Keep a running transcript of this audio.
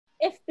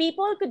if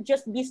people could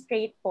just be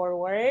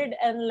straightforward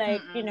and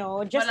like,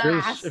 just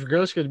ask. If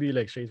girls could be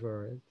like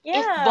straightforward.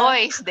 Yeah. If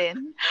boys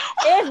then.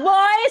 If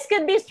boys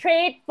could be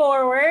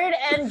straightforward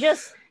and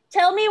just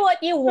tell me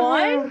what you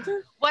want.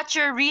 What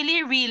you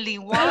really, really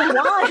I want.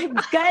 want.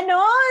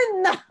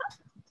 Ganon.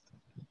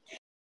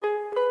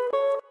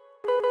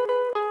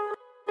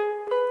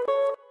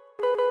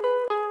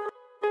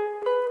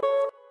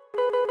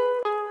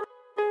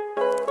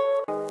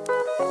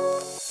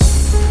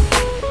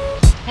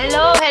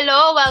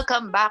 Hello!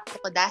 Welcome back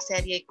to Kuda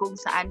Serye, kung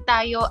saan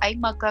tayo ay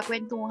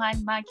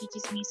magkakwentuhan,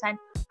 magchichismisan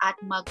at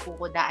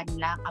magkukudaan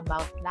lang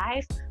about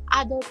life,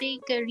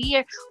 adulting,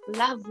 career,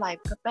 love life,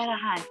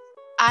 kaperahan,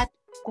 at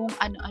kung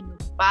ano-ano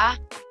pa.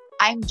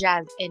 I'm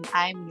Jazz and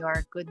I'm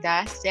your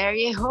Kuda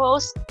Serye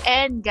host.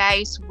 And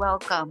guys,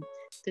 welcome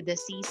to the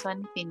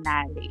season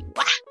finale.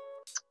 Wah!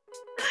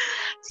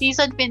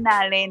 Season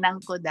finale ng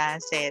Kuda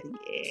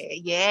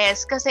Serye.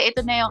 Yes, kasi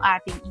ito na yung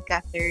ating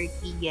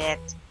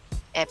ika-30th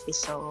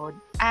episode.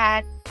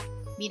 At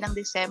bilang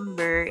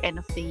December, end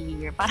of the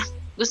year, parang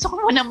gusto ko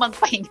muna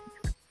magpahinga.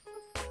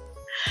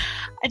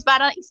 At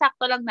parang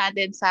isakto lang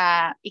natin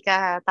sa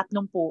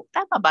ika-30.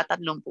 Tama ba?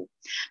 30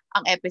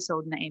 ang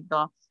episode na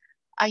ito.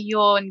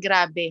 Ayun,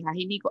 grabe ha.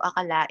 Hindi ko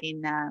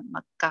akalain na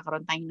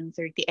magkakaroon tayo ng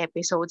 30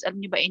 episodes. Alam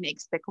niyo ba,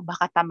 ina-expect ko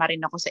baka tama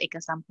rin ako sa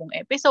ika-10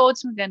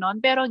 episodes,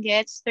 ganon. Pero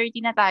gets,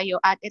 30 na tayo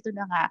at ito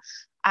na nga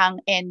ang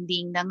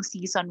ending ng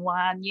season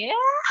 1. Yeah!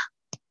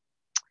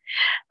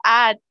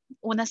 At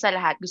una sa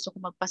lahat, gusto ko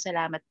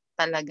magpasalamat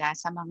talaga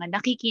sa mga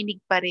nakikinig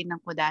pa rin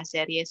ng Kuda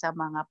Serye, sa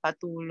mga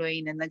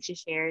patuloy na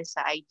nag-share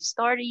sa IG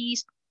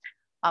stories,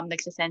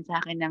 nagsasend sa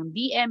akin ng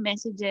DM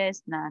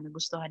messages na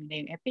nagustuhan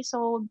nila yung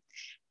episode.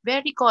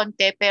 Very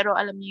konti, pero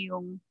alam niyo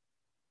yung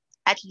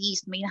at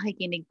least may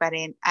nakikinig pa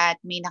rin at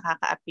may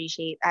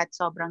nakaka-appreciate at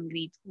sobrang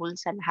grateful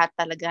sa lahat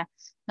talaga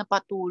na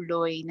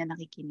patuloy na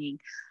nakikinig.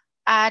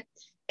 At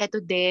eto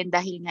din,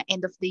 dahil nga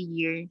end of the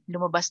year,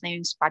 lumabas na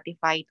yung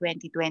Spotify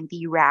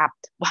 2020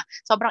 Wrapped.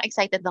 Sobrang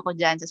excited ako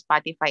dyan sa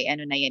Spotify,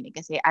 na yan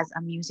kasi as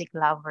a music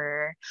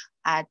lover,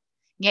 at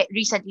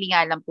recently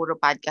nga lang puro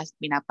podcast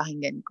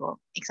pinapakinggan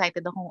ko.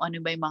 Excited ako kung ano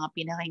ba yung mga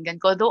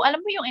pinakinggan ko. Though alam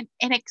mo yung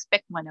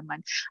in-expect mo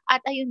naman. At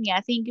ayun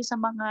nga, thank you sa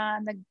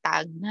mga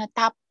nag-tag na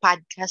top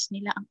podcast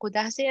nila ang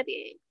Kuda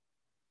Serye.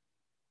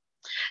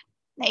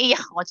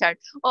 Naiyak ako, Char.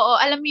 Oo,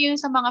 alam mo yun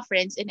sa mga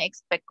friends,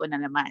 ina-expect ko na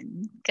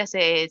naman.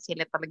 Kasi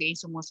sila talaga yung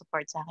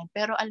sumusupport sa akin.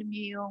 Pero alam mo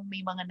yung may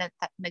mga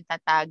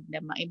nagtatag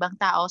na mga ibang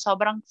tao.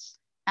 Sobrang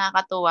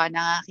nakakatuwa,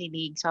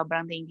 nakakilig.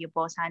 Sobrang thank you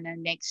po. Sana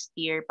next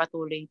year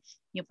patuloy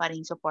nyo pa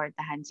rin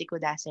supportahan si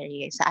Kuda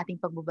Serye sa ating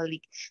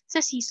pagbabalik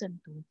sa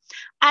season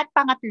 2. At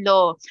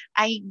pangatlo,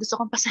 ay gusto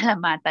kong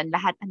pasalamatan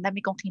lahat. Ang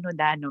dami kong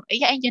kinudano.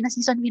 Ayun na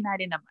season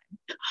finale naman.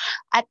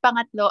 At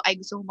pangatlo, ay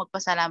gusto kong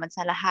magpasalamat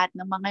sa lahat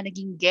ng mga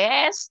naging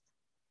guest.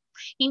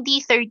 Hindi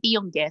 30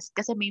 yung guest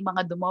kasi may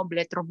mga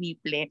dumoble,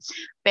 trumiple.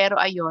 Pero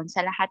ayun,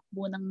 sa lahat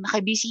po ng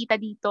nakibisita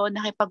dito,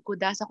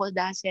 nakipagkuda sa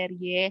Kuda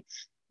Serye,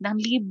 ng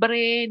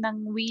libre,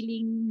 ng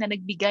willing na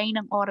nagbigay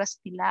ng oras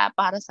nila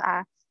para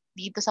sa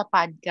dito sa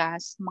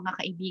podcast, mga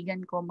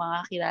kaibigan ko,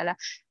 mga kilala.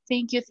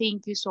 Thank you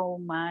so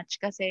much.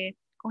 Kasi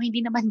kung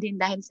hindi naman din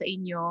dahil sa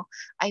inyo,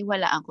 ay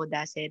wala ang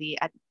Kuda Serye.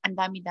 At ang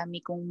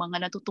dami-dami kong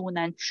mga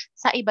natutunan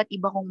sa iba't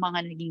iba kong mga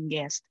naging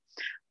guest.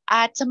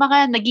 At sa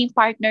mga naging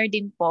partner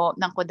din po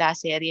ng Kuda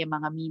Serye,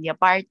 mga media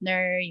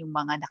partner, yung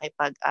mga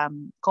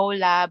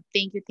nakipag-collab,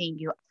 thank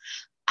you.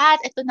 At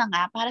ito na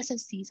nga, para sa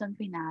season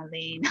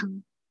finale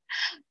ng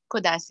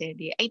Kuda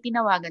Serye, ay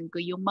tinawagan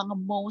ko yung mga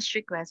most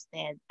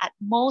requested at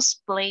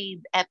most played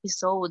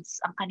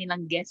episodes ang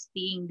kanilang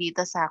guesting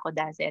dito sa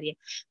Kuda Serye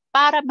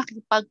para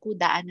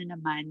makipagkudaan na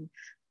naman.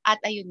 At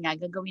ayun nga,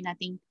 gagawin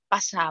nating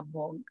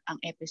pasabog ang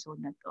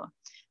episode na to.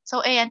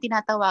 So, ayan,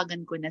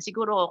 tinatawagan ko na.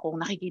 Siguro kung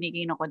nakikinig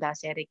kayo ng Kuda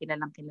Serye,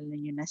 kilala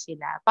nyo na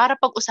sila. Para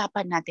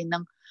pag-usapan natin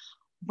ng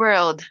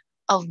world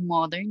of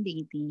modern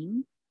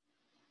dating.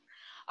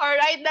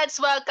 Alright,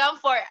 let's welcome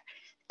for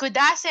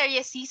Kuda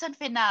Serye season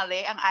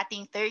finale, ang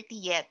ating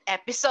 30th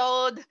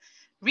episode.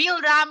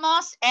 Real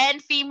Ramos and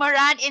Phim and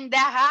Real in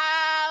the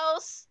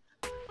house!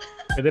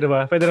 Pwede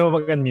na ba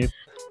mag-unmute?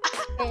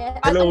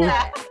 Hello!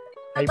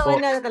 Hi po.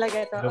 Na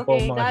talaga ito. Hello po,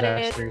 Okay, mga got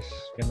Jasters.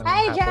 it.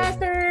 Hi,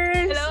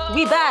 Jasters! Hello!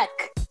 We back!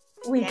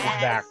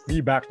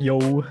 We back, yo!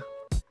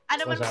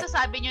 Ano man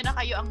masasabi nyo na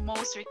kayo ang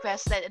most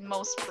requested and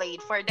most played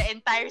for the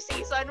entire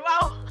season?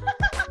 Wow!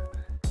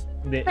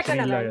 Hindi, Teka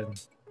sinila lang. yun.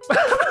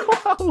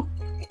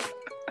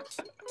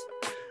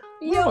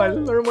 Wow!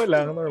 Normal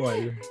lang.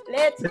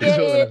 Let's get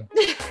it!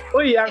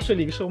 Uy,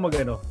 actually, gusto ko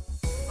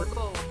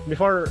Go.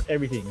 before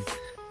everything,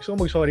 gusto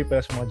ko mag-sorry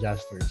pala sa mga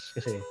Jasters.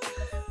 Kasi,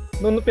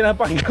 nung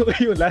pinapakinggan ko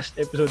yung last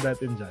episode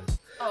natin dyan,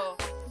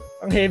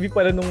 ang heavy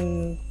pala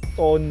nung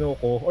tono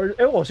ko. Or,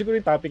 ewan ko, siguro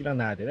yung topic lang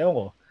natin. Ewan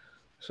ko.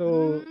 So,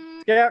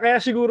 kaya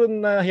siguro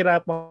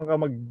nahirapan ka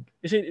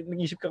kasi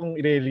nag-isip ka kung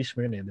i-release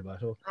mo yun di ba?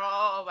 So,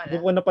 wala.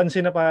 doon ko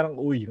napansin na parang,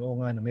 oo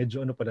nga na,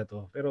 medyo pala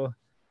to. Pero,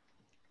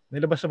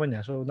 nilabas naman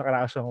niya. So,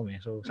 nakaraos ako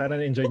So, sana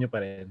na-enjoy nyo pa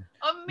rin.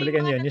 May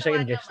Balikan mga yun, yung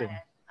second natuwa guesting.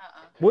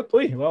 naman.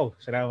 Uy, wow.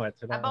 Salamat.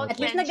 About At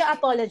least friendship.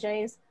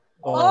 nag-apologize.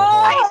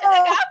 Ay, sa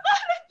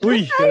nag-apologize.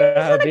 Uy,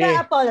 grabe.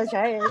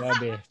 Nag-apologize.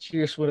 Grabe.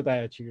 Cheers muna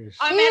tayo. Cheers.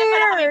 Oh, meron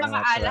pala kami Cheers! mga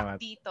alak Salamat.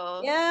 dito.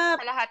 Yep.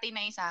 Kalahati na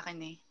yung sa akin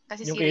eh.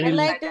 Kasi Yung si kay Ril Ril,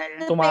 like tagal.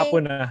 to-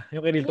 tumapon na.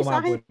 Yung kay Ril, Yung sa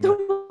akin, tumapon na.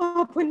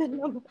 tumapon na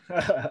naman.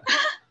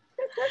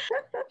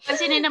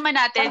 Pansinin naman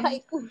natin,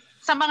 Parang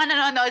sa mga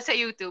nanonood sa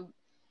YouTube,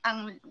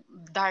 ang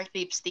dark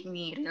lipstick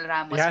ni Ril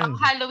Ramos. Yan. Ang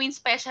Halloween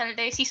special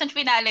day, season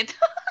finale.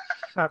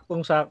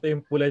 Saktong-sakto yung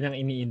pula niyang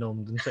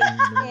iniinom dun sa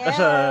iniinom. Yes.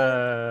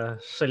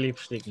 Sa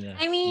lipstick niya.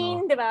 I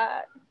mean, di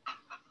ba?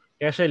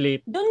 Kaya siya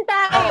late. Doon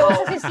tayo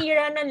sa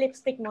sisira ng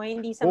lipstick mo,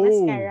 hindi sa Oh.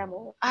 mascara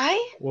mo. Ay,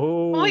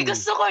 Wow. uy,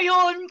 gusto ko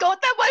yun.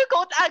 Quotable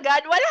quote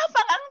agad. Wala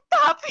pang ang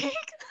topic.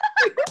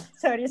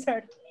 Sorry.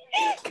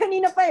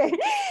 Kanina pa eh.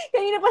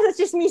 Kanina pa sa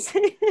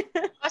chismisan.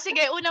 O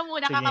sige, una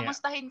muna, Sige.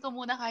 kakamustahin ko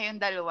muna kayong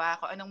dalawa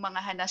kung anong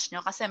mga hanas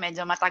nyo kasi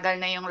medyo matagal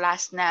na yung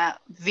last na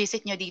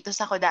visit nyo dito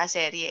sa Kuda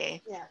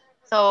Serye. Yeah.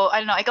 So,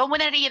 ikaw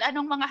muna rin,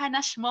 anong mga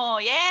hanas mo?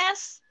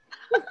 Yes!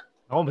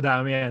 Ako,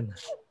 madami yan.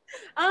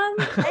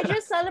 I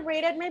just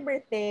celebrated my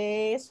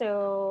birthday,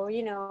 so,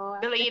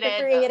 Belated.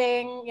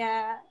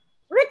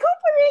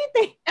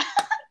 Recuperating.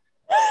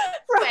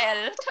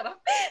 Well, charot.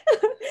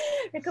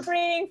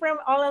 Recuperating from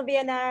all of the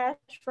anash,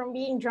 from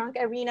being drunk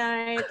every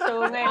night.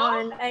 So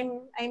ngayon,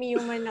 I'm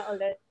human na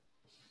ulit.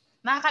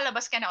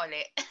 Nakakalabas ka na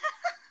uli.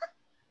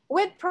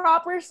 With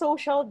proper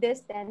social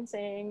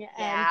distancing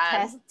and Yes.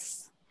 tests.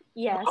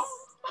 Yes.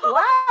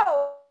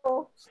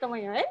 Wow! Gusto mo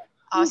yun?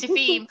 Oh, si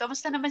Phim.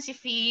 Kamusta naman si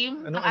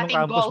Phim? Anong Ang ating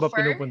campus ba golfer.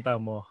 pinupunta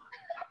mo?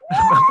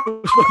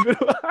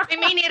 May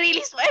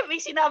mini-release mo. May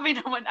sinabi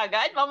naman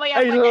agad.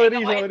 Mamaya Ay, pa niya sorry.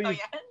 inukwento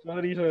yan.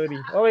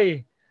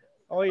 Sorry.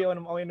 Okay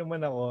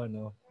naman ako,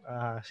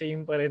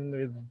 same pa rin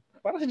with,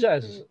 para sa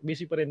jazz,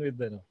 busy pa rin with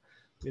the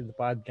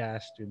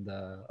podcast, with the,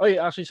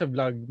 actually sa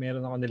vlog,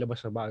 meron ako nilabas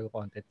sa bago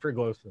content for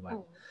golf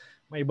naman.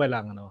 May iba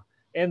lang,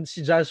 And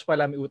si Jazz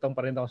pala, may utang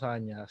pa rin ako sa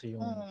kanya kasi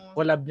yung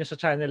collab niya sa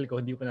channel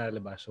ko, hindi ko na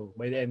nalabas. So,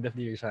 by the end of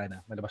the year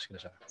sana, malabas ko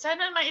na siya.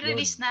 Sana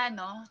mai-release na,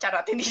 no?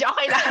 Charot, hindi siya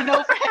kailangan.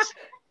 No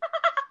pressure.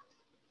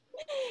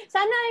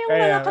 Sana yung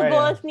Kaya, mga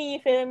ka-golf ni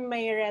Phim,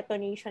 may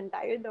retonation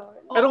tayo doon.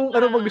 Anong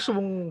gusto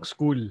mong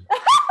school?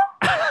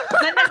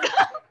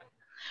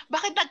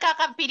 Bakit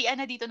nagkakapilian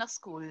na dito ng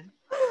school?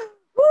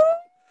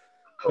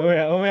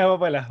 Mamaya pa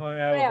pala.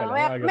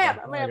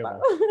 Maya pa.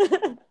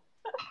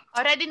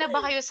 Ready na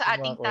ba kayo sa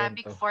ating Mga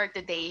topic kwento. for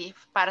today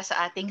para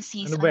sa ating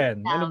season? Ano ba yan?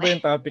 Ano ba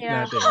yung topic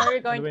Yeah, natin? what are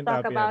we going Ano ba to yung talk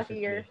topic about natin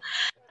here?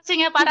 today? Kasi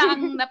nga parang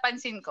ang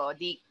napansin ko,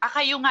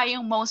 kayo nga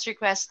yung most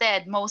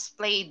requested, most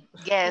played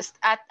guest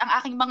at ang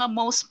aking mga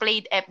most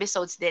played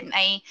episodes din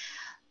ay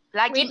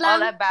laging Wait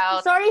lang. all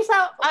about Sorry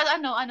sa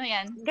ano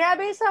yan?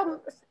 grabe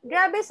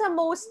sa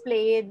most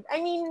played.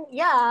 I mean,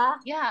 yeah.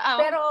 Yeah,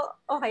 Pero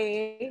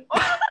okay.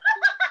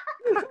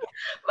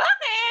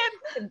 bakit?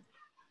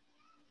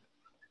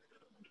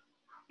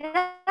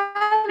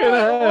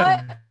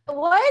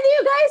 Why do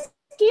you guys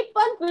keep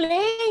on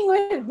playing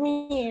with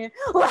me?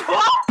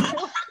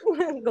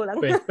 Go lang.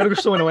 Pero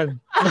gusto mo naman.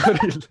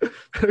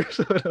 Pero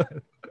gusto mo naman.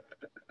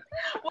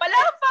 Wala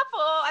pa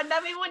po. Ang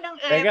dami mo ng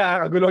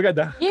Teka, kagulo agad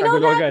You know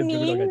Kagulo that agad,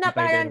 meme na Tayo,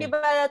 parang, tayo. di ba,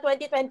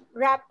 2020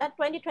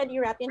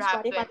 rap in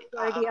Rap Spotify 20, is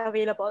already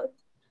available.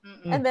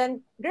 Mm-mm. And then,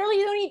 girl,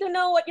 you don't need to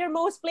know what your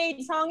most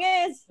played song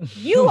is.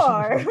 You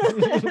are.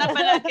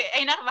 Napanood ko.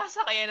 Ay,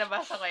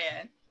 nabasa ko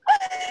yan.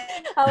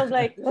 I was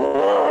like,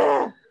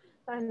 ugh,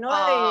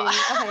 annoying.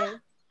 Okay.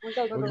 Huwag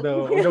daw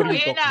Ayun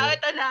litok. na,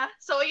 ito na.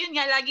 So, yun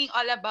nga, laging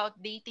all about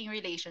dating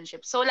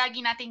relationships. So,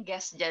 lagi nating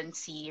guest dyan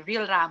si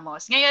Real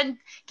Ramos. Ngayon,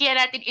 kaya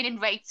natin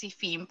in-invite si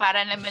Phim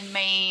para naman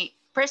may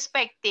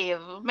perspective.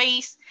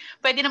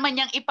 Pwede naman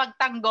niyang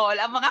ipagtanggol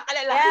ang mga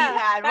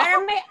kalalakihan. Yeah,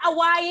 parang may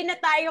awayin na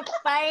tayo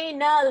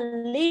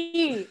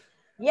finally.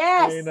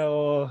 Yes. Ay,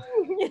 no.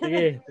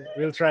 Sige,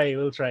 we'll try.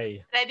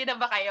 Ready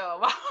na ba kayo?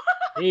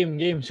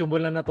 Game.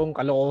 Sumulan na tong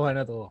kalokohan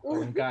na to.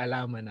 Ang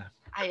kaalaman na.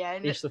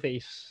 Ayan. Face to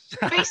face.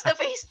 Face to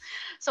face.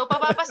 So,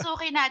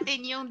 papapasukin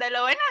natin yung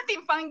dalawa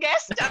nating pang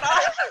guest.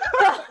 Charot!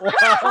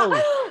 Wow!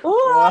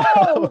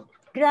 Wow!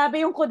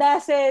 Grabe yung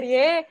Kuda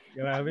Serye.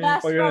 Grabe yung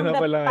Blast pagano from na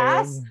the pala ngayon.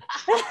 past.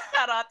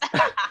 Charot.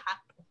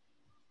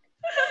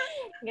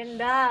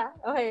 Ganda.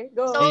 Okay,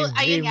 go. So, Game,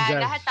 ayun nga,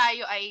 Jazz. lahat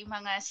tayo ay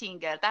mga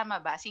single.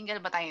 Tama ba?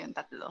 Single ba tayo yung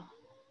tatlo?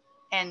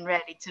 And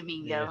ready to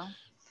mingle. Yes.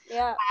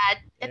 Yeah.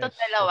 At itong Yes,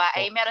 dalawa opo.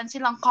 ay meron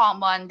silang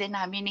common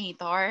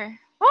denominator.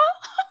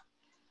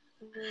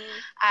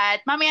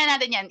 At mamaya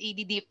natin yan,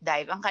 i-deep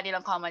dive ang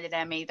kanilang common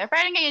denominator.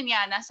 Pero ngayon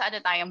nga, nasa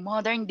tayo,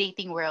 modern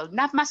dating world,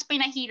 na mas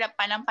pinahirap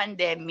pa ng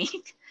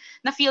pandemic.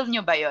 Na-feel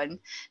nyo ba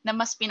yon? Na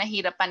mas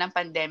pinahirap pa ng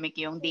pandemic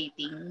yung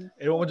dating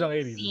Ewan ko dyan,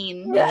 Erin.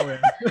 scene. Ewan ko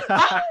yan.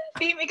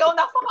 Phim, ikaw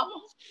na mo.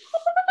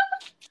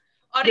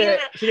 O, real,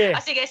 Sige.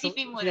 sige, si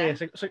Phim muna.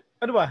 Sige.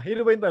 Ano ba?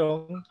 Hilo ba yung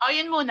tanong? O,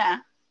 yun muna.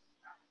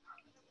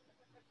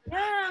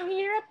 Yeah, ang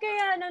hirap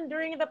kaya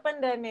during the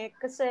pandemic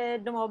kasi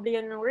dumoble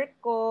yun ng work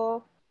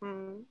ko.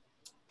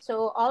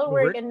 So, all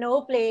work and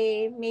no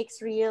play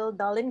makes real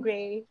dull and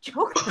gray.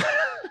 Joke.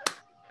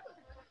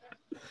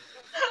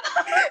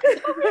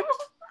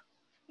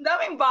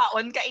 Daming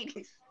baon,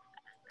 kainis.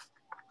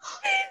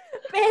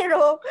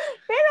 pero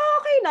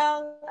okay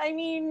lang. I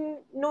mean,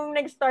 nung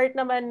nag-start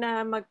naman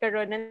na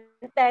magkaroon ng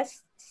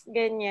tests,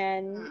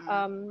 ganyan,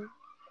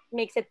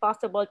 makes it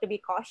possible to be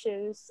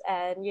cautious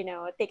and,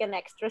 take an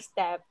extra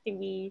step to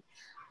be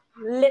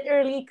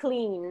literally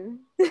clean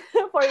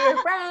for your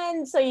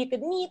friends so you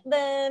could meet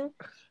them,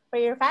 for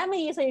your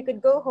family so you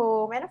could go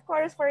home, and of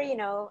course for,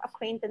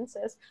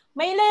 acquaintances.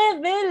 May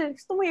level!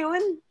 Gusto mo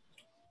yun?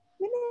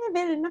 May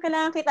level na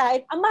kailangan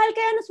kitain. Ang mahal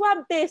kaya ng swab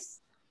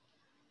test.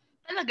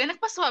 Talaga?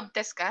 Nagpa-swab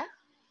test ka?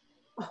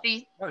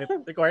 Bakit?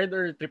 Required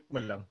or trip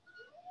mo lang?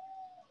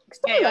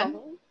 Gusto ko lang.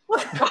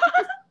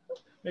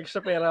 May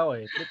extra pera ako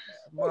Trip,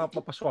 mga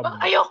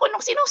papaswab. Ayoko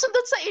nung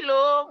sinusundot sa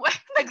ilong.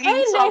 Naging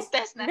swab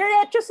test na.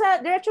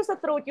 Diretso sa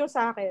throat yung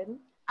sa akin.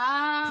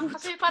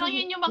 Kasi parang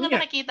yun yung mga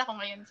nakikita ko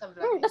ngayon sa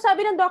vlog. Tapos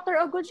sabi ng doctor,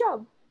 good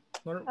job.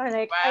 I'm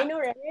like, wow. I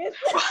know, right?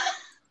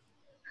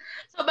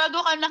 So,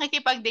 bago ka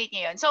nakikipag-date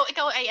ngayon, so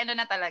ikaw ay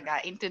na talaga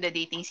into the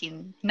dating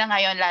scene na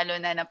ngayon, lalo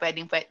na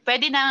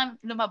pwede na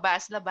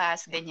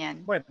lumabas-labas,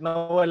 ganyan. Wait,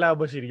 nawala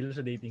ba si Real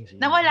sa dating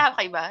scene? Nawala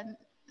kayo ba?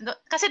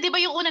 Kasi di ba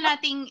yung una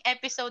nating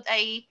episode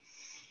ay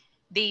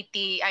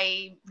dating,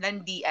 ay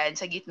landian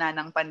sa gitna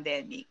ng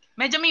pandemic.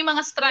 Medyo may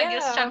mga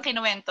struggles siyang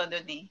kinuwento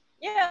dun eh.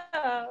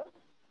 Yeah.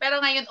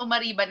 Pero ngayon,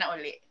 umariba na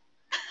uli.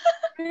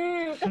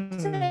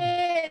 Kasi,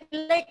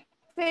 like,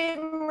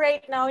 Phim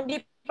right now,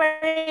 hindi pa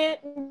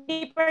rin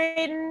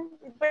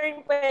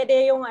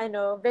pwede yung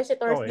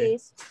visitors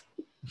days.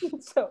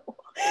 so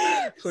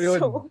yun.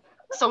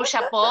 So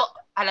siya po,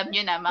 alam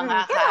nyo na, mga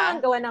kailangan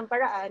gawa ng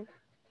paraan.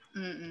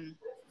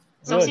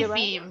 So si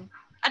Phim,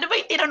 ano ba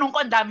yung tinanong ko?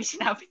 Ang dami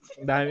sinabi.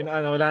 Ang dami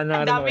na, wala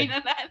na. Ang dami na.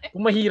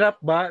 Kung mahirap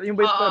ba? Yung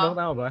ba ito,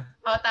 tama ba?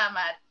 Oo,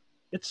 tama.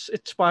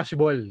 It's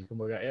possible.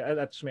 Kumbaga,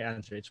 that's my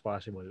answer. It's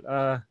possible.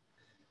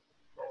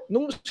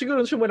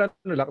 Siguro simula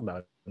ng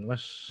lockdown,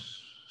 mas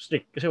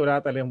strict kasi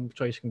wala talagang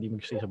choice hindi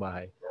mag-stay sa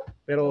bahay.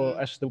 Pero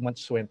as the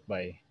months went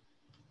by,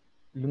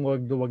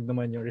 lumuwag-luwag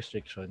naman yung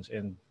restrictions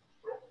and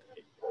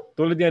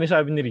tulad yan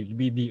sabi ni Real,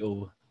 BDO,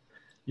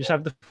 you just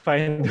have to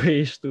find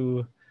ways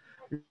to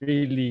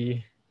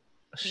really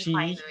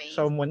see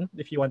someone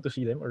if you want to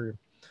see them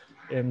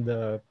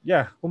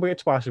kumbaga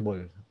it's possible.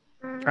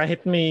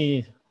 Kahit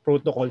may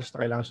protocols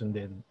na kailangan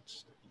sundin,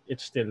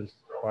 it's still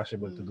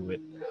possible to do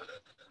it.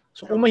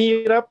 So kung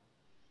mahirap,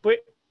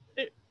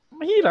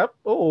 mahirap,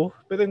 oo.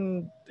 But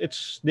then,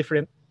 it's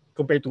different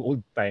compared to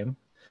old time.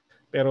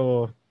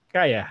 Pero,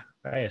 kaya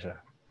siya.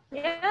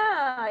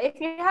 Yeah.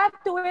 If you have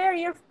to wear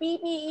your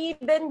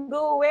PPE, then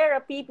go wear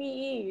a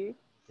PPE.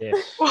 Yes.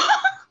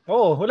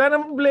 Oo, wala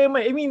namang problema.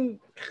 I mean,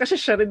 kasi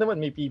siya rin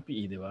naman may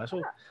PPE, di ba? So,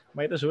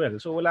 might as well.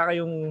 So, wala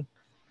kayong...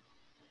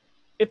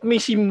 It may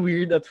seem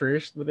weird at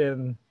first, but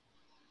then,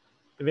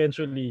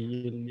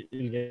 eventually,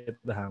 you'll get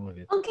the hang of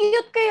it. Ang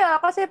cute kaya,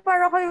 kasi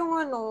para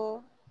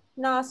kayong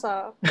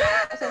nasa.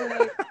 Kasi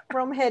like,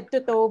 from head to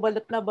toe,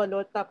 balot na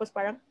balot. Tapos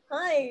parang,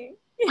 hi!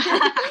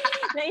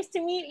 Nice to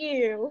meet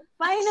you.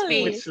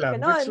 Finally. Wits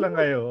lang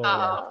kayo.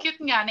 Cute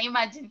nga.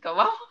 Na-imagine ko.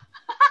 Wow.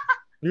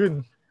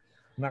 Yun.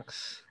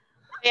 Nax.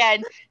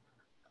 Ayan.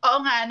 Oo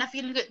nga,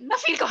 na-feel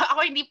ko.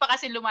 Ako hindi pa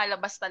kasi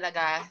lumalabas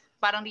talaga.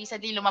 Parang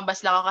recently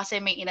lumabas lang ako kasi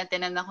may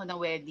inatinan ako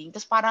ng wedding.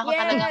 Tapos parang ako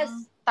talagang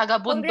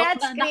taga-bundok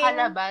na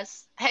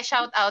nakalabas.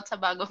 Shout out sa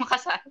bagong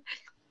kasal.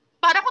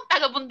 Parang kung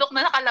taga-bundok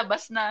na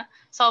nakalabas na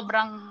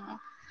sobrang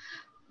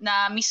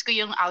na-miss ko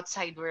yung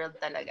outside world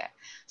talaga.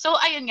 So,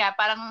 ayun nga,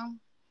 parang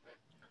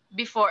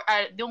before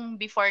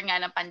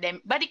nga ng pandemic,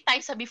 balik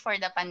tayo sa before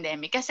the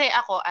pandemic. Kasi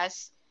ako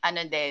as,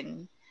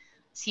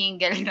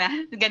 single na,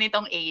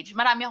 ganitong age,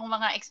 marami akong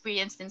mga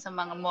experience din sa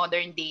mga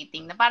modern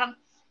dating na parang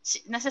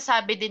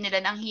nasasabi din nila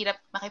na ang hirap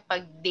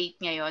makipag-date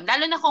ngayon.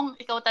 Lalo na kung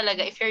ikaw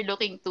talaga, if you're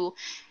looking to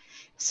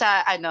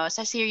sa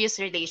serious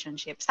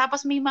relationships.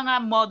 Tapos may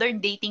mga modern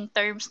dating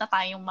terms na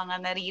tayong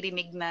mga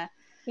naririnig na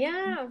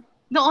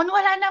noon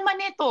wala naman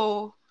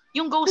ito.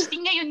 Yung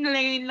ghosting ngayon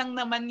lang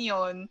naman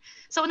yon.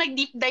 So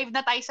nag-deep dive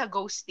na tayo sa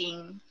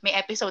ghosting. May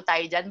episode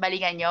tayo dyan.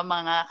 Balikan nyo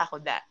mga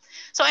ka-Kuda.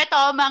 So ito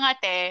mga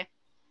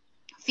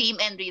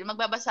Phim and Real,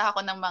 magbabasa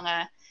ako ng mga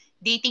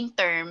dating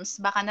terms.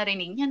 Baka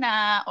narinig nyo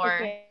na or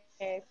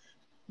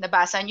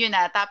nabasa nyo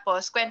na.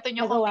 Tapos kwento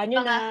nyo kung nagawa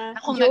nyo na.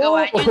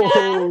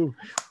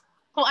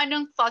 Kung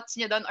anong thoughts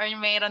nyo doon or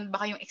mayroon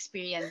ba kayong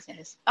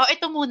experiences.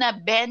 Ito muna,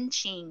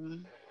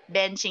 benching.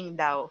 Benching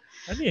daw.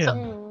 Ano yan? So,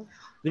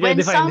 when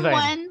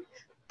someone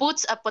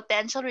puts a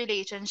potential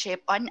relationship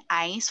on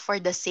ice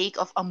for the sake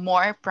of a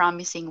more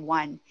promising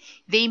one,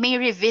 they may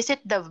revisit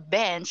the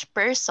bench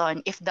person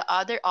if the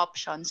other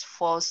options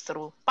falls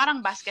through.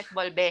 Parang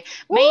basketball, be.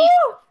 May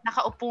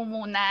nakaupo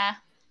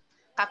muna.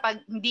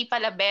 Kapag hindi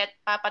pala bet,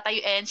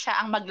 papatayuin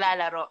siya ang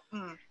maglalaro.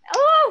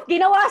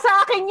 Ginawa sa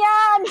akin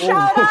yan!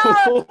 Shout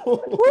out!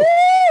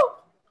 Woo!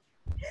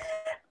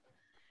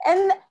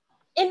 And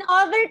in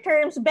other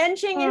terms,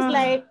 benching is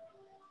like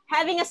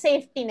having a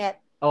safety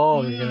net.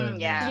 Yun.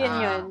 Yeah.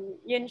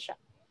 Yun siya.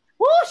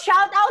 Woo!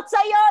 Shout out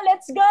sa'yo!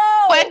 Let's go!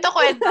 Kwento.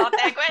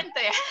 Kwento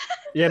yan.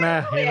 Yan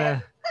na.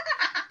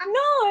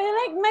 No,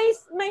 like my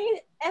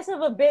S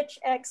of a bitch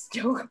ex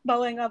joke.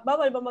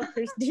 Bawal ba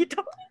mag-curse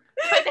dito?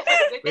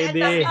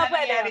 Pwede.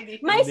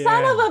 My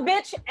son of a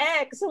bitch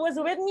ex was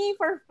with me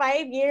for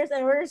 5 years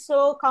and we're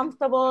so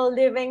comfortable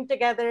living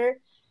together.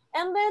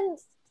 And then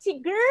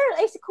si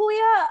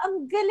kuya,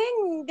 ang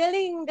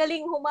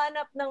galing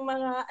humanap ng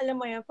mga, alam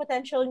mo yan,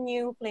 potential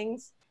new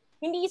flings.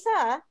 Hindi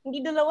isa,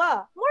 hindi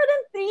dalawa. More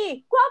than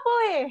 3. Gwapo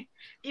eh.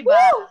 Iba.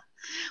 Woo!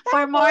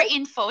 For more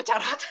info,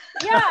 charot.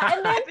 Yeah,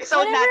 and then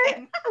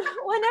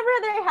whenever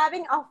they're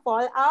having a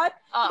fallout,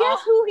 guess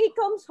who he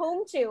comes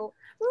home to?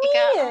 Me.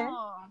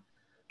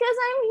 Because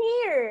I'm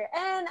here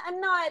and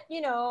I'm not,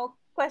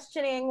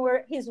 questioning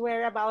his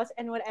whereabouts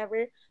and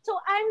whatever.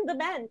 So I'm the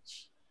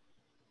bench.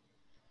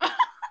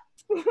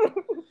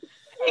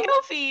 Ikaw,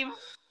 Phim,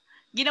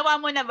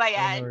 ginawa mo na ba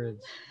yan?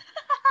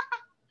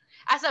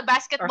 As a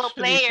basketball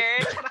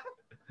player.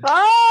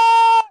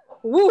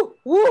 Woo!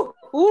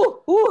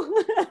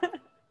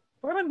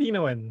 Parang di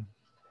naman.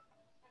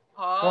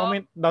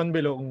 Comment down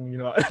below kung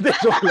ginawa.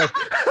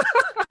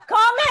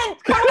 Comment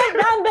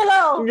down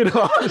below. Kung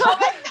ginawa.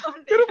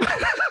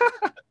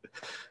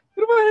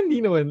 Pero parang hindi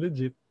naman,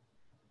 legit.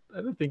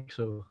 I don't think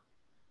so.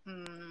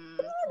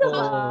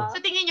 Sa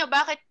tingin nyo,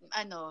 bakit,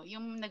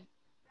 yung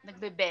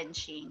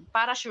nagbe-benching?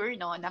 Para sure,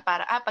 no? Na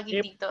para, pag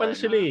hindi to, pala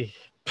sila eh.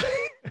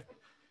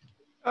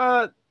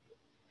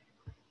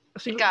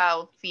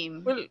 Ikaw,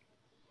 Phim.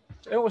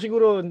 Well,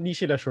 siguro hindi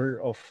sila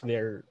sure of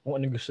kung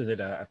ano gusto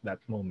nila at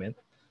that moment.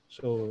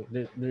 So,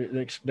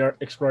 they're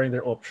exploring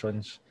their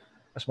options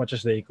as much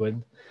as they could.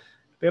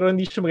 Pero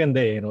hindi siya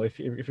maganda eh, if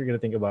you're gonna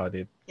think about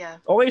it.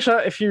 Yeah. Okay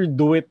siya if you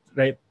do it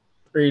right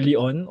early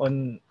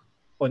on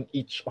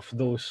each of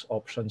those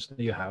options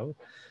that you have.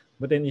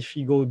 But then if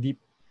you go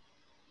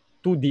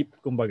too deep,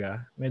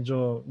 kumbaga,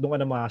 medyo doon ka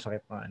na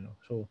makasakit na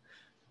So,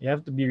 you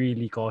have to be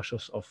really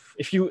cautious of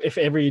if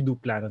ever you do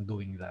plan on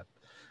doing that.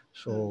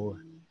 So,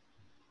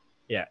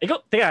 yeah.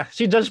 Ikaw, teka,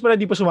 si Judge pala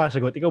di pa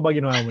sumasagot. Ikaw ba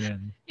ginawa mo na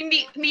yan?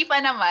 Hindi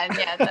pa naman.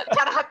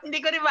 Charot,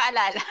 hindi ko rin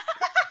maalala.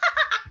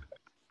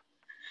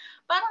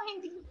 Parang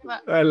hindi pa.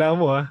 Alam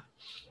mo ha?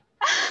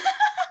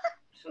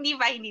 Hindi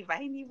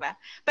pa.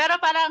 Pero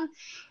parang,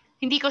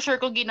 hindi ko sure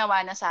kung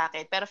ginawa na sa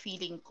akin. Pero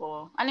feeling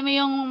ko, alam mo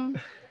yung,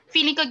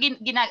 feeling ko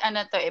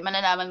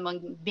malalaman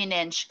mong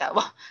binench ka.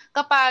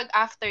 Kapag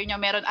after nyo,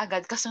 meron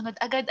agad, kasunod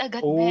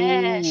agad-agad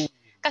bench.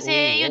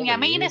 Kasi yun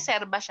nga, may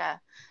ineserba siya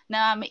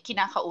na may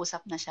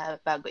kinakausap na siya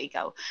bago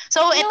ikaw.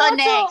 So, ito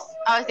next.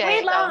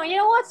 Wait lang.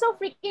 You know what's so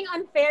freaking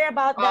unfair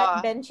about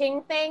that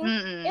benching thing?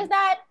 Is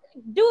that,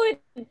 dude,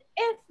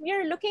 if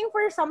you're looking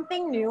for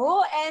something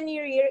new and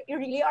you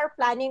really are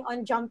planning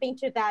on jumping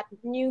to that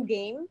new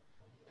game,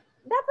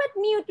 dapat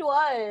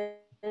mutual.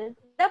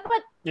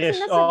 Dapat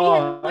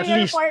sinasabihan mo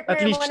your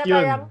partner mo na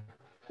parang,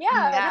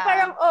 na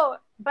parang,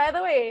 by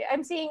the way,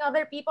 I'm seeing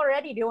other people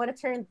already. Do you want to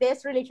turn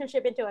this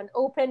relationship into an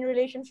open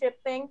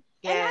relationship thing?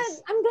 Yes.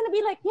 And I'm gonna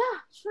be like,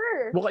 yeah,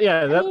 sure.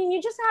 I mean,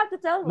 you just have to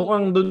tell me.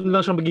 Mukhang doon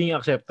lang siya magiging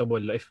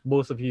acceptable if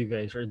both of you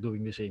guys are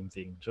doing the same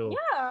thing. So,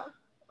 yeah.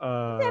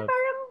 Kasi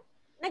parang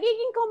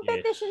nagiging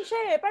competition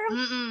siya eh. Parang,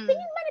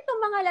 tingin ba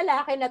nitong mga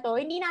lalaki na to,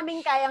 hindi namin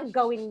kayang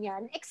gawin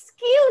yan?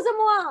 Excuse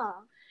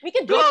mo! We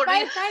could do it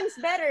 5 times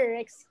better.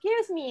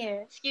 Excuse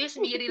me.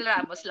 Excuse me, Real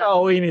Ramos lang.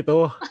 Kaaway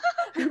nito.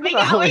 May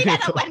kaaway na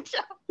naman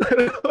siya.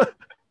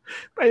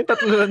 Tayong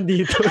tatlo lang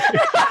dito.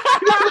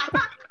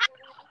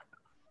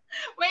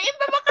 May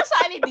iba ba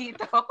kasali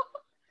dito?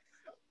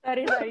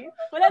 Sorry.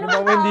 Wala naman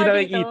tao hindi dito.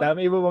 nakikita,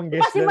 may iba bang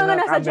guest kasi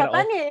mga nasa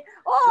Japan eh.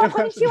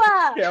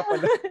 Konnichiwa. Kaya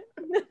pala.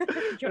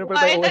 Pero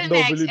pala ito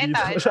next.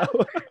 Dito.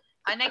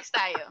 Next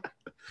tayo.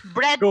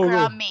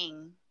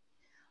 Breadcrumbing.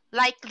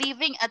 Like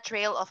leaving a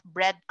trail of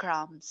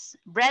breadcrumbs.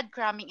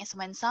 Breadcrumbing is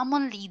when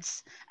someone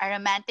leads a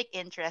romantic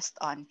interest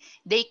on.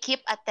 They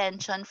keep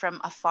attention from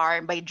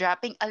afar by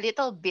dropping a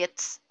little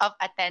bits of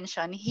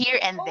attention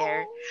here and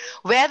there.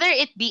 Whether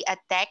it be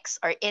a text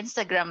or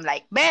Instagram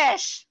like,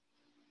 Besh!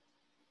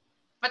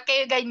 Ba't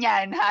kayo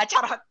ganyan, ha?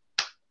 Charot.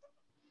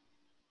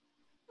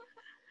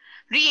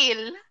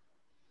 Real.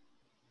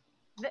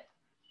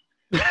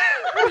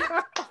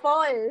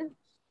 Fall.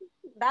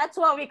 That's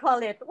what we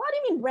call it. What do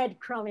you mean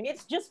breadcrumbing?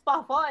 It's just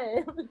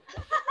pa-fall.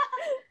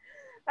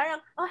 Parang,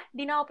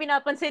 di na ako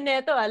pinapansin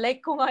nito Like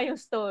ko nga yung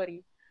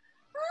story.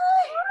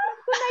 Alam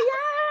ko na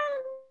yan.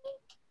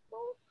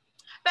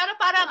 Pero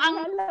parang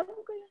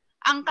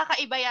ang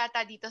kakaiba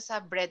yata dito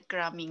sa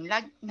breadcrumbing,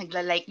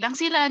 nagla-like lang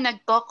sila,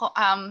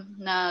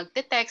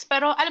 nagte-text,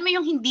 pero alam mo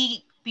yung hindi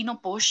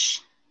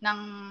pinupush ng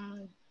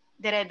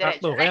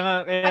dire-diretso.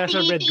 Kaya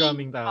sa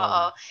breadcrumbing tao.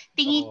 Oo.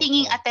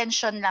 Tingi-tinging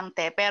attention lang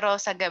pero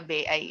sa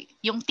gabi ay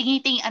yung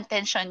tingi-tinging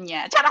attention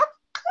niya. Charot!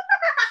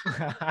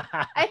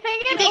 I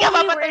think hindi ka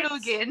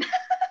papatulugin.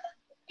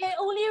 It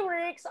only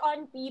works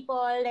on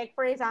people, like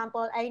for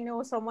example, I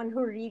know someone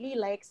who really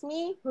likes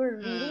me,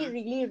 who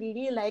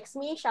really likes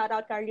me. Shout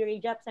out Carly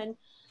Rae Jepsen.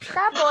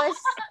 Tapos,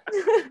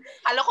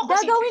 Halo ko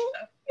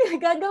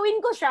gagawin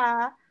ko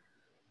siya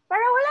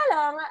Para wala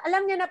lang.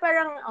 Alam niya na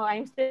parang,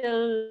 I'm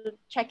still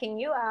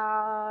checking you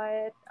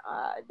out.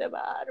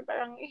 Diba?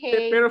 Parang,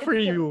 hey. Pero for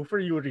you,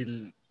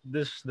 real,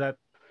 does that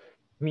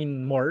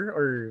mean more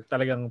or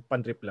talagang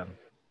pantrip lang?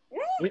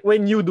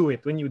 When you do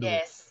it.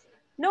 Yes.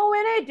 No,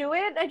 when I do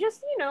it, I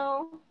just,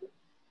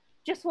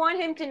 just want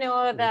him to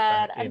know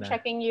that I'm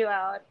checking you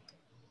out.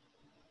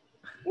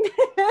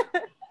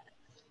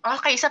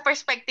 Okay, sa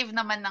perspective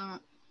naman ng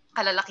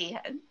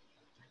kalalakihan,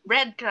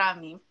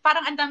 breadcrumbing,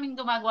 parang ang daming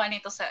gumagawa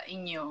nito sa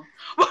inyo.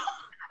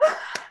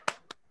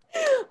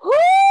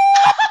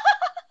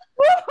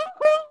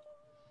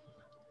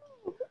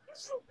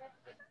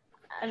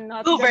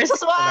 Two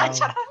versus one.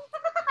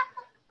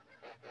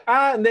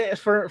 Hindi.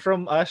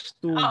 From us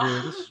two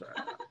girls.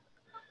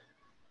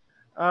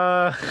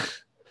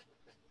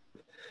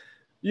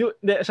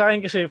 Sa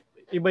akin kasi,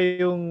 iba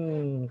yung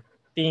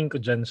tingin ko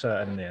dyan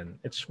sa ano yan.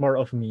 It's more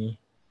of me.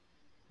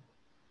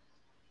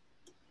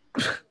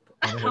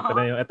 Ito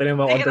na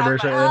yung mga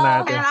controversial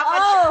natin.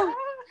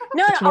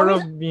 No, it's more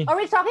of me. Are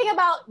we talking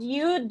about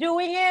you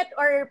doing it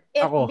or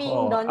it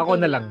being done Ako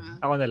to na you? lang.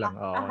 Ako na lang.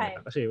 Okay.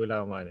 Kasi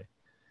wala akong ano.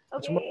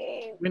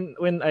 Okay.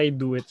 When I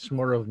do it, it's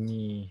more of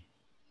me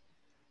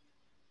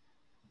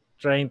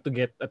trying to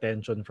get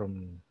attention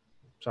from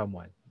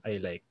someone I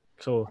like.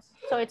 So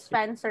it's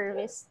fan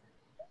service.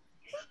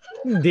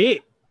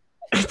 Hindi.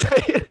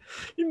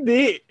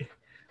 Hindi.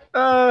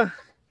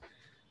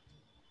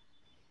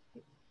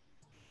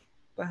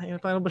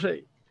 Paano ba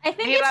siya? I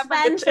think it's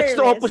fan service.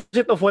 It's the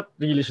opposite of what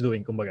Real is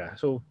doing, kumbaga.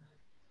 So,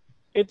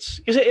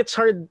 kasi it's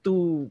hard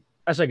to,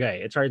 as a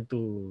guy, it's hard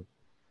to,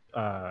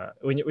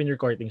 when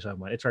you're courting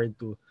someone, it's hard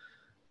to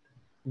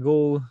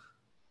go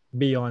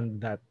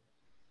beyond that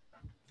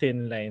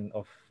thin line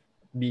of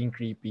being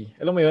creepy.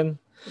 Alam mo yun?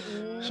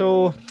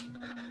 So,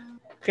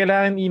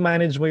 kailangan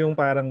i-manage mo yung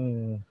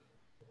parang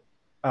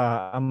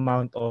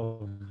amount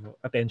of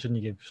attention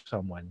you give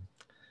someone.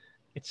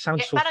 It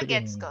sounds so para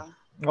gets ko.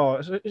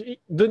 So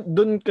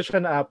dun ko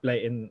siya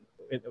na-apply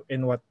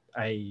in what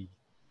I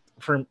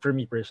for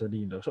me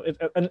personally, so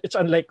it's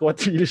unlike what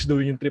Real is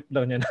doing, yung trip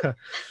lang niya na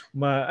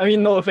I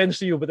mean, no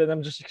offense to you, but then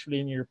I'm just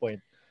explaining your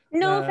point.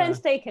 No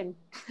offense taken.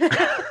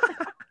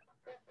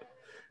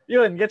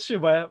 Yun, gets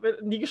you ba?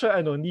 But hindi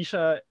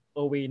siya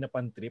a way na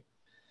pan-trip.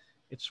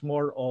 It's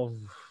more of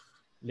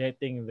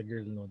letting the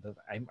girl know that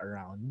I'm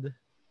around.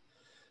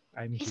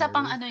 Isa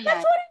pang ano yan.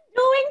 That's what I'm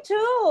doing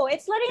too.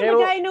 It's letting the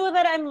guy know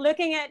that I'm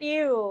looking at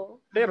you.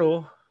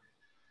 Pero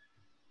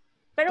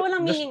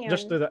walang meaning yun.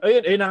 Just to that.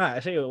 Ayun na nga.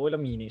 Kasi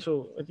walang meaning.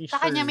 So, at least sa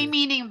kanya may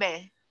meaning,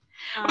 be?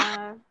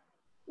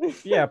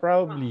 Yeah,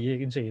 probably. You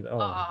can say it.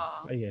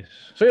 I guess.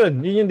 So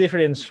yun yung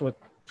difference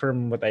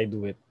from what I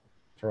do it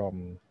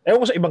from. Ewan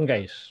ko sa ibang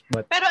guys.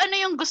 But pero ano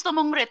yung gusto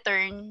mong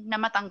return na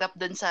matanggap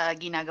dun sa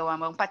ginagawa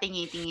mong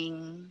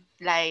patingi-tinging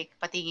like,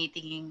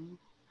 patingi-tinging?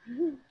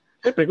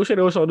 Siyempre, kung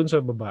seryoso ako dun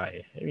sa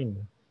babae, I mean,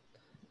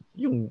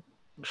 yung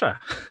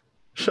siya.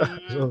 So,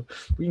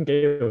 pagin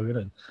kayo,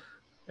 gano'n.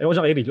 Ewan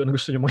sa kay Real, ano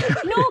gusto niyo mangyari?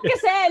 No,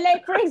 kasi,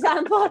 like, for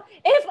example,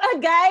 if a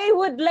guy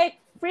would,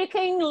 like,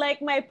 freaking like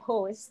my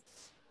post,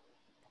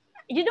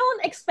 you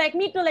don't expect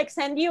me to, like,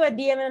 send you a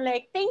DM and,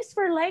 like, thanks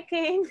for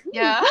liking.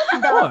 Yeah.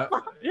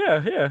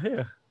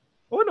 Yeah.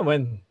 Oo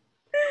naman.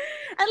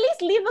 At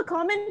least leave a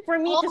comment for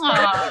me to start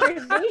a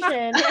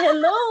conversation.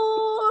 Hello.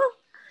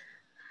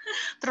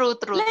 True.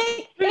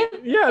 Like,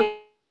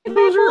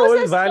 those are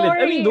all valid.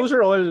 I mean, those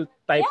are all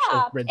types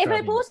of breadcrumbing. If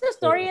I post a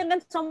story and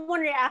then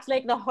someone reacts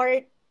like the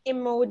heart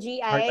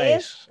emoji heart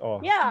eyes. Oh.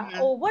 Yeah.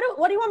 Mm-hmm. Oh, what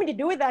do you want me to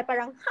do with that?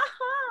 Parang,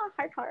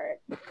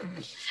 heart.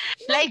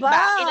 Like ba?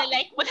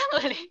 Ila-like mo lang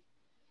ulit.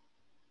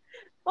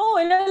 Oh,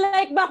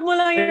 ila-like back mo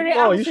lang yung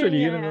reaction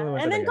usually,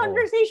 niya. And then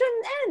conversation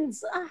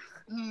ends.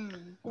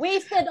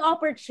 Wasted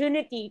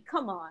opportunity.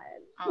 Come on.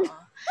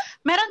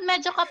 Meron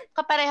medyo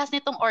kaparehas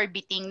nitong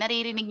orbiting.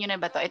 Naririnig nyo na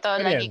ba to?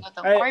 Ito, lagi ko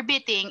to.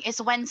 Orbiting is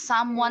when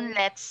someone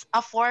lets a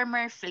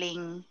former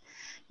fling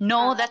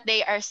know that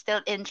they are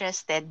still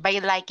interested by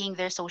liking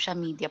their social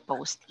media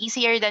post.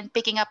 Easier than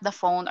picking up the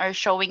phone or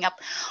showing up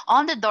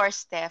on the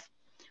doorstep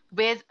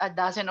with a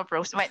dozen of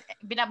roses.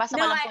 Binabasa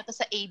ko lang po ito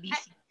sa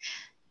ABC.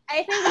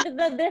 I think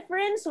the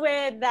difference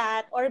with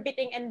that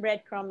orbiting and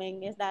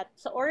breadcrumbing is that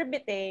so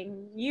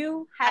orbiting,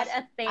 you had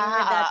a thing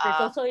with that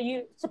person. So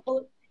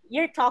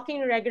you're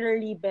talking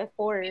regularly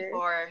before.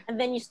 And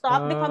then you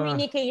stopped the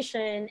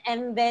communication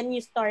and then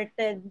you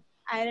started,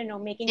 I don't know,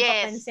 making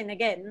papansin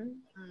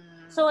again.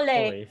 So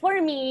like, for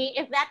me,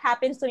 if that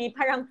happens to me,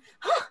 parang,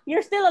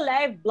 you're still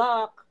alive,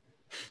 block.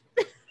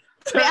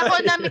 Kaya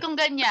ako dami kong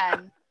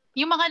ganyan.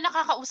 Yung mga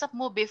nakakausap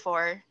mo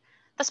before,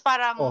 tas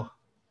parang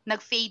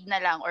nag-fade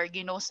na lang or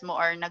ginost mo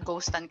or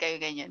nag-ghostan kayo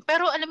ganyan.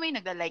 Pero alam mo yung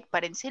nagla-like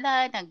pa rin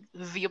sila,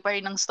 nag-view pa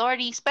rin ng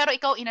stories, pero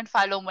ikaw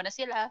in-unfollow mo na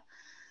sila.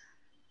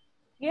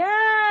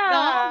 Yeah.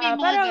 No, may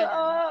mga parang,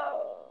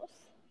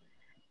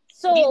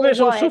 So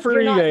for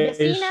you guys,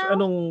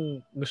 anong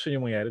gusto niyo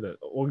mangyari doon?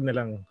 Huwag na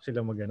lang sila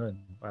mag-ganon.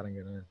 Parang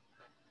ganon.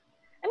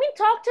 I mean,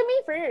 talk to me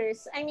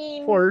first. I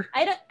mean,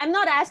 I'm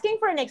not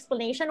asking for an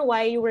explanation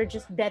why you were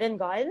just dead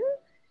and gone.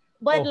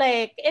 But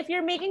like, if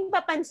you're making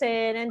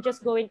papansin and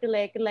just going to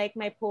like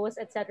my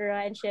post, etc.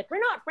 and shit, we're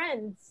not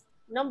friends.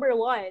 Number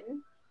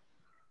one.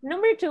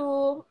 Number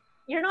two,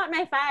 you're not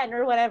my fan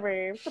or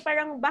whatever. So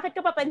parang, bakit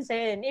ka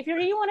papansin? If you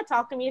really want to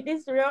talk to me, if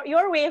this is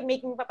your way of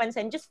making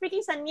papansin, just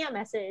freaking send me a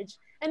message.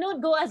 And don't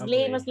go as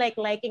lame as like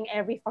liking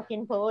every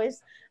fucking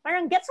post.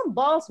 Parang, get some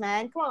balls,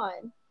 man. Come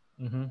on.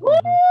 Mm-hmm. Woo!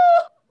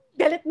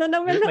 Galit na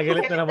naman ako.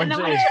 Galit na naman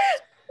siya eh.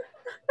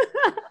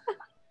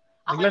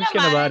 Nag-lunch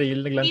ka na ba, Ril?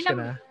 Nag-lunch ka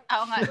na?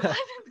 Oo nga.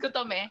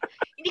 Gutom eh.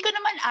 Hindi ko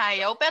naman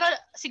ayaw, pero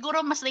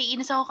siguro mas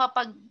naiinis ako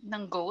kapag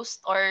ng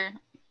ghost or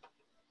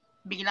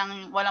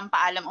biglang walang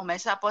paalam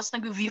umalis. Tapos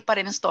nag-view pa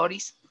rin ng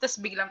stories. Tapos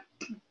biglang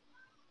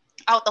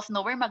out of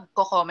nowhere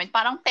magko-comment.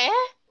 Parang,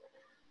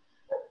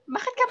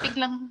 bakit ka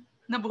biglang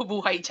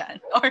nabubuhay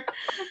dyan? Or,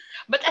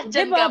 ba't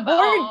andyan ka ba?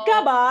 Bored ka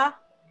ba?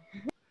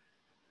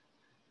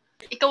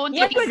 Ikaw ang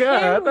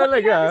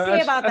talaga.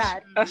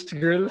 As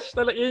girls,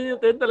 yun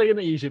yung talaga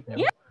naisip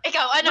niyo. Yeah.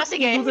 Ikaw, ano,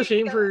 sige. You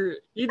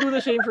do the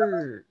same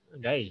for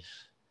guys.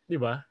 Di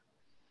ba?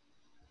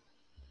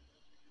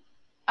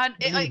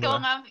 Ikaw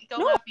nga,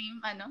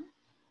 Phim, ano?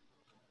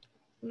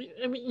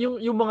 I mean,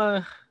 yung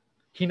mga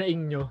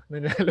hinaing nyo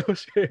na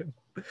nalos yun,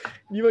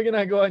 di ba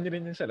ginagawa nyo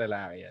rin yun sa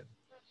lalaki yan?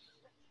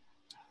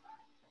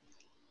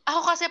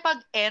 Ako kasi pag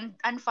end,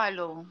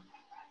 unfollow.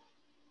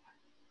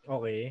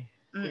 Okay.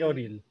 Ikaw,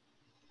 Real.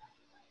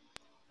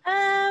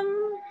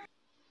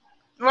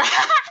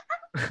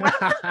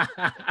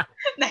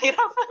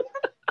 Nahirapan.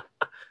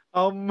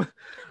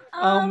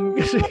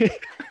 Kasi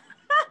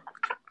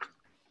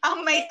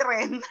ang may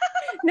trend.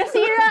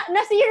 nasira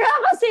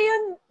kasi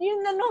yung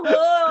ano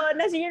ko.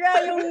 Nasira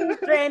yung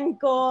trend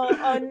ko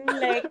on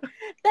like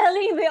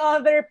telling the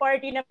other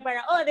party na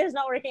parang, this is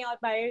not working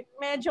out by.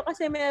 Medyo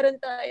kasi meron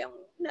tayong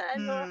na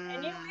ano.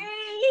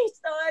 Anyway,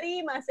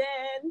 sorry,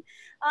 Masen.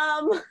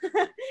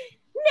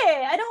 Hindi,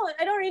 I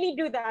don't really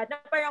do that. Na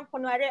parang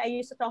kunwari, I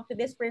used to talk to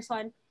this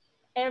person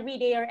every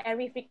day or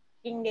every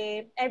freaking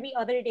day, every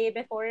other day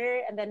before,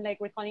 and then like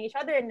we're calling each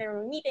other and then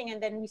we're meeting,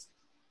 and then we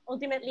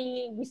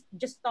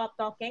just stop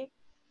talking.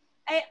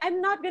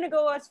 I'm not gonna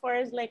go as far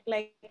as like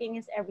liking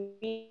his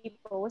every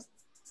post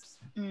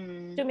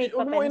to make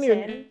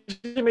papansin.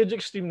 Medyo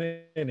extreme na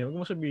yun. Huwag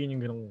mo sabihin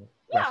yung ganong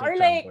yeah, or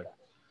like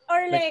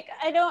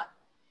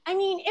I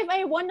mean, if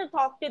I want to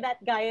talk to that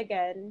guy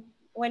again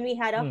when we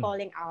had a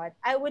falling out,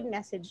 I would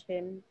message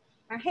him.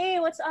 Hey,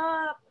 what's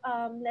up?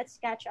 Let's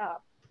catch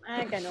up.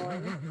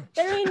 Ganon.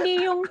 Pero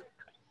hindi yung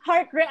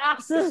heart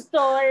reacts to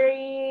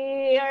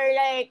story or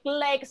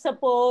like sa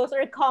post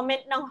or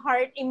comment ng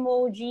heart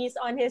emojis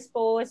on his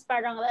post.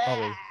 Parang,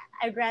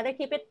 I'd rather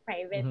keep it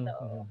private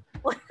though.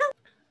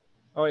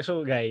 Okay,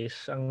 so guys,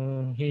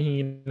 ang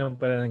hihingi naman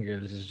pala ng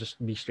girls is just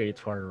be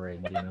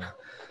straightforward, you know.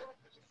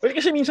 Well,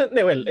 kasi minsan,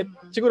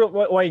 siguro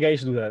why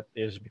guys do that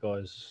is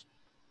because,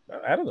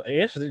 I don't know,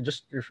 I guess they're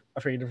just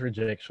afraid of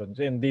rejection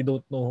and they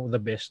don't know the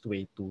best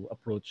way to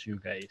approach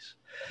you guys.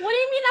 What do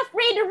you mean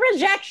afraid of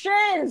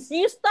rejections?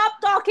 You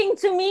stop talking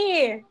to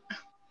me!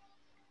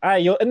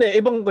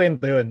 Ibang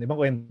kwento yun.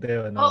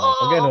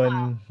 Pag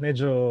ganun,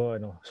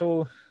 medyo,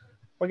 so,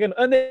 pag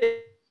ganun,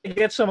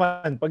 gets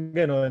naman, pag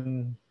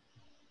ganun,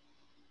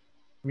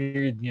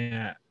 weird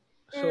nga.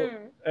 So,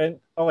 and,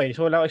 okay,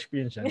 so wala ko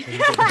experience yan. So,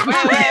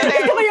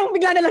 ito ba yung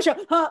bigla na lang siya,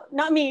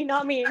 not me.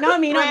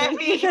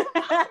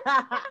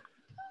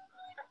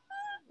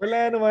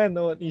 Wala naman,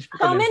 no.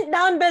 Comment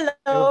down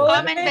below.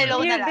 Comment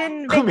below na lang. You've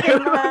been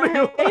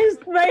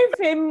victimized by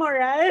Phim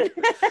Moral.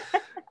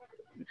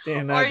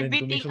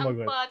 Orbiting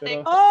ang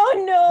patek. Oh,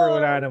 no! Pero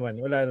wala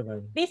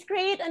naman. Please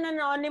create an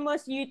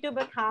anonymous YouTube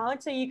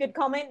account so you could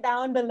comment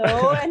down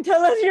below and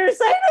tell us your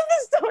side of the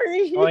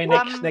story. Okay,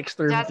 next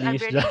term,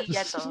 please.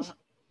 Just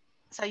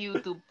sa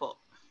YouTube po.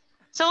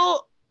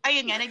 So,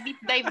 ayun nga, nag-deep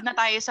dive na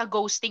tayo sa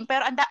ghosting.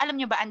 Pero alam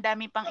nyo ba, ang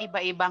dami pang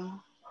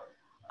iba-ibang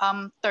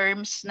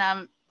terms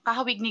na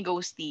kahawig ni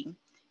ghosting.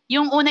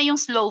 Yung una, yung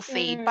slow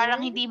fade.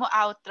 Parang hindi mo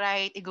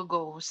outright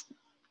i-ghost.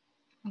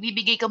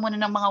 Bibigay ka muna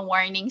ng mga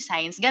warning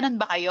signs. Ganun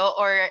ba kayo?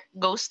 Or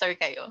ghoster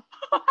kayo?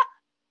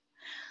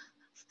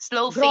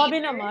 Slow fade.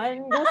 Grabe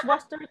naman.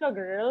 Ghostbuster ka,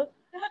 girl.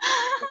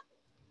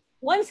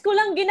 Once ko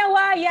lang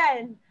ginawa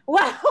yan.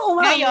 Wow,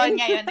 umamin.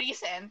 Ngayon,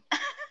 recent.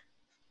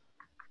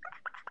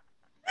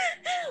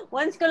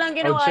 Once ko lang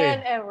ginawa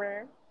yan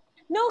ever.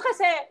 No,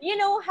 kasi, you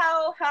know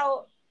how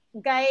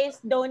guys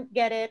don't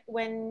get it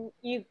when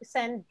you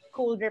send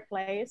cool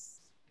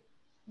replies?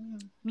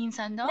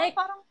 Minsan, no? Like,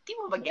 parang, di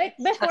mo ba get?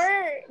 Like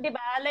before, di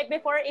ba? Like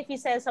before, if you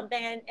say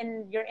something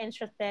and you're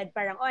interested,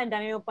 parang, ang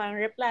dami mo pang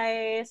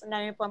replies, ang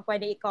dami mo pang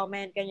pwede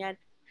i-comment, ganyan.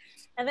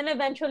 And then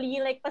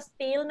eventually, like,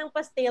 pastel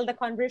the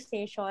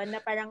conversation na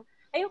parang,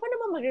 ayoko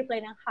naman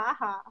mag-reply ng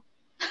haha.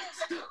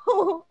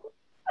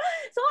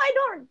 So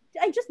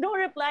I just don't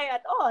reply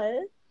at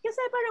all.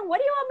 Kasi parang, what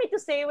do you want me to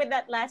say with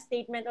that last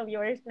statement of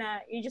yours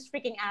na you just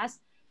freaking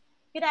ask,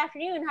 good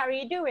afternoon, how are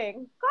you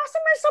doing?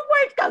 Customer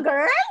support ka,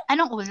 girl?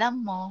 Anong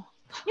ulam mo?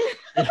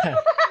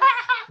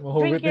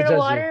 Drink your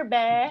water,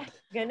 be.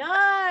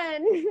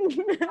 Ganon.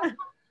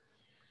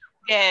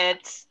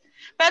 Gets.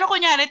 Pero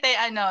kunyari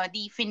tayo,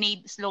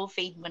 slow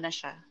fade mo na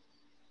siya.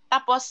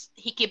 Tapos,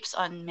 he keeps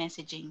on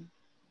messaging.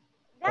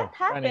 That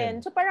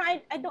happened. So parang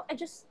I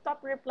just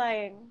stopped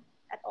replying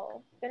at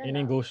all.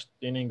 Yun yung ghost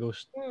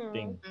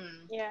thing.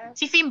 Yeah.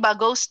 Si Phim ba,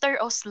 ghoster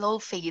o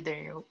slow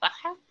fader?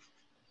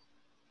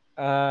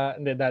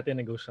 Hindi, dati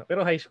nag-ghost na.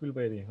 Pero high school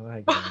pa yun.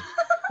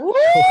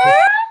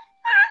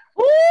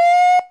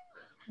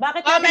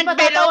 Bakit natin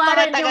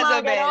patatawaran yung mga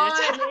ganon?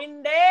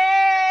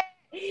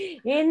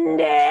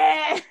 Hindi!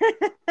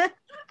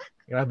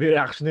 Grabe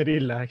reaction ni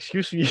Real,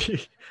 Excuse me.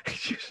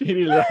 Excuse me,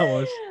 Real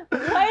Ramos.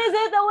 Why is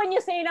it that when you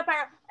say na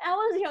parang, I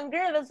was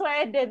younger, that's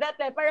why I did that.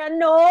 Parang,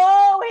 no,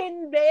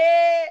 hindi.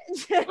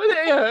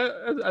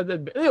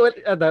 Well,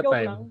 at that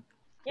time,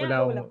 wala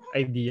akong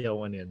idea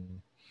kung ano yan.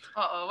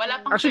 Oo,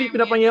 wala pang Actually,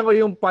 pinapangyan ko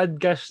yung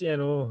podcast ni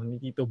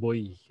Tito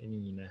Boy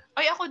kanina.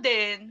 Ay, ako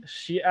din.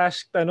 She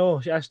asked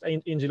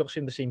Angel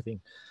Oxin the same thing.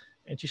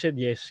 And she said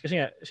yes. Kasi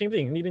nga, same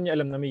thing. Hindi rin niya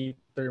alam na may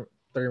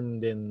term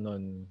din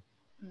nun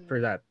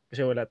for that.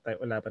 Kasi wala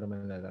pa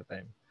naman at that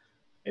time.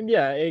 And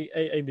yeah,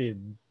 I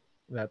did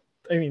that.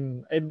 I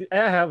mean,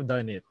 I have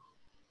done it.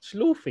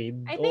 Slow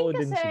fade. I think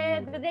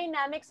kasi the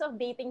dynamics of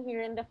dating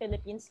here in the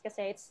Philippines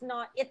kasi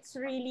it's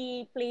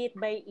really played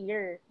by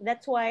ear.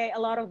 That's why a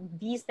lot of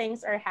these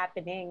things are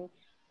happening.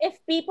 If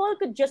people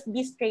could just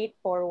be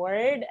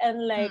straightforward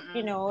and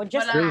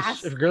just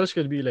ask. If girls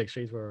could be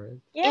straightforward.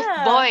 If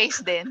Yeah.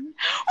 boys then.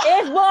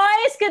 If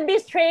boys could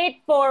be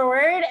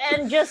straightforward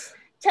and just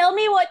tell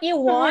me what you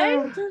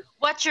want.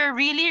 What you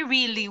really,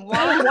 really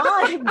want.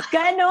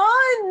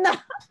 Ganon.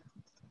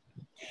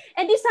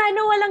 Eh di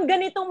sana walang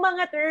ganitong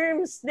mga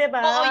terms, di ba?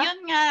 Oo,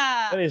 yun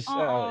nga. That is,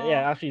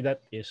 actually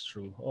that is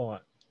true. Oo nga.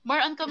 More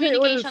on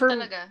communication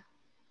talaga.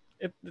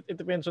 It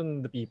depends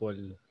on the people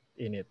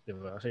in it, di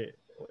ba? Kasi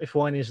if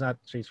one is not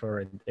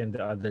straightforward and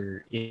the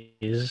other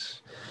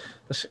is,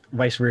 tas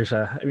vice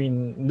versa, I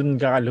mean,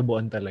 dun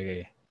kakalubuan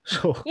talaga eh.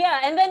 So,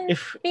 yeah, and then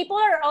people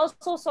are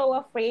also so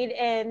afraid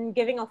in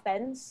giving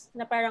offense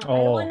na parang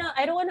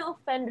I don't wanna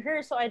offend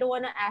her, so I don't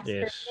wanna ask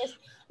her this.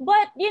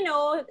 But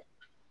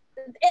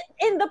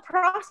in the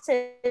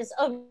process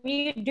of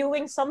you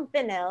doing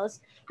something else,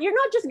 you're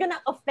not just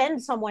gonna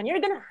offend someone, you're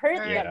gonna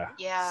hurt them.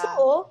 Yeah.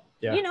 So,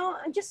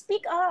 just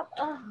speak up.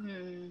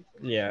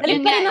 Yeah.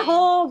 Galit pa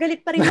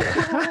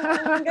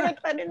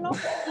rin ako.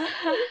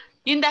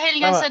 Yun dahil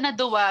nga sa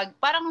naduwag,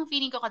 parang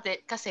feeling ko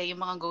kasi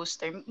yung mga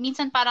ghoster,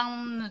 minsan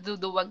parang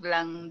naduduwag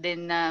lang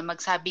din na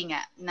magsabi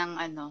nga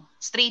ng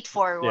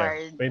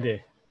straightforward.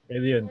 Yeah,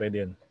 pwede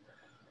yun.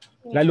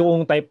 Lalo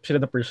kung type sila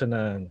na person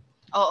na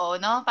oo,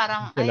 no?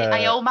 Parang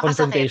ayaw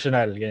makasakit.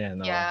 Confrontational, ganyan.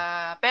 No?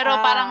 Yeah. Pero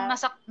parang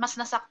mas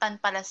nasaktan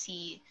pala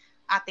si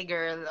ate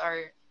girl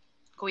or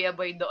kuya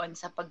boy doon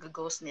sa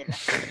pag-ghost nila.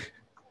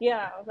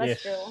 Yeah,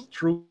 that's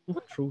true.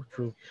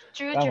 True.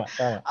 Tama.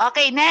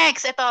 Okay,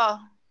 next. Ito.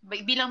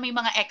 Bilang may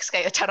mga ex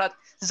kayo, charot.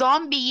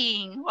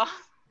 Zombieing.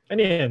 Ano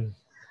yan?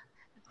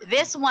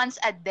 This one's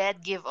a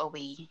dead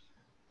giveaway.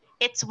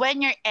 It's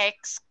when your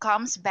ex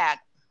comes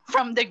back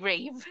from the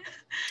grave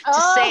to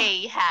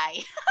say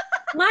hi.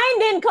 Mine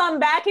didn't come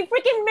back. He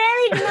freaking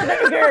married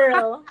another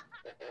girl.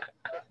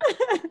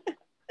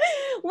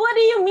 What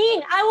do you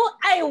mean?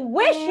 I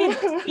wish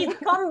he'd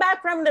come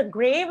back from the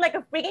grave like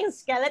a freaking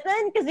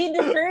skeleton because he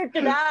deserved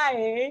to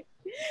die.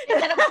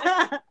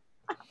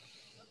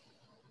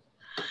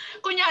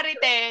 Kunyari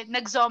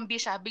nag-zombie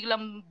siya,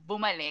 biglang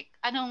bumalik.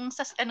 Anong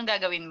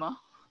gagawin mo?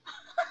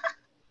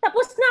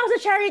 Tapos na ako sa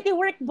charity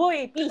work,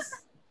 boy. Please.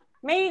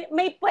 May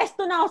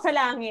pwesto na ako sa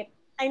langit.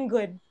 I'm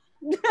good.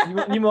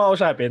 Hindi mo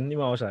kausapin. Hindi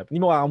mo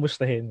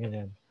kakamustahin.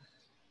 Ganyan.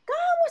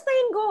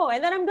 Kakamustahin ko. And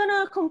then I'm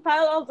gonna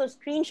compile all the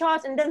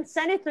screenshots and then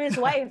send it to his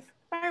wife.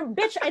 Parang,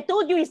 bitch, I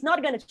told you he's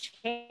not gonna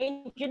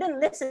change. You didn't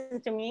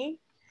listen to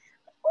me.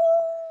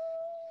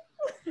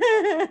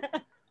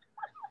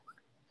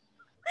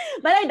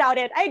 But I doubt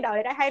it. I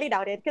highly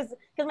doubt it. Because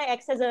my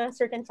ex has a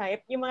certain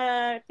type. Yung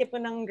mga tipo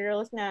ng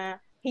girls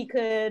na he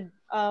could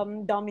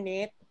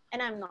dominate. And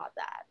I'm not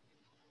that.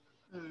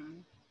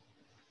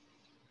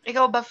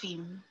 Ikaw ba,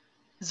 Phim?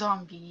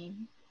 Zombie?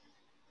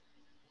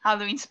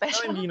 Halloween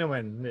special? Hindi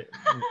naman.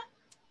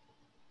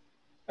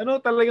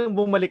 Talagang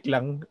bumalik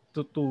lang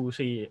to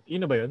say,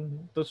 yun na ba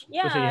yun? To say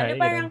hi.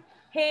 Parang,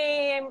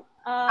 hey,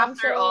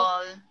 after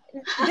all.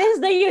 This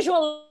is the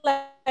usual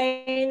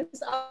lines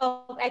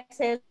of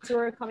exes who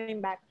are coming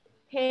back.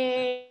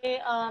 Hey,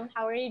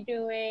 how are you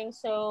doing?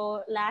 So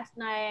last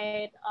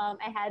night,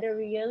 I had a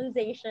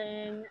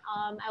realization.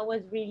 I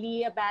was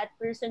really a bad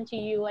person to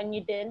you and you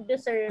didn't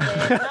deserve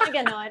it. Not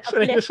ganon.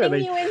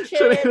 Uplifting you and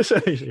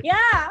shit.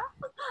 Yeah.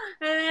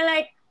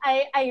 And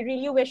I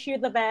really wish you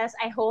the best.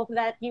 I hope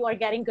that you are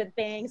getting good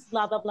things,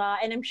 blah, blah, blah.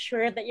 And I'm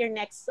sure that your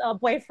next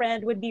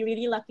boyfriend would be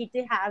really lucky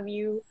to have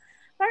you.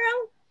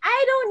 Parang, I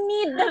don't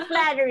need the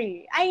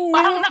flattery. I know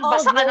parang all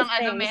nagbasa ka those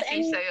ng things.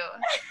 message sa'yo.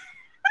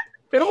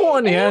 Pero kung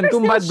ano yan,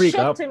 kung bad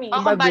breakup.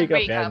 Kung bad breakup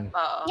yan.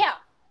 Yeah.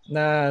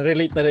 Na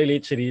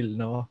relate si Real,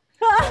 no?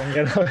 Parang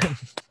gano'n.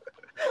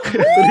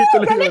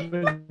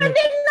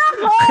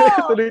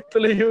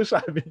 Tuloy-tuloy yung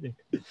sabi niya.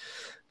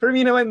 For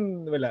me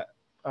naman, wala.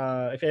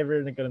 if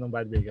ever nagkaroon ng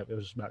bad breakup, it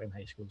was back in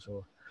high school.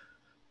 So,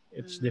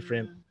 it's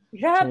different.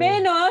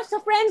 Grabe, no?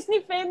 So, friends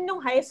ni Phim nung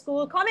high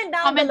school, comment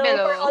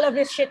below for all of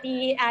his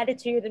shitty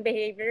attitude and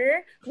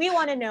behavior. We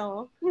want to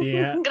know.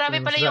 Yeah. Grabe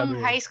pala yung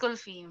high school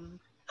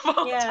Phim.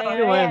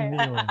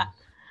 Yeah.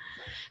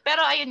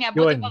 Pero ayun nga,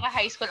 buti mga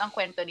high school ang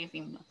kwento ni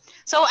Phim.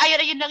 So,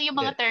 ayun lang yung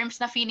mga terms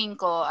na feeling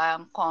ko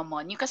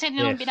common. Yung, kasi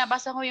nung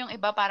binabasa ko yung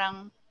iba,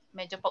 parang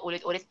medyo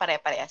paulit-ulit,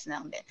 pare-parehas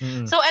lang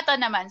din. So, eto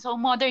naman. So,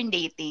 modern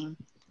dating.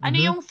 Ano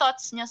yung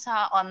thoughts niyo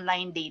sa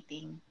online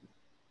dating?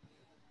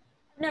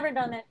 Never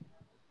done it.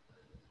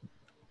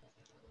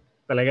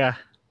 Talaga?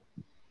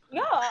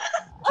 Yeah.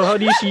 So, how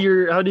do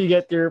you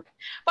get your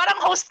parang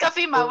host ka,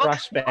 Phim,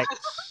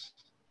 prospects?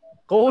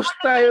 Co-host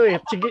tayo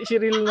eh. Sige,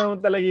 si Real naman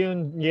talaga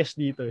yung guest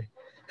dito eh.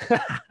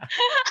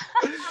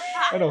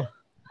 Ano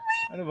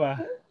ba?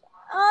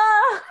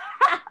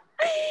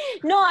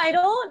 No, I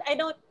don't.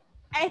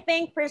 I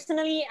think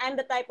personally, I'm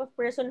the type of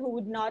person who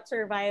would not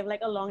survive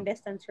like a long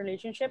distance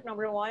relationship,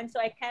 number one. So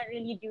I can't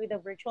really do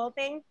the virtual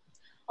thing.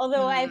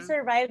 Although I've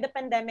survived the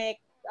pandemic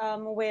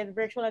with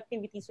virtual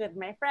activities with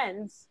my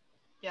friends.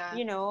 Yeah.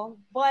 You know,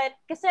 but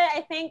kasi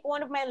I think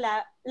one of my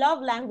love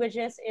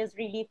languages is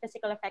really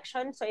physical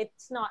affection. So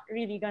it's not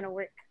really gonna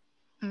work.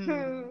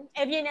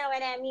 If you know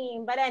what I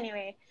mean. But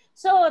anyway,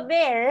 so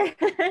there.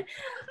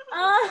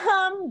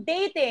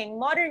 Dating,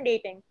 modern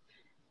dating.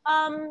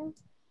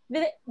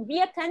 The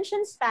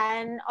attention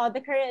span of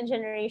the current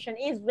generation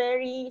is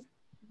very,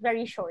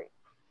 very short.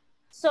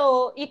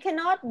 So you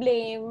cannot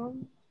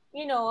blame,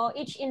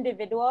 each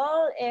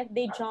individual if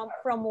they jump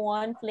from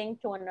one fling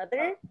to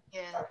another.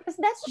 Yeah. Because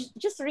that's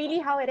just really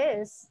how it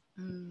is.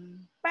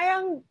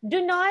 Parang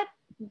do not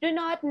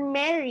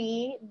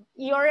marry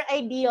your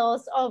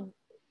ideals of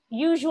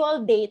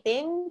usual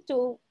dating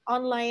to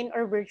online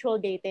or virtual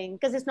dating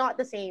because it's not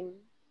the same.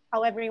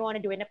 However you want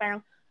to do it. Na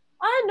parang,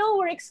 no,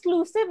 we're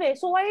exclusive eh.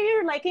 So why are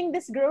you liking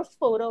this girl's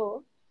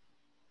photo?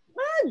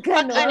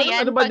 Ganon.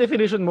 Ano ba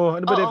definition mo?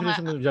 Ano ba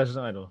definition mo just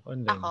ng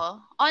online? Ako?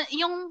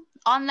 Yung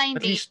online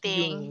at least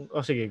dating.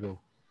 Sige, go.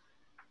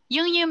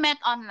 Yung you met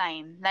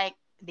online, like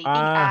dating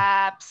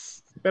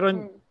apps. Pero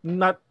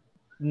not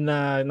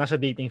na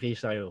nasa dating phase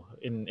tayo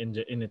in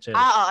itself.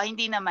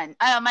 Hindi naman.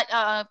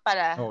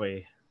 Pala.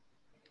 Okay.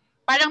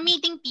 Parang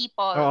meeting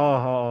people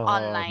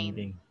online.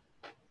 Meeting.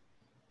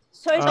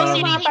 So si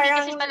Rin, hindi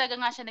kasi talaga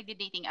nga siya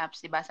nag-dating apps,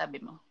 di ba sabi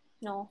mo?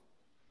 No.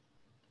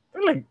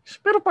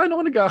 Pero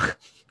paano ko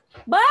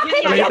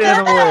Bakit?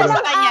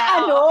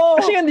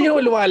 Kasi hindi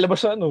naman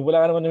lumalabas sa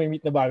Wala ka naman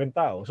na-meet na bagong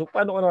tao. So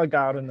paano ka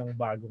nagkakaroon ng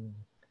bagong...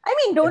 I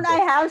mean, don't I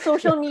have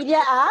social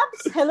media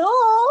apps? Hello?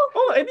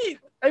 I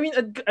mean,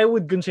 I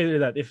would consider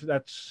that if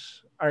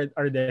that's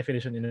our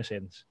definition in a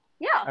sense.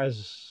 Yeah.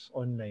 As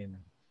online.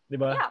 Di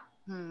ba? Yeah.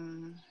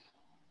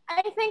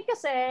 I think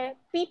kasi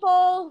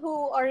people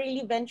who are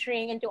really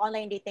venturing into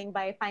online dating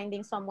by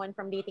finding someone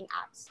from dating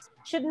apps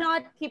should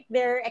not keep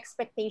their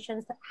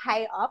expectations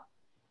high up.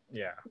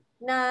 Yeah.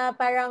 Na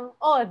parang,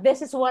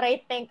 this is what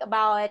I think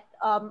about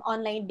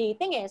online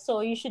dating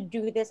so you should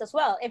do this as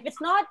well. If it's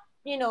not,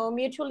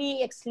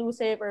 mutually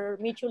exclusive or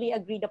mutually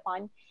agreed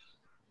upon,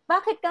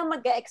 bakit ka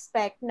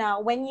mag-expect na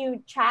when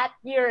you chat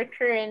your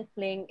current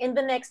fling, in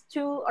the next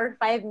 2 or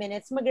 5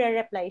 minutes,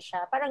 magre-reply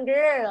siya? Parang,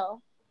 girl,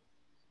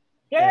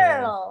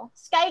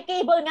 Sky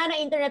Cable nga na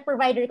internet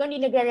provider ko, hindi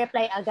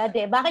nagre-reply agad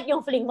eh. Bakit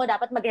yung fling mo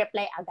dapat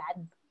mag-reply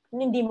agad?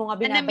 Hindi mo nga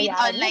binabayaran. Na-meet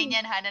online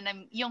yan, Hana.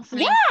 Yung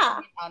fling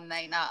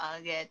online.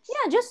 Gets.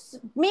 Yeah,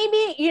 just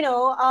maybe,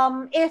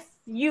 if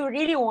you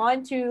really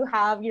want to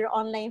have your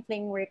online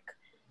fling work,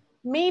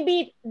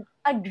 maybe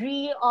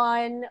agree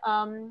on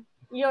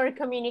your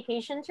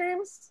communication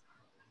terms.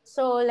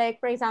 So, like,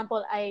 for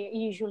example, I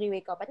usually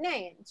wake up at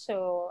 9.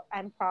 So,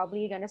 I'm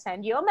probably going to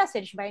send you a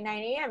message by 9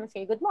 a.m. and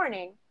say, good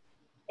morning.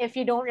 If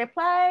you don't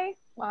reply,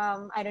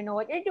 I don't know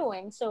what you're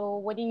doing.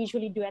 So, what do you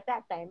usually do at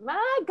that time?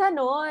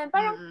 Ganon.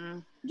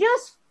 Parang,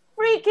 just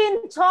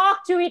freaking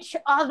talk to each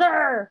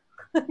other.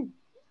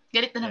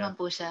 Galit na naman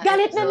po siya.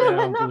 Galit na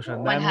naman po siya.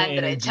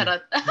 100,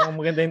 charot.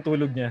 Maganda yung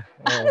tulog niya.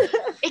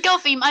 Ikaw,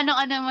 Phim, ano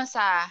mo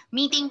sa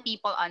meeting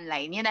people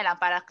online? Yun na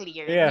lang, para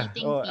clear. Yeah.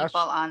 Meeting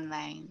people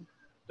online.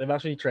 I've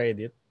actually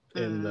tried it.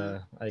 And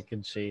I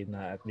could say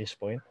na at this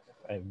point,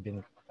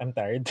 I'm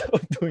tired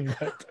of doing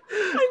that.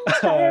 I'm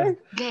tired.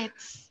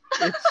 Gets.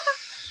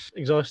 It's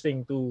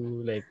exhausting to,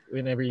 like,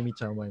 whenever you meet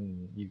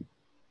someone,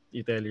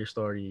 you tell your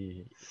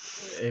story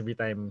every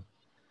time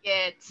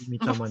you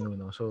meet someone new,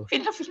 no? So,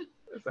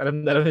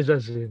 alam na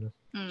just,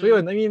 So,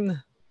 yun, I mean,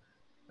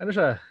 ano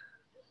siya,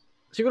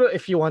 siguro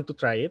if you want to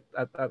try it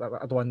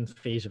at one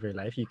phase of your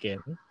life, you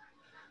can.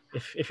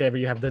 If ever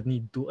you have the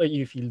need to,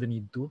 you feel the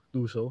need to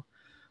do so.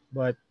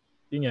 But,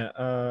 yun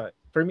nga,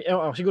 for me,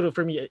 siguro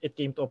for me, it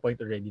came to a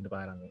point already na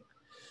parang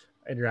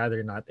I'd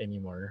rather not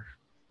anymore.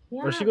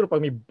 Yeah. Or siguro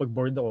pag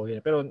bored ako,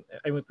 pero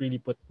I won't really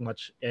put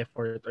much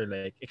effort or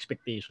like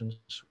expectations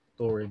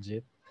towards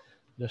it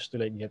just to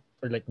like get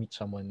or like meet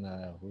someone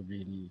who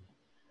really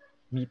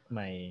meet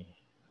my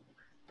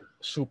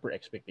super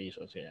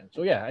expectations. Yeah.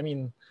 So yeah, I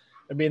mean,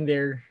 I've been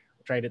there,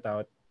 tried it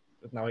out.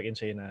 now I can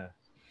say na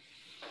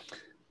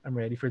I'm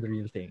ready for the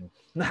real thing.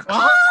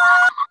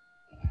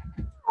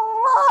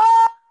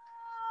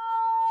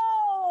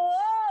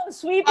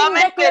 Sweeping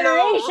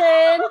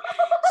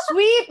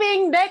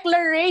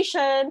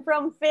declaration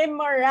from Phim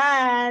and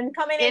Real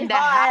coming in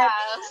hot.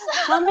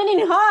 Coming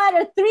in hot,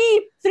 a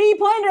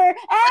three-pointer,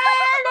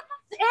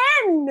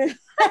 and it's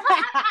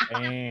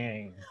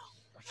in!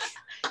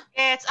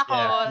 It's ako,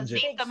 yeah,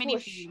 same kami ni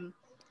Phim.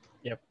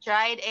 Yep.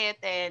 Tried it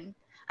and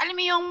alam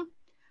mo yung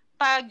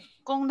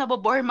kung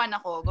nabobore man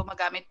ako,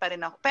 gumagamit pa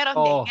rin ako. Pero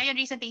ngayon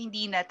recently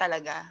hindi na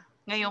talaga.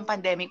 Ngayong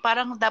pandemic,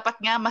 parang dapat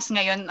nga mas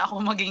ngayon ako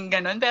maging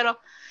ganun. Pero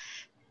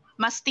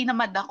mas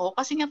tinamad ako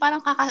kasi nga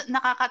parang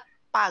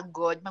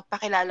nakakapagod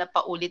magpakilala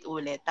pa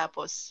ulit-ulit.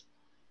 Tapos,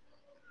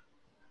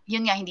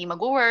 yun nga, hindi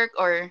mag-work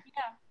or...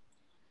 Yeah.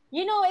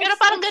 You know, pero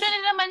parang gano'n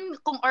na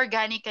naman kung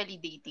organically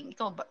dating.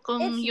 Ikaw ba?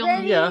 Kung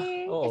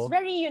it's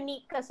very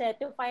unique kasi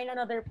to find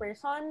another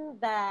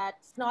person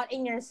that's not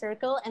in your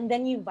circle and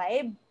then you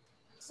vibe.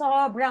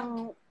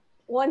 Sobrang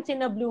once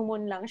in a blue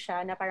moon lang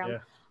siya na parang,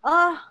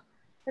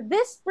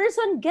 this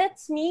person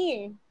gets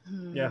me.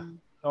 Yeah.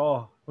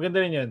 Oo.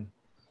 Maganda rin yun.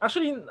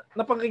 Actually,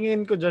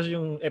 napakinggan ko just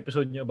yung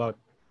episode niyo about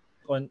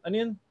ano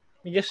yun?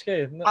 May guest ka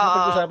eh.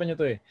 Napag-usapan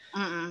niyo to eh.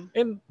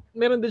 And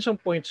meron din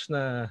siyang points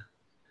na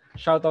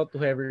shout out to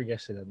whoever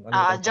guest sila.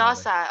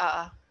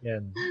 Josa.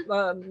 Yan.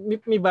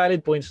 May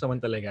valid points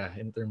naman talaga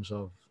in terms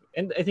of,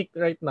 and I think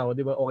right now,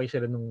 di ba, okay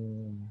sila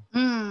nung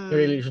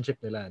relationship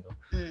nila, no?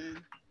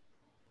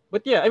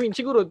 But yeah, I mean,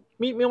 siguro,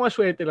 may mga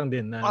swerte lang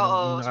din na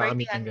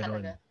nakakamit ng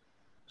gano'n.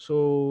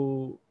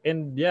 So,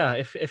 and yeah,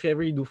 if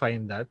ever you do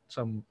find that,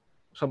 some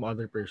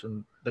other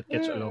person that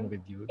gets along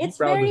with you. It's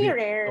very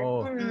rare.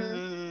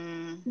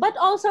 But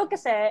also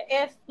kasi,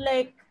 if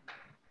like,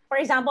 for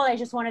example, I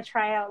just want to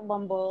try out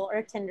Bumble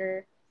or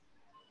Tinder,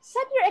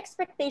 set your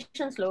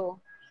expectations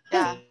low.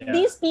 Yeah.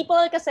 These people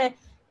kasi,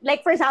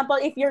 like for example,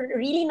 if you're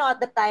really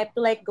not the type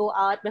to like go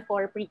out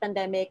before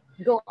pre-pandemic,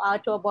 go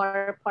out to a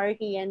bar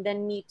party and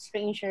then meet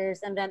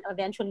strangers and then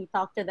eventually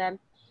talk to them.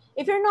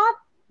 If you're not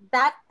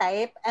that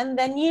type and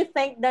then you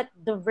think that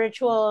the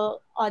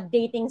virtual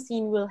dating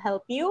scene will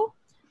help you,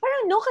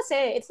 parang no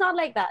kasi, it's not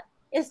like that.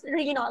 It's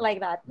really not like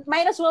that.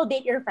 Might as well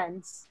date your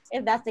friends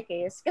if that's the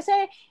case.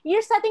 Kasi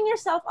you're setting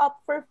yourself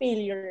up for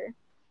failure.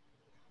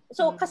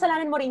 So,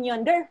 kasalanan mo rin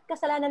yun. Girl,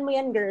 kasalanan mo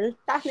yan, girl.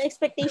 Taas na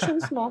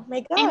expectations mo.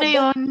 My God. Sino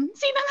yun?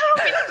 Sino nga ang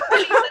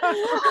pinagpapalitan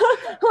mo?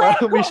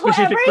 Whoever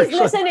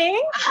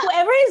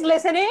is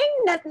listening,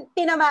 na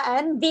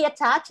tinamaan, be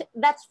attached,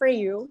 that's for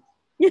you.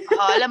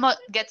 Alam mo,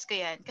 gets ko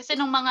yan. Kasi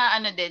nung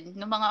mga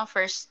nung mga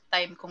first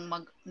time kong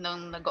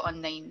nung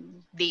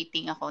nag-online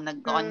dating ako,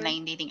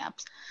 nag-online dating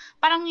apps,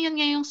 parang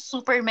yun nga yung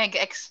super mega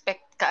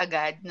expect ka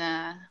agad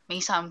na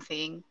may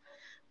something.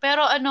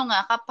 Pero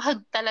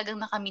kapag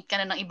talagang nakamit ka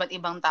na ng iba't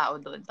ibang tao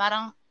doon,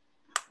 parang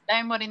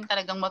dahil mo rin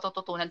talagang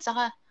matututunan.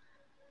 Saka,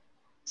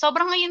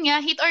 sobrang ngayon nga,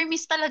 hit or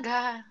miss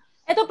talaga.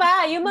 Ito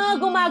pa, yung mga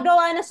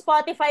gumagawa na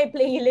Spotify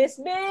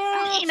playlist,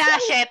 bitch!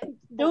 Ang shit!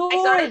 Dude! Ay,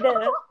 sorry.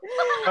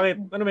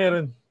 Bakit? Ano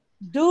meron?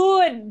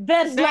 Dude,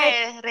 that's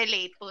like...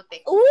 relate,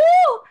 putik.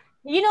 Ooh!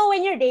 You know,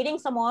 when you're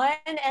dating someone,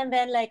 and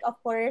then, like, of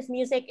course,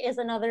 music is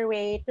another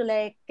way to,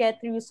 like,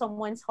 get through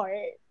someone's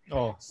heart.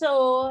 Oh.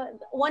 So,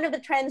 one of the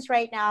trends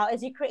right now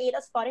is you create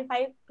a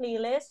Spotify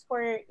playlist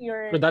for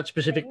your... For that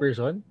specific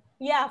person?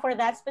 Yeah, for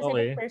that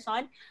specific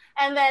person.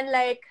 And then,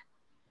 like,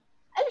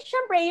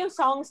 syempre, yung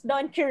songs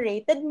doon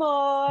curated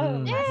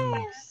mo.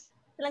 Yes.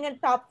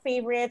 Talagang top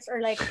favorites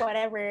or like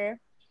whatever.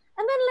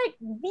 And then like,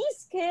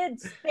 these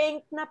kids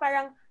think na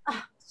parang,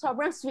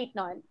 sobrang sweet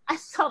nun.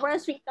 Sobrang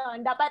sweet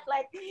nun. Dapat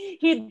like,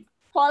 he'd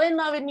fall in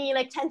love with me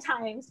like 10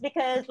 times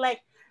because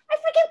like, I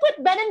freaking put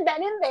Ben and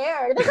Ben in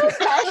there. They're so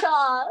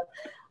special.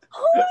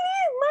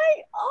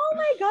 Oh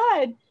my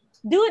God.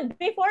 Dude,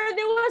 before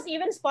there was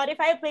even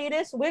Spotify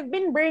playlists, we've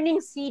been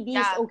burning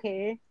CDs,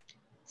 okay?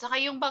 Saka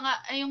yung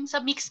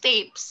sa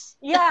mixtapes.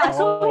 Yeah,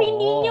 so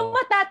hindi nyo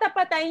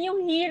matatapatan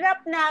yung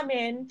hirap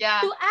namin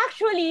to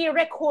actually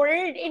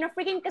record in a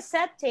freaking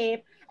cassette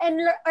tape and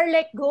or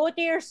like go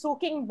to your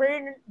suking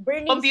burning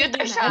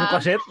computer CD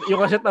siya. Yung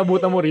cassette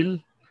nabutan mo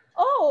reel?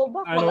 Oh,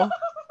 bakit?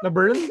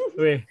 Na-burn?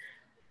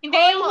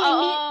 Hindi,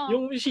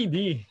 yung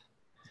CD.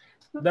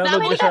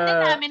 Download ko sa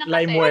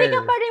LimeWire. Pwede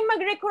ka pa rin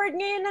mag-record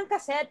ngayon ng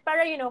cassette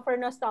para, for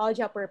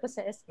nostalgia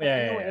purposes.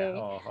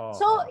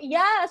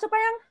 So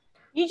parang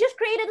you just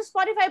created a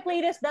Spotify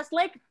playlist that's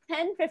like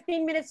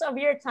 10-15 minutes of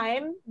your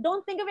time.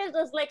 Don't think of it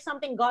as like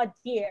something God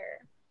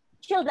tier.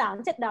 Chill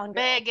down, sit down.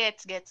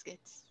 Gets.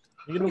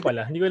 Hindi ko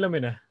pala. Hindi ko alam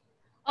yun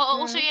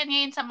Oo, uso yan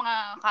ngayon sa mga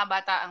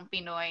kabataang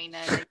Pinoy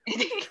na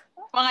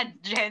mga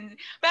Gen.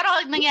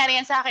 Pero nangyari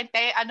yan sa akin,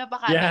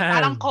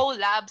 parang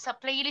collab sa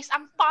playlist.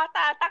 Ang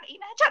patatang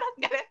ina. Charot,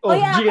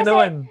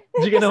 ganun.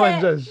 G ka naman,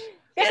 Josh.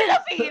 Kasi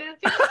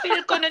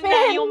feel ko nun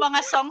na yung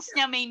mga songs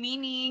niya may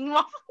meaning.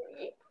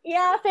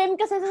 Yeah, Phim,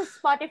 kasi sa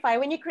Spotify,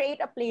 when you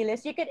create a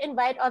playlist, you could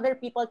invite other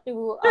people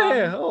to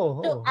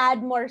add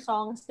more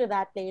songs to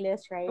that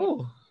playlist, right?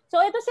 So,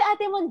 ito si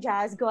Ate Mon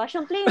Jazz, gawa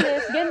siyang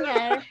playlist,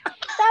 ganyan.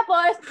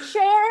 Tapos,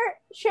 share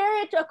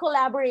it to a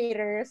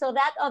collaborator. So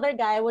that other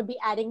guy would be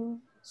adding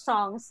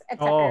songs, Oh.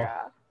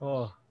 etc.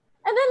 Oh.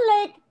 And then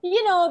like,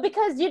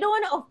 because you don't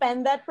want to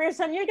offend that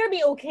person, you're gonna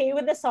be okay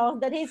with the song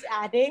that he's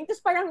adding.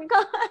 Tapos parang,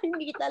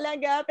 hindi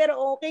talaga, pero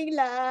okay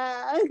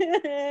lang.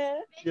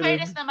 In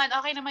fairness naman,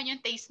 okay naman yung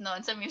taste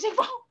nun sa music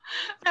mo.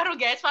 Pero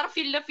gets, parang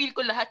feel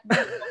ko lahat ng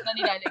song na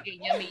nilalagay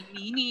niya may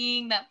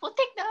meaning na,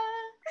 putik na.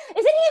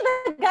 Isn't he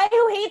the guy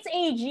who hates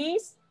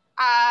AGs?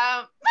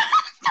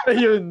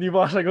 Ayun, di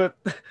ba kasagot?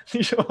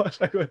 Di siya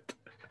makasagot.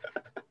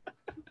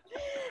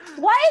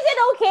 Why is it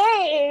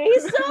okay?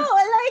 He's so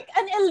like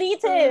an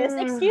elitist.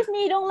 Excuse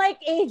me, you don't like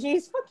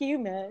AGs? Fuck you,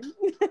 man.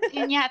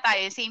 Yun nga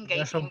tayo, same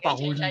guy.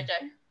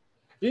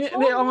 Hindi,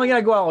 ako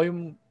ginagawa ko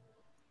yung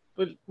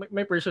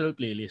may personal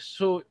playlist.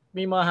 So,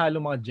 may mga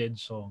halo mga Jed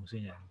songs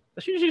yan.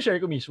 Tapos yun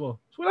share ko mismo.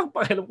 So, wala akong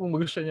pakialam kung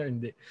magustuhan niya or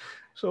hindi.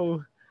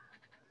 So,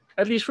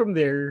 at least from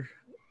there,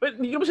 but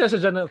hindi ko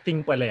masasadya na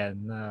thing pala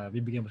yan na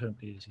bibigyan mo siya ng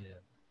playlist yan.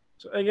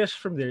 So, I guess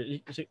from there,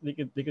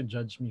 they could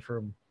judge me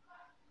from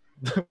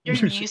your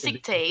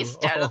music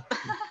taste.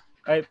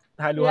 Kahit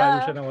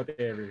halo-halo siya ng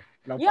whatever.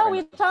 Yeah,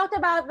 we talked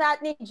about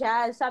that ni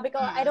Jazz. Sabi ko,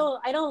 I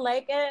don't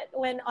like it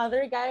when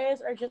other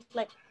guys are just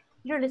like,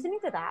 you're listening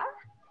to that?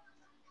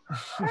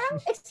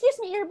 Excuse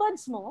me,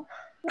 earbuds mo?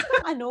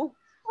 Ano?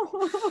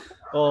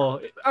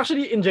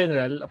 Actually, in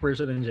general, a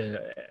person in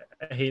general,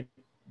 I hate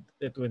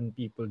it when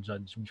people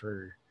judge me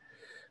for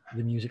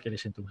the music I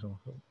listen to.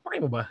 So, okay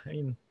mo ba? I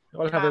mean,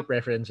 all have our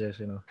preferences,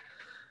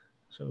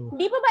 So,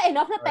 di pa ba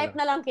enough na type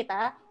na lang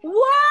kita?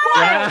 Wow!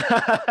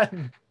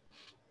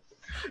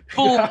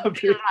 Boom!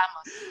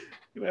 Ramos.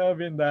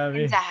 Grabe, ang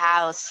dami. In the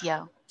house,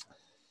 yo.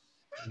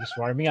 Just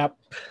warming up.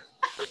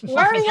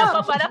 Warming up!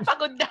 pa pala,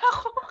 pagod na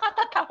ako.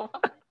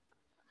 Katatawa.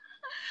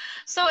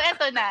 So,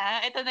 eto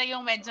na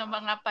yung medyo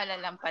mga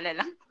palalang.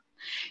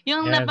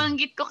 Yung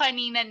nabanggit ko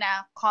kanina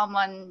na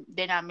common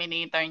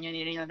denominator nyo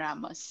ni Real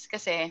Ramos.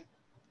 Kasi,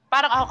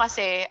 parang ako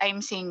kasi,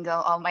 I'm single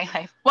all my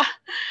life.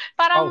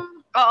 Parang,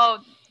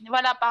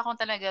 wala pa akong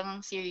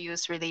talagang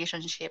serious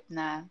relationship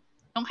na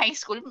nung high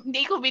school,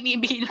 hindi ko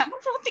binibilang.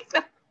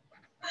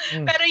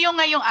 Pero yung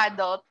ngayong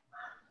adult,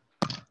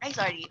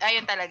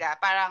 ayun talaga,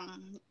 parang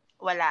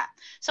wala.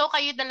 So,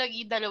 kayo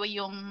dalawa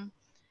yung,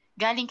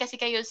 galing kasi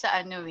kayo sa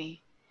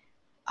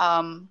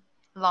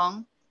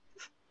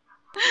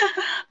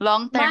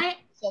long-term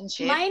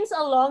relationship. Mine's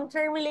a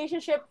long-term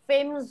relationship.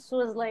 Phim's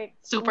was like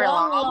super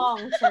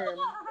long-term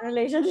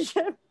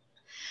relationship.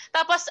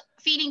 Tapos,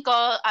 feeling ko,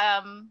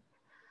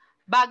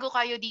 bago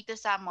kayo dito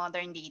sa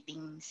modern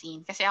dating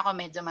scene, kasi ako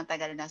medyo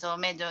matagal na, so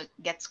medyo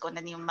gets ko na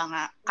yung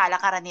mga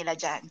kalakaran nila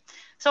dyan.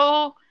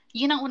 So,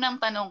 yun ang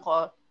unang tanong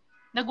ko,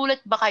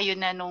 nagulat ba kayo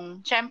na nung,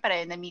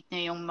 syempre, na-meet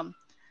nyo yung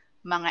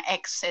mga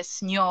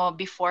exes nyo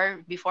before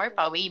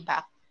pa, way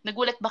back,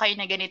 nagulat ba kayo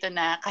na ganito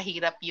na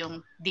kahirap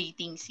yung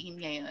dating scene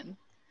ngayon?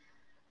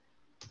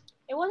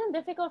 It wasn't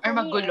difficult for me.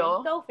 Or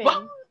magulo? Go, Phim.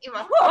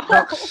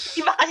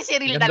 Iba kasi si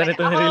Real talaga. Ganda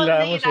nito ni Real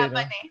Ramos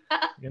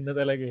Ganda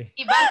talaga eh.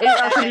 Iba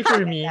actually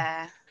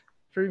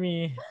for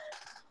me,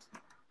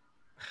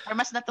 or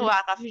mas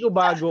natuwa ka. Hindi ko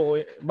bago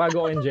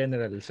ko in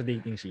general sa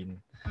dating scene.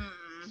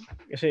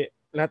 Kasi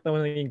lahat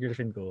naman ng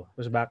girlfriend ko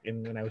was back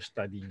when I was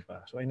studying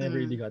pa. So I never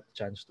really got the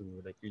chance to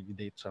like really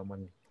date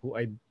someone who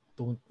I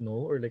don't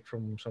know or like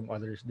from some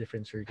other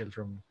different circle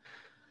from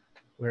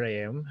where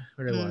I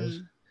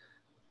was.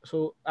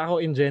 So,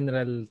 ako in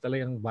general,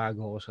 talagang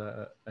bago ako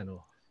sa,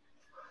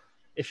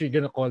 if you're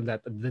gonna call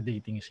that the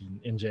dating scene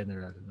in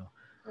general, no?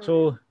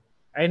 So,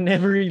 I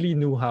never really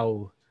knew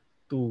how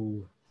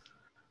to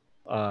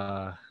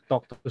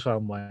talk to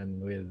someone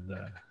with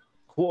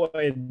who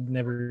I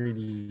never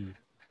really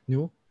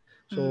knew.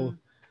 So,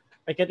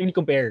 I can't really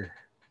compare,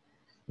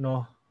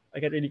 no?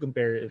 I can't really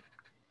compare it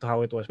to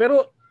how it was.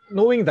 Pero,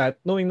 knowing na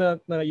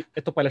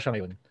ito pala siya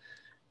ngayon,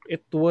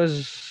 it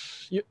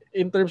was,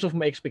 in terms of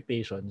my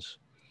expectations,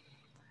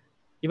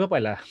 iba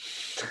pala.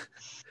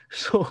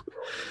 So,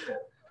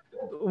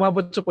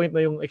 umabot sa point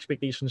na yung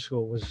expectations ko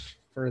was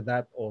for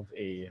that of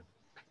a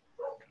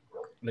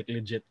like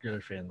legit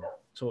girlfriend.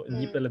 So,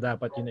 hindi pala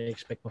dapat yun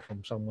na-expect mo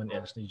from someone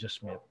else na you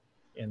just met.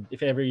 And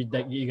if ever you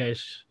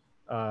guys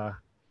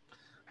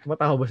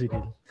tumatawa ba si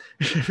Dil?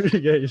 If ever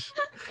you guys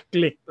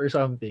clicked or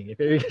something,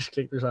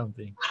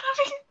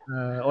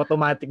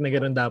 automatic na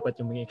ganun dapat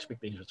yung mga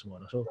expectations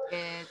mo. No? So,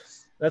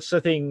 that's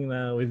the thing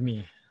with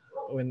me.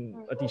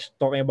 When at least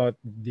talking about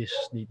this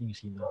dating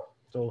scene.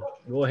 So,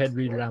 go ahead,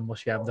 Real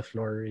Ramos. You have the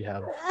floor. You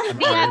have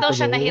Hindi nga daw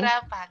siya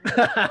nahirapan.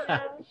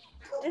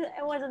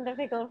 It wasn't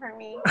difficult for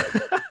me.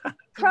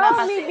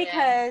 Probably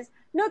because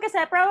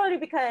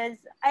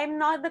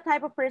I'm not the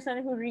type of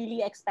person who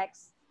really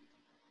expects.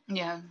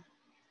 Yeah.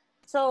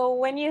 So,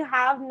 when you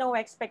have no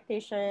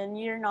expectation,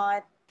 you're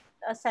not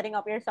setting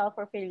up yourself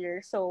for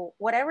failure. So,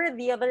 whatever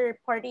the other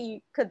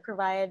party could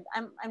provide,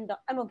 I'm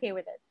okay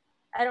with it.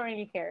 I don't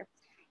really care.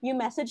 You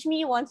message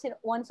me once a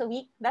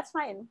week, that's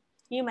fine.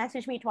 You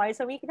message me twice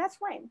a week, that's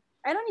fine.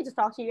 I don't need to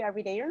talk to you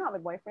every day. You're not my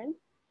boyfriend.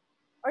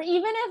 Or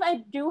even if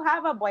I do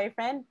have a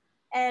boyfriend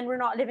and we're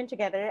not living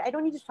together, I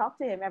don't need to talk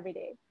to him every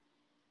day.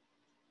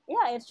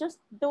 yeah, it's just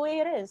the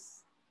way it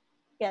is.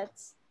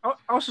 Gets.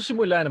 Ako sa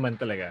simula naman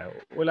talaga,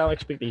 wala akong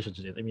expectations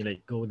din. I mean,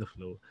 like, go with the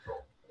flow.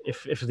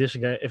 If this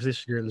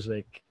girl is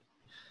like,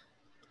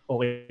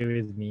 okay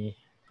with me,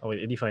 okay,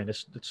 edi fine,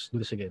 let's do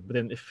this again. But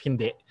then if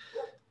hindi,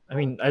 I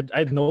mean,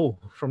 I'd know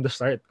from the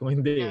start kung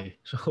hindi.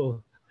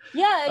 So,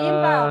 yeah, yun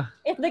pa.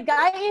 If the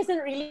guy isn't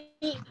really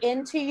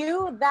into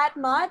you that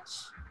much,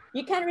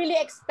 you can't really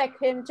expect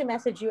him to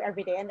message you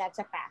every day, and that's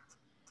a fact.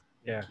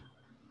 Yeah.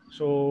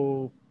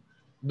 So,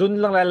 dun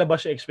lang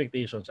lalabas yung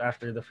expectations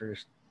after the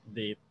first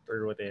date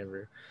or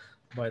whatever.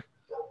 But,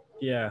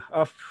 yeah.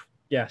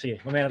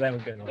 Sige. Mamaya na tayo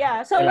mag-ano.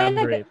 Yeah, so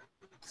elaborate.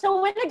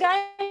 when a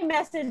guy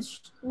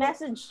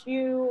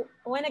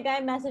when a guy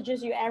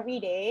messages you every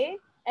day,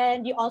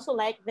 and you also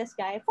like this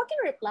guy, fucking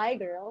reply,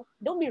 girl.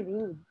 Don't be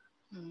rude.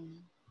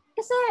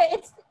 Kasi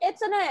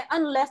it's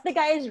unless the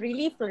guy is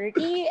really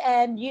flirty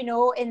and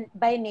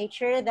by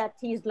nature that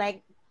he's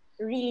like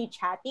really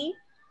chatty,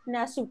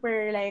 na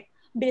super like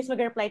bilis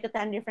mag-reply to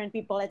 10 different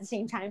people at the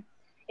same time.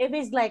 If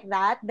he's like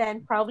that,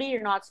 then probably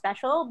you're not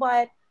special.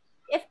 But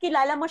if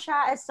kilala mo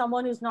siya as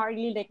someone who's not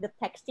really like the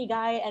texty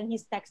guy and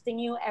he's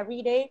texting you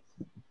every day,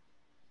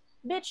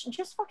 bitch,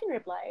 just fucking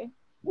reply.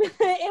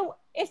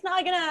 It's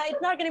not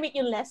gonna make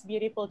you less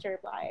beautiful to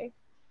reply.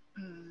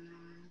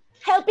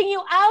 Helping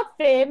you out,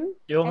 Phim.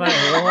 Yung nga.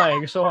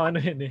 Gusto ko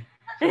yun eh.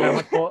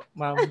 Salamat po,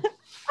 ma'am.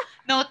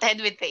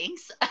 Noted with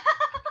thanks.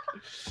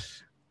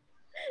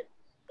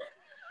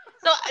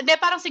 So,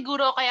 parang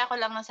siguro kaya ko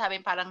lang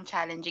nasabi parang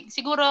challenging.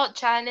 Siguro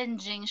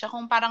challenging siya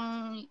kung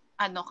parang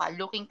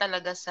looking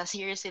talaga sa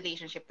serious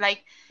relationship.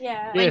 Like,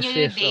 when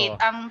you date,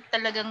 ang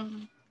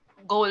talagang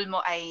goal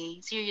mo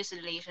ay serious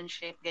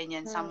relationship,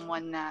 ganyan,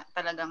 someone na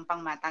talagang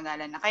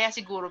pangmatagalan na. Kaya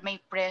siguro may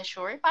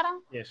pressure,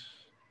 parang,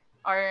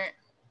 or,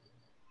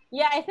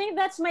 yeah, I think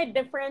that's my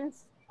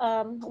difference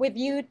with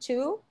you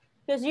too,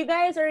 because you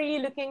guys are really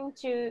looking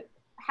to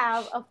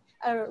have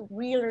a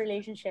real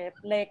relationship,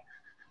 like,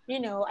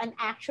 an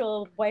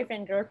actual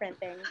boyfriend-girlfriend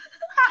thing.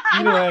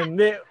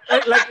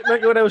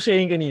 Like what I was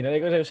saying kanina,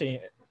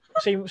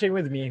 same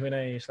with me when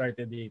I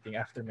started dating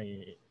after my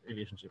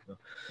relationship, no?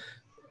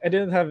 I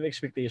didn't have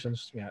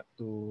expectations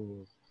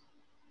to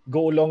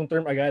go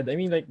long-term agad. I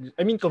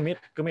mean commit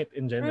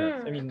in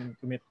general. I mean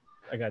commit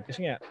agad.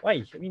 Kasi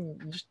why? I mean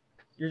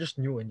you're just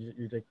new and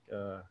you're like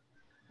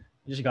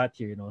you just got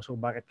here, so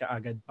bakit ka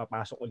agad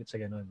papasok ulit sa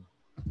ganun?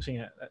 Kasi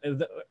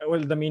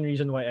the main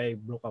reason why I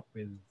broke up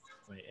with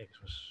my ex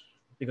was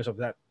because of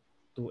that,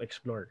 to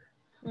explore.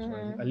 So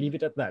I'll leave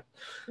it at that.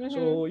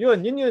 So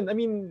yun. I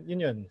mean,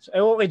 yun. So,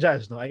 okay,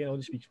 Jazz, no? I can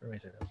only speak for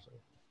myself. So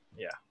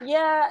yeah.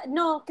 Yeah,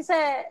 no, kasi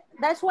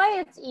that's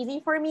why it's easy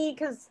for me,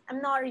 because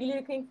I'm not really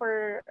looking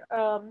for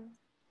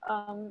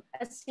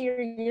a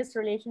serious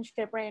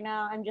relationship right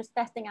now. I'm just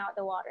testing out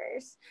the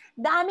waters.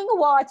 Daming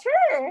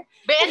water!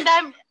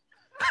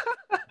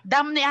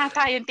 Dam na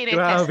yata yung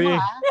tinitest mo,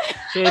 ha?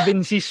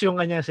 7 Cs yung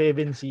kanya,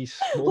 7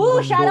 Cs.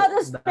 Shout out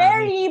to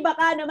Sperry!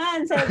 Baka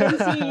naman, 7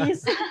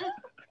 Cs.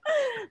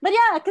 But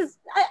yeah, because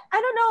I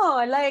don't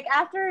know, like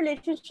after a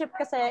relationship,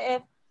 kasi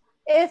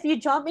if you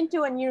jump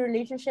into a new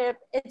relationship,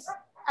 it's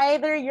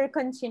either you're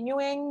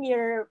continuing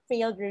your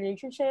failed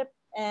relationship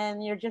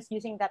and you're just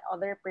using that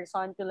other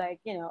person to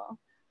like,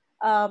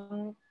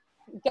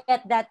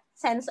 get that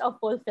sense of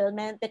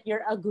fulfillment that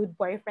you're a good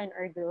boyfriend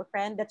or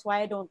girlfriend. That's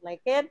why I don't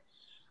like it.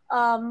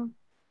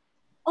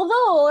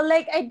 Although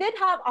like I did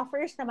have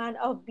offers naman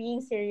of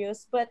being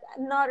serious, but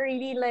not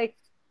really like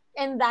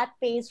in that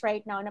phase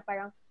right now na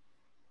parang,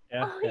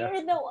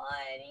 you're the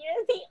one.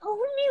 You're the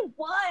only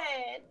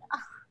one.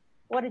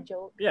 What a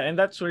joke. Yeah, and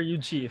that's where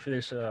you'd see if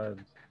there's a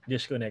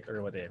disconnect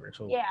or whatever.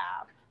 So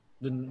yeah.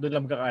 Dun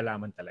lang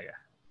magkakaalaman talaga.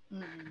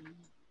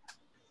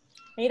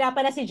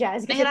 Nahirapan na si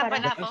Jazz.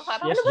 Nahirapan na ako.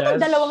 Yes, ano ba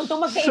itong dalawang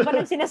itong magkaiba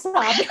ng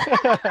sinasabi?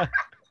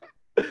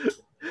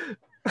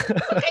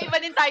 Magkaiba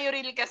din tayo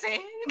real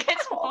kasi.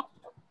 Gets mo?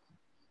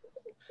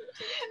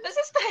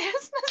 Nasa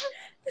stress.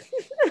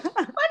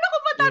 Paano ko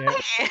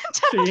matatayin?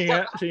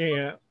 Sige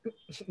nga.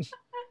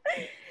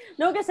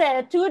 No, kasi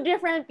two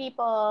different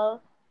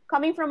people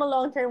coming from a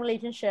long-term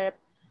relationship.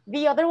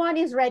 The other one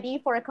is ready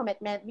for a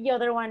commitment. The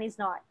other one is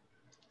not.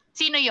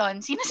 Sino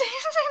yon? Sino?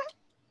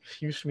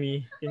 Excuse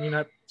me. Can you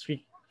not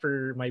speak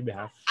for my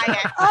behalf?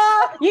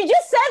 You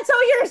just said so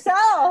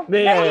yourself.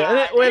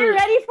 Yeah. Well, you're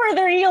ready for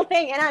the real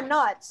thing and I'm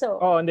not. So.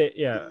 Hindi.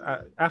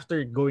 Yeah.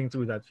 After going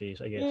through that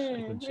phase, I guess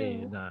I could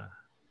say na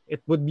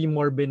it would be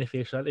more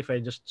beneficial if I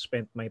just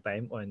spent my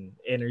time on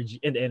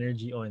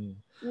energy on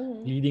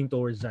leading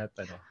towards that.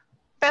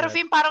 Pero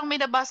Phim, parang may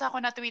nabasa ako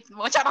na tweet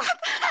mo. Charot.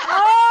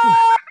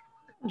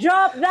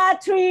 Drop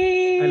that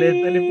tweet!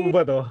 Alin po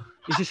ba to?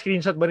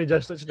 Isi-screenshot ba ni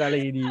Justin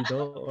nalagay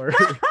dito? Or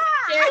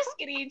share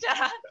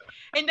screenshot.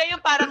 Hindi,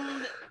 yung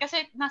parang,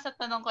 kasi nasa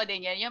tanong ko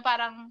din yan, yung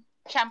parang,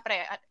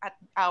 syempre, at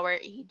our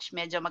age,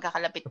 medyo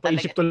magkakalapit talaga.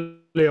 Napaisip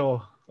tuloy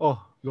ako.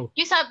 Go.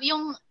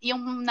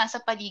 Yung nasa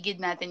paligid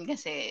natin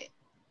kasi,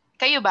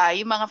 kayo ba,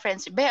 yung mga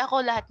friends,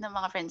 ako lahat ng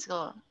mga friends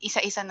ko,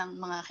 isa-isa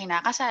ng mga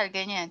kinakasal,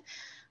 ganyan.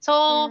 So,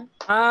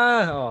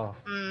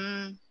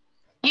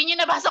 Yun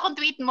yung nabasa kong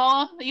tweet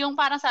mo. Yung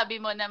parang sabi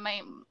mo na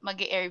may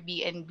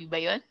mag-Airbnb ba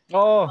yun?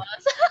 Oo.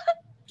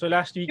 So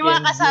last weekend. Yung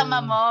mga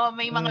kasama mo,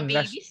 may mga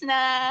babies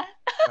na.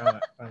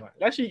 Tama.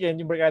 Last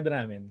weekend, yung barkada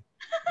namin,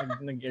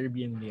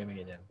 nag-Airbnb kami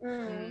ganyan.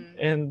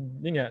 And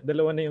yun nga,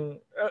 dalawa na yung...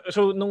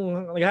 so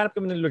nung naghahanap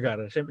kami ng lugar,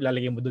 syempre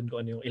lalagyan mo doon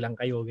kung ano yung ilang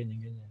kayo,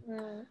 ganyan.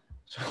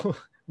 So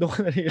doon ko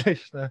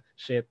na-realize na,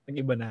 shit,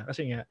 nag-iba na.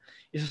 Kasi nga,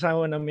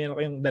 isasama namin ako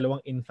yung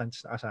dalawang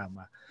infants na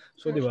kasama.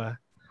 So di ba,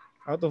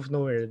 out of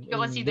nowhere,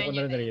 doon ko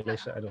na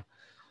realize sa ano.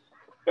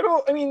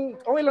 Pero, I mean,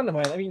 okay lang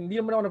naman. I mean, hindi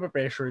naman ako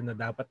nape-pressure na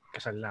dapat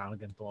kasal na ako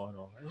ganito.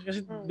 Ano.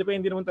 Kasi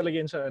depende naman talaga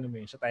yun sa,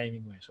 sa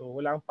timing mo. So,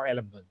 wala akong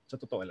pakialam doon. Sa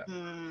totoo lang.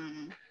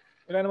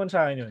 Wala naman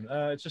sa akin yun.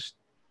 It's just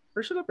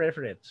personal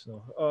preference.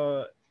 No?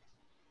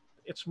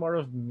 It's more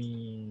of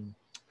me.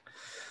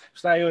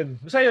 Basta yun.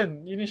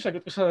 Yun yung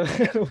sagot ko sa...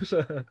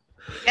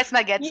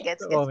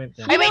 Gets. Comment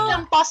Ay, wait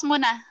lang. Pause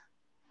muna.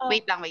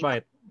 Wait lang.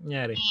 Bakit?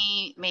 Nangyari?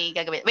 May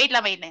gagawin. Wait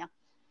lang.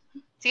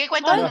 Sige,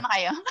 kwentuhan na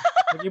kayo.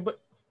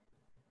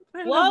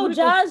 Wow,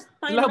 Jazz!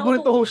 Labo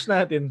nito host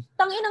natin.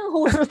 Tanginang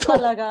host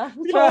talaga.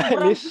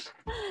 Sobrang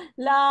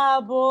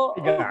labo.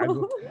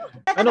 Igago.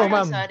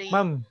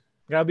 Ma'am,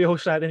 grabe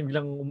host natin,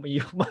 bilang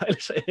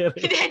umaalis sa ere.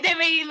 Hindi,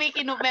 may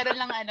meron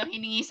lang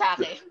hiningi sa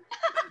akin.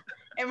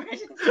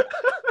 Emergency.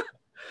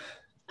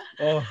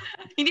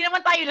 Hindi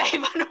naman tayo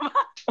live, ano ba?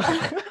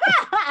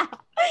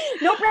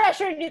 No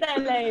pressure, hindi tayo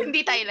live.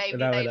 Hindi tayo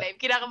live.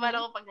 Kinakabahan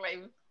ako pag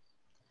live.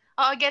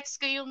 Gets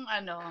ko yung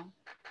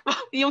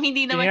yung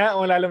hindi naman... Hindi nga,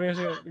 wala naman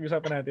yung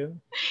usapan natin.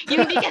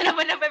 Yung hindi ka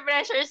naman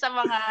nape-pressure sa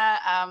mga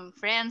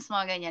friends,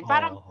 mga ganyan.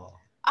 Parang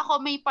ako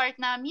may part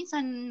na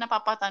minsan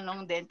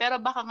napapatanong din, pero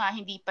baka nga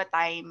hindi pa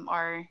time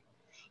or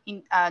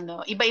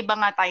iba-iba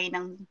nga tayo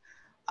ng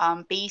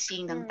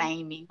pacing, ng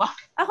timing.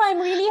 Ako,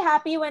 I'm really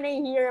happy when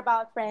I hear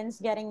about friends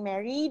getting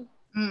married.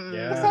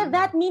 Yeah. Kasi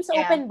that means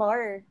open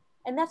bar.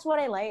 And that's what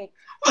I like.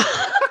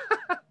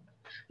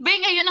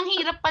 Ngayon ang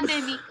hirap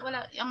pandemic.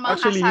 Wala yung mga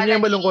actually, yun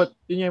yung malungkot.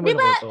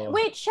 Diba,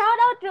 wait, shout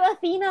out to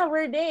Athena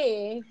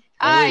Verde.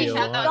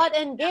 Shout out. Got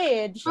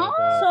engaged.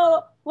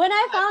 So, when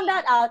I found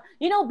that out,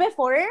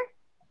 before,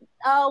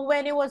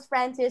 when it was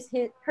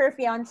her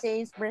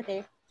fiance's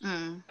birthday,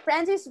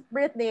 Francis'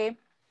 birthday,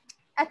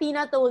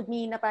 Athena told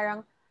me na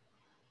parang,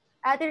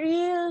 Ate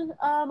Real,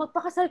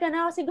 magpakasal ka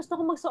na kasi gusto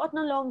ko magsuot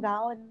ng long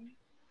gown.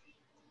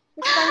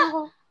 Tapos parang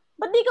ako,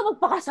 ba't di ka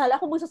magpakasal?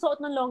 Ako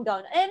magsusuot ng long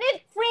gown. And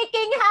it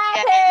freaking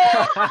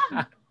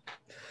happened!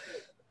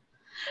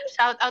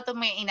 Shout out to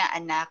my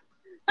inaanak.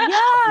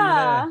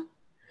 Yeah!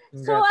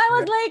 So I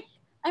was like,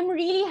 I'm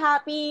really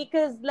happy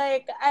because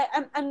like,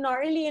 I'm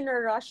not really in a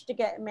rush to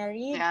get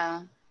married.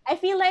 Yeah. I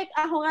feel like,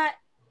 ako nga,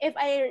 if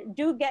I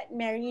do get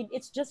married,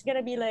 it's just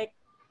gonna be like,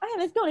 okay,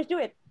 let's do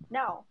it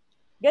now.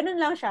 Ganun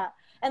lang siya.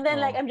 And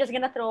then, like, I'm just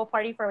gonna throw a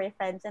party for my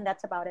friends, and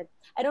that's about it.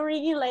 I don't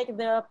really like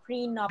the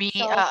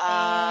prenuptial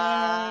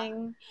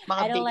thing.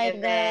 I don't like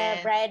the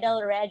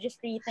bridal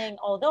registry thing,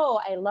 although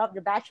I love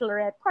the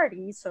bachelorette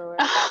party, so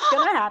that's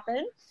gonna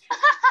happen.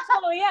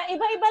 So, yeah,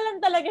 iba-iba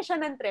lang talaga siya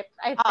ng trip,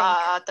 I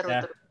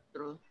think.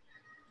 True.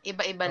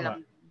 Iba-iba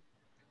lang.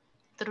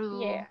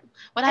 True. Yeah.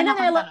 Wala na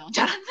akong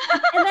tanong.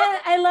 And then,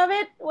 I love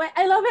it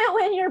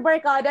when your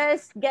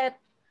barkadas get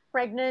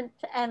pregnant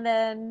and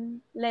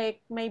then like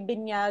may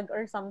binyag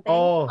or something.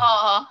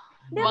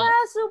 Diba?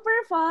 Super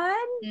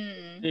fun.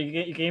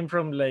 It came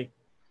from like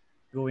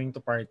going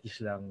to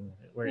parties lang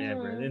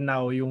wherever. And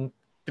now yung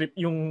trip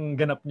yung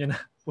ganap niya na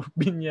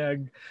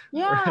binyag.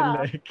 Yeah.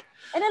 Or like...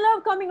 And I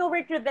love coming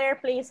over to their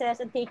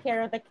places and take care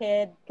of the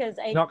kid because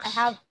I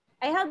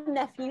have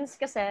nephews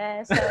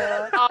kasi, so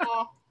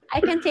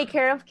I can take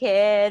care of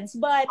kids.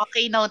 But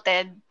okay,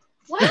 noted.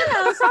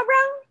 Wow,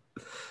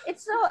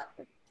 it's so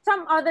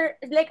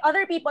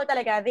other people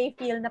talaga, they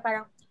feel na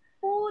parang,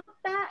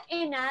 puta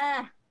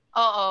ina.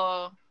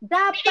 Oo.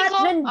 Dapat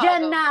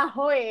nandyan na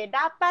ako eh.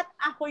 Dapat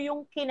ako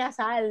yung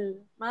kinasal.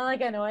 Mga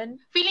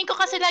ganon. Feeling ko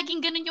kasi laging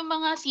ganon yung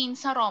mga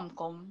scenes sa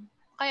rom-com.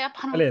 Kaya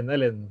parang...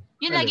 Alin?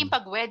 Yung laging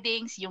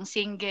pag-weddings, yung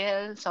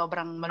single,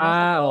 sobrang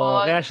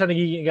malungkot. Kaya siya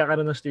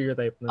nagkakaroon ng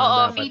stereotype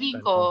na dapat.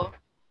 Feeling ko.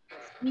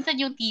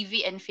 Minsan yung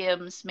TV and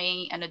films,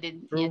 may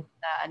din yan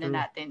sa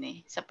natin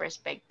eh, sa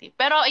perspective.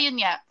 Pero ayun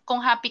nga,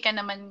 kung happy ka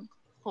naman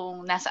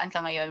kung nasaan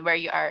ka ngayon, where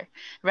you are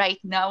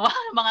right now,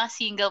 mga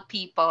single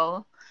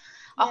people,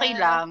 okay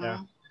lang.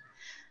 Yeah.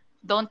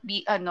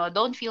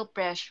 Don't feel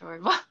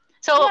pressure.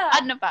 So,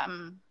 ano pa?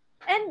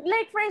 And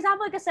like, for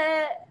example, kasi,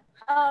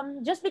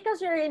 just because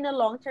you're in a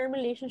long-term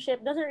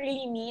relationship doesn't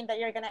really mean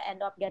that you're gonna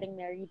end up getting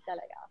married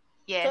talaga.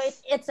 Yes. So,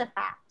 it's a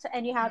fact,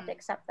 and you have to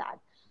accept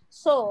that.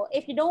 So,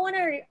 if you don't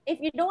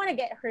wanna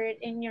get hurt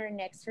in your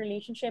next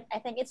relationship, I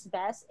think it's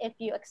best if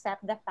you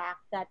accept the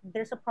fact that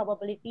there's a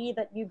probability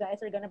that you guys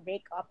are gonna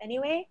break up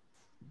anyway.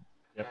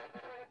 Yep.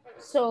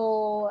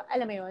 So,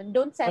 alam mo yun,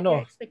 don't set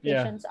your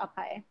expectations up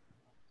high.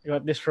 You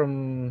got this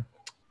from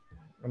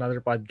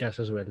another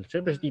podcast as well.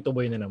 Siyempre, si Tito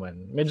Boy na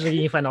naman. Medyo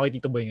naging fan ako kay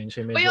Tito Boy ngayon.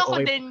 Medyo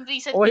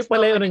okay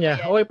pala yun niya.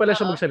 Okay pala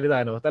siya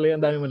magsalita, no? Talagang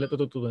ang dami mo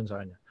natututunan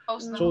sa kanya.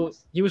 So,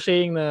 he was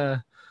saying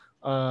na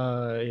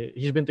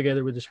he's been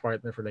together with his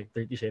partner for like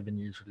 37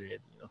 years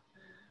already, you know.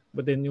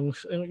 But then yung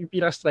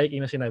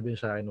pinaka-striking na sinabi niya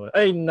sa akin was,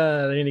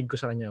 narinig ko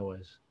sa kanya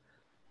was,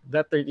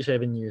 that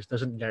 37 years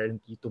doesn't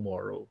guarantee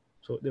tomorrow.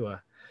 So, di ba?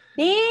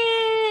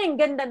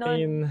 Ding! Ganda nun. I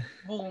mean,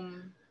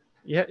 Boom.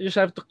 you just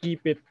have to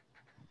keep it,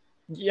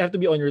 you have to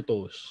be on your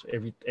toes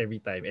every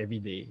time, every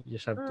day. You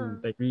just have to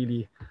like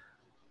really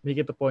make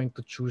it a point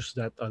to choose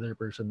that other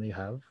person that you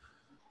have.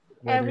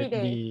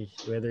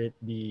 Whether it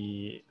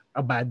be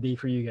a bad day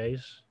for you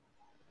guys,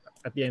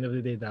 at the end of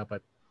the day,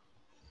 dapat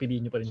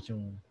piliin niyo pa rin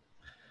yung...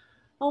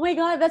 Oh my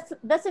God,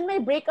 that's in my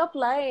breakup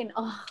line.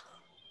 Oh,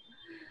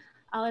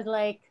 I was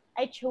like,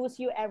 I chose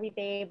you every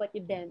day, but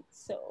you didn't.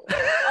 So,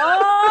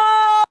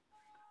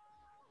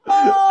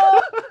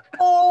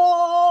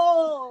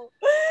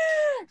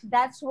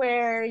 that's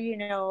where, you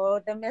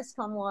know, the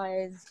miscom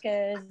was,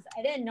 because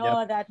I didn't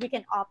know that we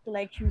can opt to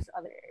like choose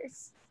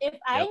others. If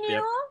I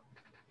knew,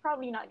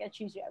 probably not gonna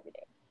choose you every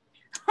day.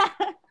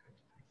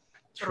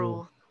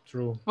 True.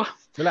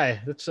 Wala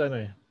eh. That's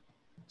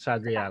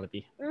sad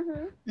reality.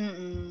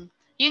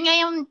 Yun nga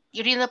yung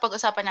real na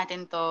pag-usapan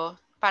natin to,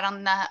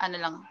 parang na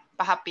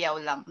pahapyaw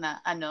lang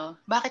na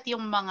bakit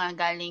yung mga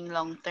galing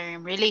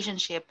long-term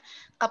relationship,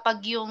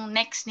 kapag yung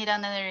next nila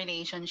na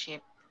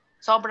relationship,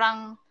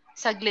 sobrang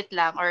saglit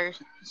lang or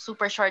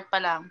super short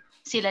pa lang,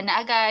 sila na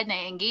agad,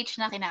 na-engage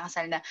na,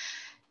 kinakasal na.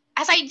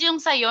 Aside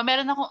yung sa'yo,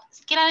 meron ako,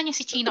 kilala niyo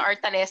si Chino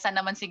Artalesa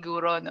naman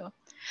siguro, no?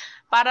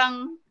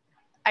 Parang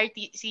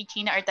si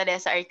Chino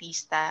Artalesa,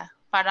 artista.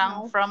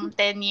 Parang from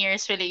 10-year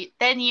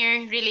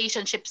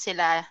relationship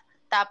sila.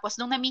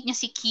 Tapos, nung na-meet niya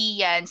si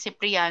Kian, si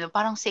Priano,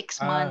 parang 6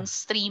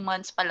 months, 3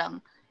 months pa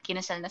lang,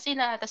 kinasal na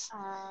sila. Tapos,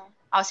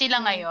 sila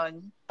ngayon.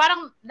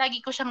 Parang,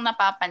 lagi ko siyang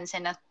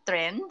napapansin na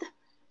trend.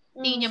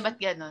 Tingin niyo ba't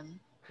ganun?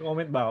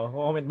 Comment ba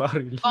ako,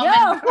 really?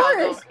 Yeah, of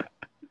course!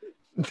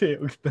 Hindi,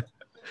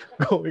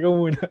 go, ikaw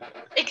muna.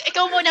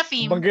 Ikaw muna,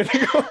 Phim.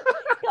 Banggitin ko.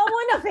 Ikaw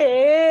muna,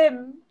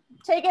 Phim.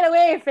 Take it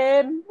away,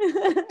 Phim.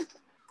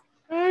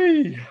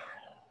 Ay.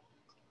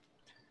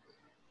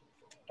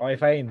 Okay,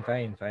 fine.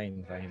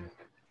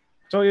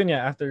 So yun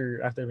nga, after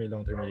my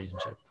long-term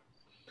relationship,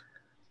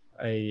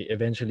 I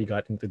eventually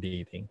got into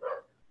dating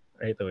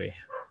right away.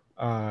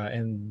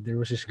 And there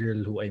was this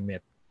girl who I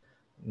met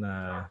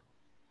na,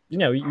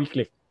 we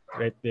clicked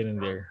right then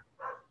and there.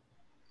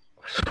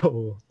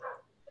 So,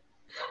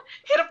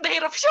 hirap na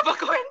hirap siya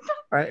magkwento.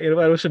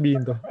 Ano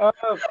sabihin to?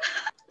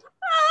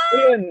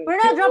 Yun. We're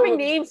not dropping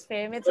names,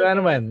 Phim. It's wala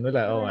naman. Hindi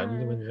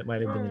naman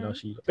malib din nila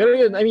si. Pero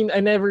yun, I mean,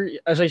 I never,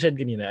 as I said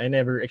kanina, I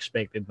never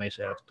expected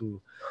myself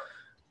to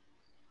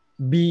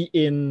be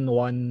in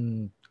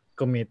one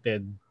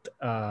committed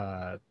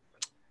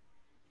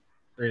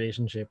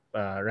relationship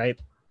right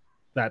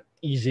that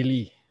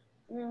easily.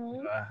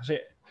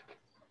 Kasi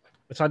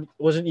it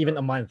wasn't even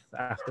a month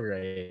after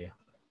it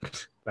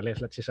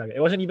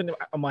wasn't even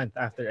a month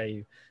after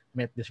I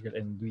met this girl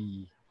and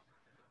we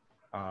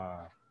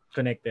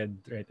connected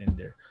right in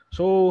there.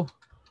 So,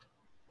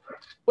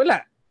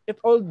 wala. It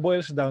all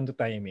boils down to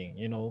timing,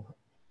 you know.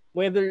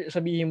 Whether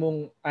sabihin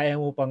mong ayaw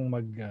mo pang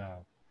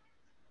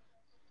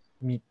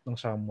meet ng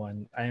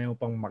someone, ayaw mo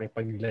pang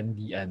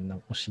makipaglandian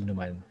ng kung sino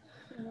man.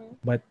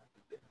 But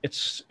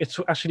it's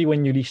actually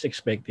when you least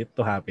expect it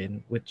to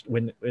happen,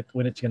 when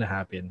it's gonna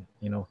happen,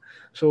 you know.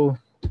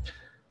 So,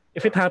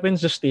 if it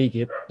happens, just take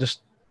it.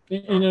 Just,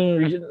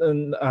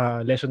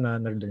 lesson na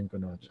nag-learn ko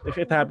no.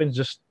 If it happens,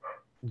 just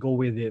go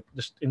with it.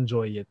 Just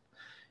enjoy it.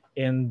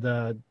 And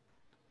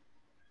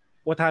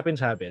what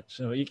happens.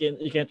 So you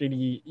can't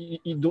really,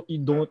 you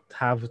don't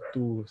have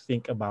to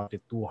think about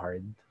it too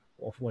hard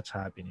of what's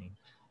happening.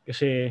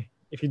 Kasi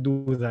if you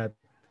do that,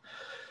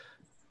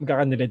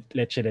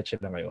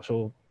 magkakaniletse lang kayo.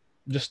 So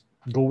just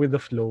go with the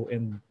flow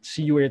and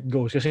see where it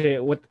goes. Kasi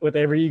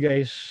whatever you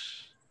guys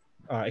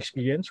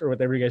experience or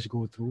whatever you guys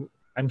go through,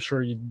 I'm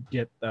sure you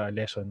get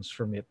lessons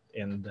from it,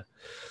 and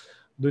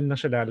dun na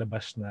siya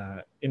lalabas na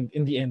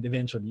in the end,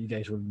 eventually you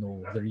guys will know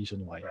the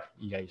reason why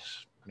you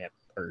guys met,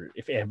 or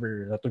if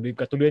ever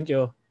katuluyan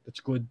kayo, that's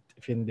good.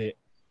 If hindi,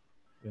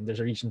 then there's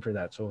a reason for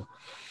that. So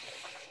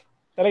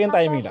talagang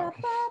timing lang.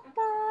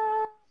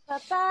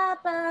 Galing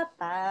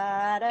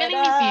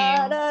ni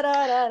Phim.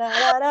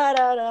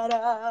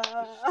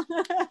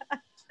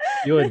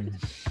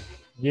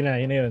 Yun na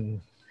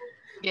yun.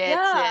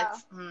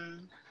 Gets.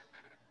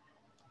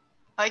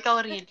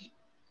 Ikaw, really.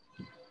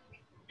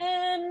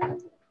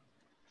 And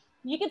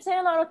you could say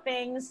a lot of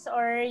things,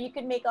 or you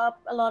could make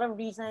up a lot of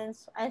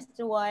reasons as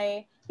to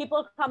why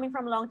people coming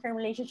from a long-term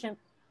relationship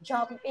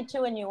jump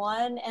into a new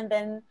one and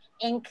then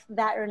ink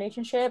that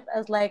relationship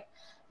as like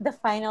the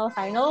final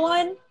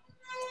one.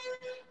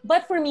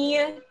 But for me,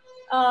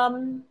 I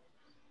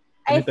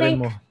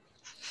think...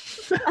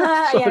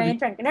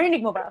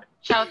 narinig mo ba?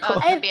 Shout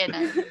out to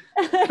PNR.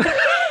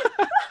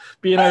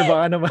 PNR,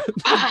 baka naman.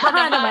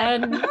 Baka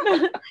naman.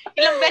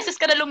 Ilang beses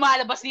ka na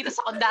lumalabas dito sa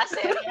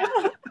KudaSerye.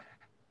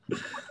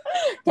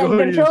 Can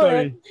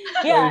control it.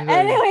 Yeah, sorry.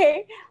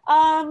 Anyway.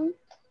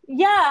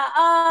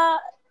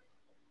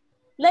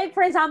 Like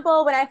for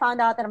example, when I found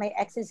out that my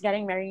ex is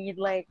getting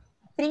married, like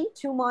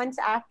 2 months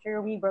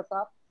after we broke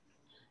up,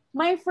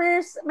 my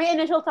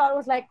initial thought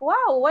was like,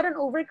 wow, what an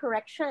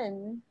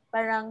overcorrection.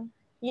 Parang,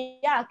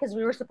 yeah, because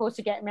we were supposed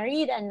to get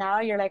married and now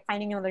you're like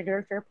finding another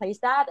girl to replace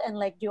that and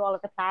like do all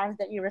of the plans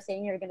that you were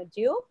saying you're gonna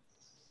do.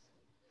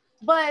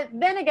 But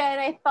then again,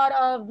 I thought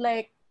of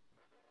like,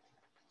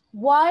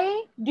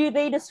 why do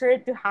they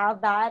deserve to have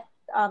that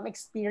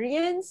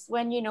experience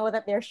when you know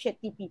that they're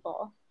shitty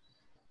people?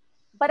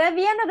 But at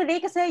the end of the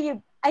day, kasi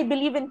I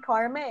believe in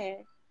karma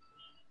eh.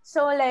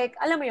 So like,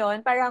 alam mo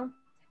yon, parang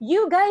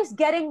you guys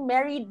getting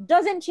married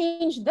doesn't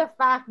change the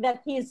fact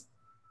that he's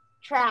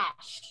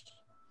trash.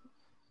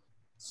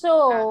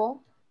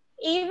 So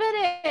even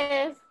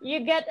if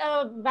you get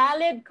a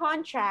valid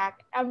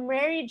contract, a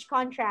marriage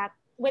contract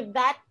with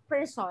that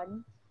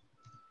person,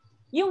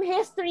 yung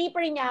history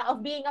pa rin niya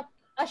of being a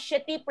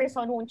shitty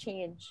person won't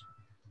change.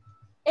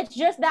 It's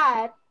just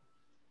that,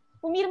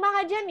 pumirma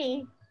ka dyan eh.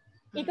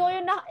 Ikaw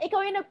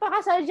yung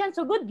nagpakasal dyan,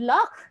 so good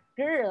luck,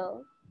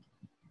 girl.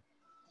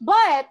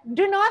 But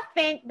do not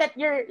think that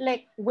you're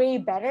like way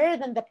better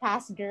than the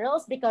past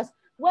girls because,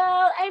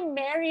 well, I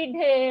married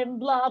him,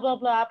 blah, blah,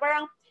 blah.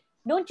 Parang,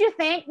 don't you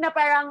think na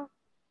parang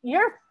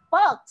you're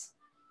fucked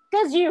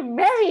because you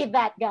married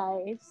that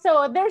guy.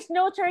 So there's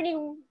no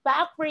turning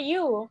back for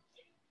you.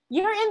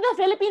 You're in the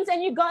Philippines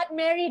and you got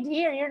married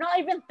here. You're not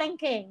even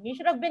thinking. You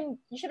should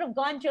have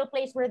gone to a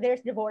place where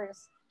there's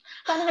divorce.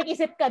 Sana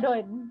nag-isip ka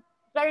dun.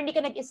 Pero hindi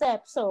ka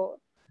nag-isip.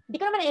 So, hindi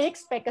ko naman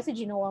i-expect kasi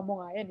ginawa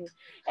mo nga yan eh.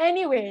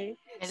 Anyway.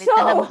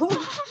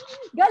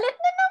 Galit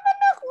na naman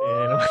ako.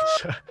 naman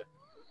siya.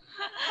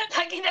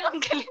 Lagi na lang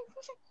galit.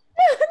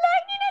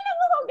 Lagi na lang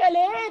ako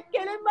galit.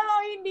 Kailan ba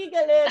ako hindi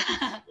galit?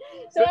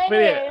 So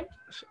anyway.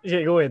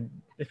 Yeah, go ahead.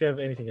 If you have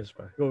anything else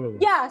pa. Go.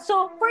 Yeah,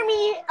 so for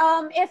me,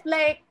 if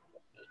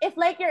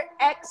your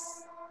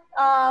ex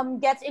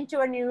gets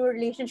into a new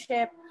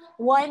relationship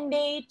 1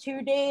 day,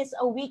 2 days,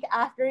 a week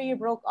after you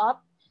broke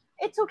up,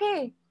 it's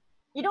okay.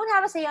 You don't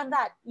have a say on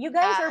that. You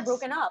guys are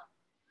broken up.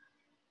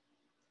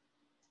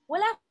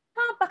 Wala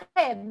kang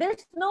pake.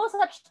 There's no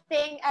such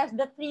thing as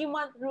the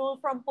 3-month rule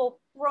from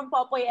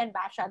Popoy and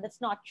Basha.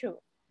 That's not true.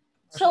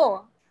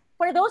 So,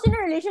 for those in a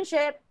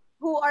relationship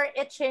who are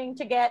itching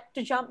to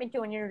jump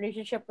into a new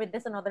relationship with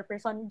this another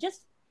person,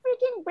 just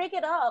freaking break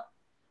it up.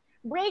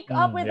 Break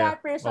up with that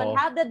person.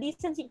 Have the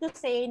decency to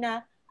say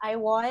na, I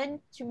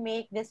want to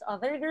make this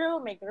other girl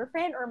my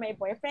girlfriend or my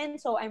boyfriend,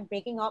 so I'm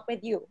breaking up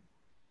with you.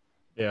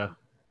 Yeah.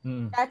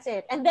 That's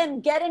it. And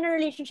then get in a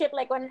relationship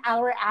like 1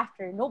 hour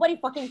after. Nobody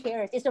fucking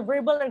cares. It's a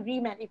verbal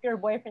agreement if you're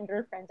boyfriend,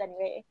 girlfriends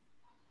anyway.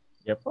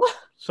 Yep.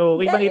 So,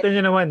 kita-kita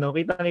nyo naman, no?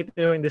 Kita-kita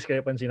nyo yung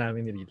discrepancy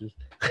namin ni Riddle.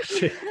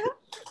 Kasi,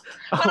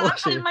 parang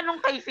kalma nung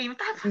kay Phim.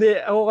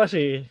 Hindi, ako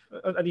kasi,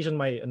 at least on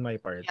my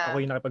part, ako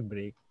yung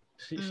nakipag-break.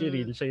 Si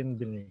Riddle, siya yung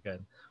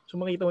binilikan. So,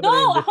 makita mo talaga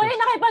yung difference. No! Ako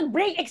yung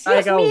nakipag-break!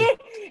 Excuse me!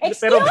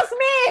 Excuse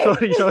me!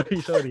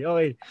 Sorry.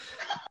 Okay.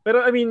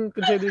 Pero, I mean,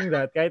 considering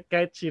that,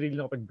 kahit si Riddle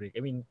nakapag-break,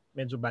 I mean,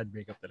 medyo bad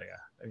breakup talaga.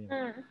 I mean,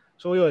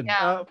 so yun.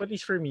 At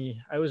least for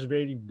me, I was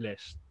very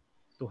blessed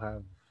to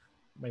have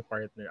my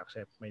partner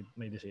accept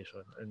my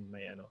decision and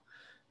my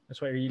That's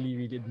why I really,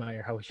 really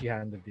admire how she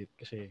handled it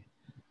kasi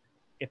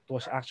it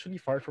was actually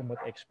far from what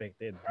I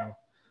expected. No?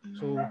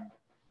 So,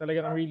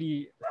 talagang I'm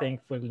really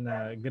thankful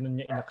na ganun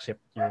niya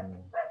in-accept yung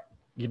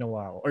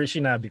ginawa ko or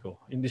sinabi ko,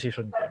 yung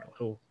decision ko. No?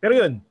 So, pero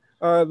yun,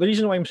 the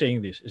reason why I'm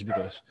saying this is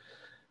because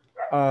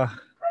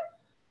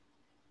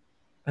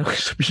ano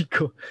sabihin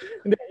ko?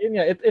 Hindi, yun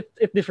nga,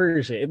 it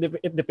differs eh.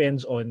 It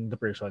depends on the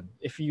person.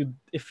 If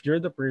you're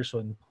the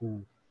person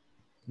who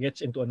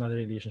gets into another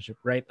relationship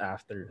right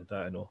after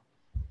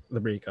the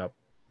breakup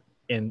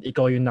and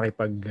ikaw yung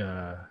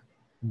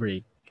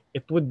nakipag-break,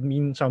 it would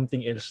mean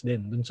something else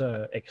din dun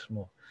sa ex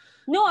mo.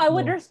 No, I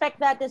would respect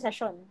that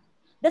decision.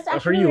 That's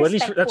actually for you,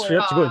 respectful. At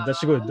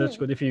least that's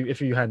good if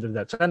you handle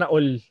that. Sana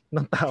all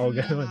ng tao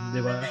ganun, di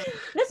ba?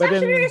 That's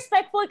actually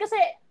respectful kasi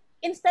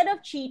instead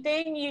of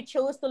cheating, you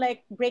chose to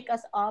like break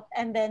us up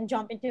and then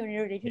jump into a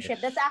new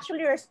relationship. Yes. That's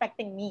actually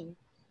respecting me.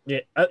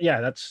 Yeah,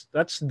 that's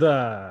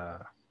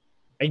the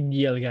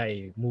ideal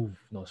guy move,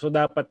 no? So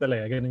dapat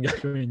talaga ganun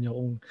gagawin niyo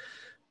kung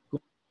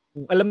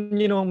alam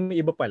niyo nung may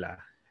iba pala.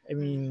 I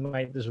mean,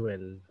 might as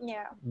well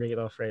break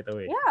it off right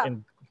away. Yeah.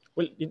 And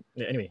well,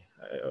 anyway,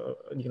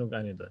 hindi ko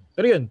nag-ano doon.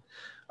 Pero yun,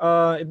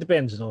 it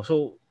depends, no?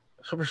 So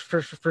for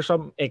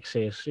some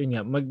exes, yun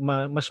nga,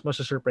 mas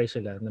surprise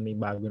sila na may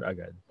bago na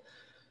agad.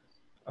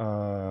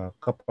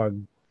 Kapag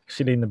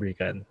sila yung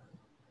na-breakan.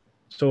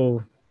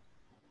 So,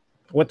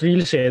 what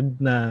Real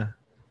said na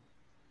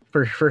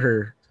for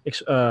her,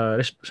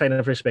 sign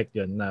of respect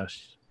yun na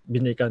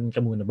binreakan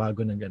ka muna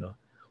bago ng gano'n.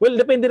 Well,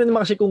 depende rin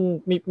naman kasi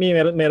kung may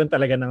meron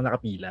talaga nang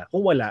nakapila.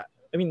 Kung wala,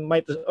 I mean,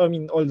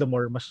 all the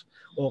more, mas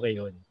okay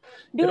yun.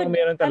 Dude, pero kung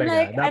meron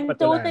talaga, dapat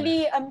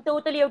I'm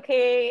totally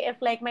okay if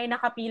like may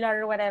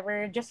nakapila or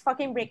whatever, just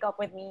fucking break up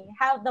with me.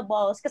 Have the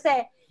balls.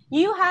 Kasi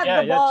you have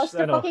the balls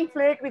to fucking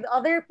flirt with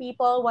other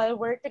people while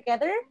we're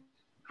together.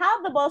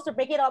 Have the balls to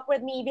break it up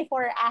with me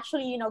before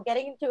actually,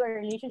 getting into a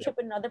relationship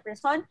with another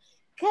person.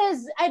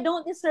 Because I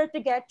don't deserve to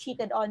get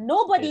cheated on.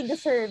 Nobody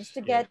deserves to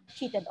get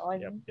cheated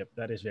on. Yep,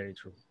 that is very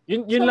true.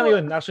 Yun lang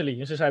yun, actually.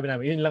 Yung sasabi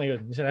namin, yun lang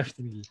yun. Yung sinabi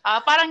ni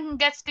parang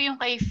gets ko yung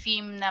kay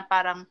Phim na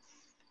parang,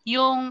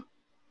 yung,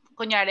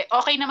 kunyari,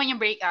 okay naman yung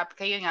breakup.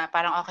 Kayo nga,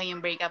 parang okay yung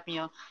breakup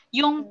nyo.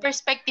 Yung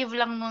perspective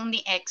lang nung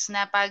ni ex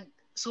na pag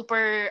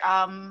super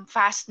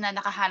fast na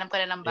nakahanap ka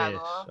na ng bago.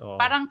 Yes,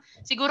 parang,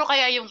 siguro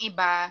kaya yung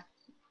iba,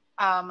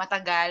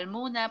 matagal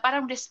muna.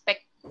 Parang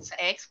respect sa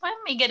ex. Parang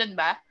may ganun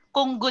ba?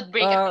 Kung good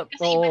breakup.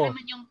 Kasi iba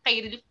naman yung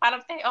kay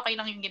parang okay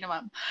lang yung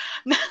ginawa mo.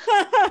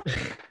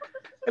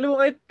 Alam mo,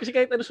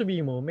 kahit ano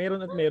sabihin mo,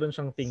 meron at meron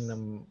siyang thing na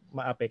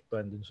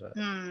maapektuhan dun sa...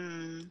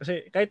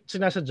 Kasi kahit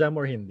sinasadya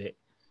mo or hindi,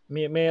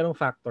 mayroong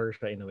factor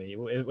siya in a way,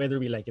 whether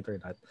we like it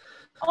or not.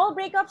 All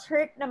breakups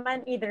hurt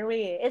naman either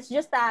way. It's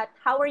just that,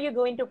 how are you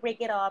going to break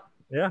it up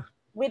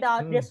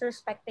without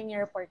disrespecting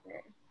your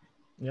partner?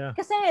 Yeah.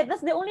 Kasi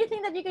that's the only thing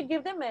that you could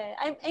give them.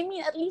 I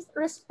mean, at least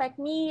respect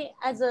me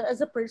as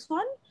a person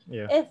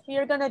if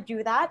you're gonna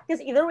do that. Because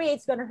either way,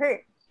 it's gonna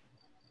hurt.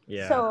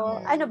 Yeah. So,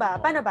 ano ba?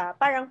 Paano ba?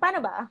 Parang, paano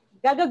ba?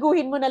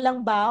 Gagaguhin mo na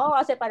lang ba?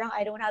 Kasi parang,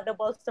 I don't have the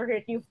balls to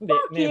hurt you.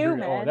 Fuck you,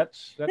 man.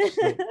 That's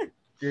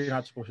you're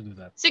not supposed to do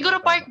that.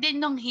 Siguro part din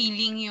ng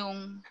healing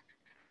yung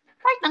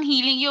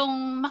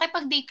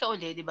makipag-date ka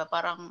uli, di ba?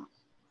 Parang,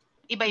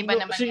 iba-iba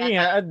naman. Sige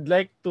nga, I'd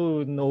like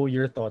to know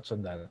your thoughts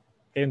on that.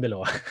 Kayong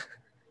dalawa.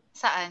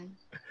 Saan?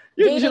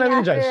 Dating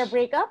after a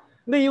breakup?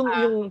 Hindi,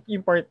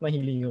 yung part na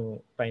healing yung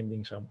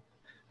finding some.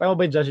 Tama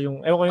ba, Josh?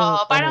 Ewan ko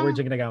yung parang words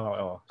yung ginagawa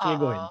ko. Sige,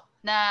 go ahead.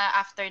 Na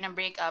after ng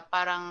breakup,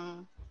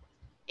 parang,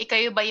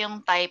 ikayo ba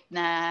yung type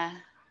na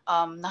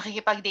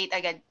nakikipag-date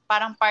agad?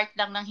 Parang part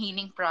lang ng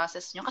healing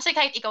process nyo. Kasi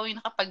kahit ikaw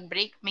yung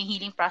nakapag-break, may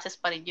healing process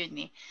pa rin yun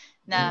eh.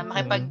 Na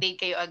makipag-date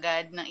kayo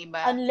agad ng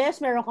iba.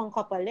 Unless meron kang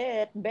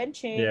kapalit.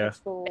 Benching. Yeah.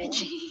 Let's go.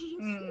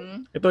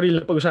 Ito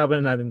real,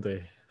 pag-usapan na natin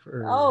to eh.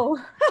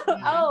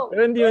 Pero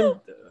hindi yun,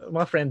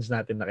 mga friends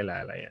natin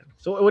nakilala yan.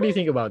 So, what do you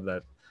think about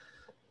that?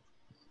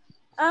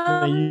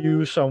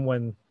 You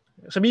someone,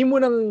 sabihin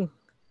mo ng,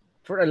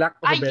 for a lack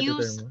of a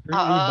better term,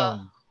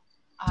 rebound.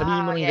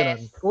 Sabihin mo ng ganun.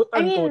 I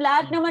mean,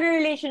 lahat naman ng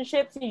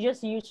relationships, you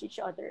just use each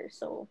other.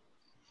 So,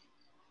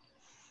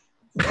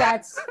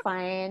 that's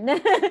fine.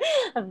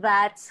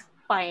 That's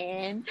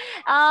fine.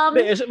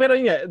 Pero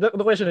yun nga,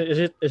 the question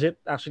is it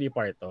actually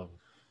part of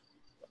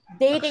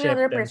dating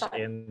another person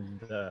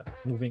and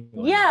moving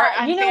on?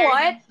 Yeah, you know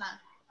what?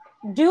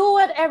 Do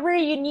whatever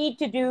you need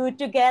to do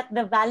to get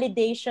the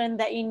validation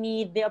that you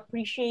need, the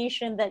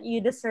appreciation that you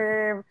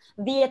deserve,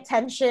 the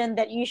attention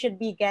that you should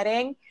be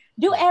getting.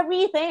 Do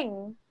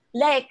everything.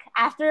 Like,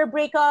 after a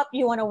breakup,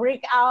 you want to work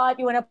out,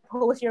 you want to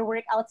post your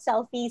workout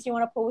selfies, you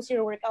want to post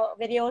your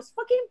workout videos,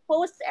 fucking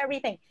post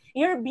everything.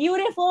 You're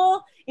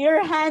beautiful,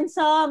 you're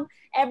handsome,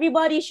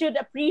 everybody should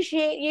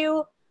appreciate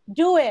you.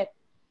 Do it.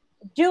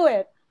 Do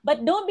it.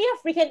 But don't be a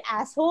freaking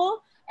asshole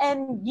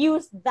and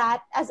use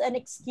that as an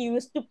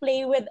excuse to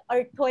play with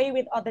or toy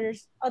with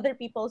other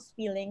people's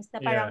feelings. Na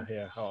parang,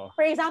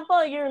 for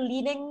example, you're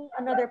leading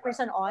another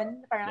person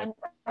on. Parang,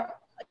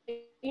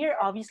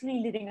 you're obviously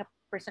leading a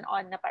person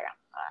on na parang,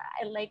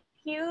 I like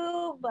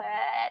you,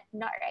 but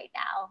not right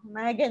now.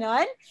 Mga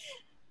ganon.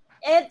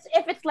 If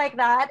it's like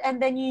that, and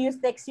then you use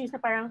the excuse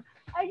na parang,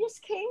 I just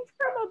came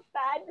from a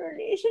bad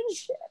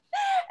relationship,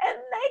 and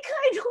like,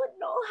 I don't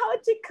know how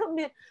to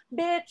commit.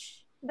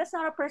 Bitch, that's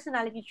not a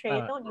personality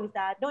trait. Don't use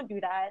that. Don't do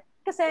that.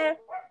 Kasi,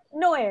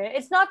 no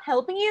it's not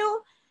helping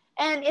you,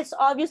 and it's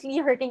obviously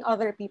hurting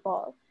other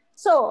people.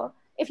 So,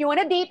 if you want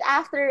to date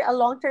after a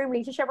long-term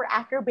relationship or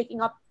after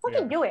breaking up,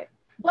 fucking do it.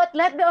 But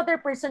let the other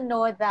person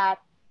know that,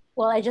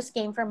 well, I just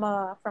came from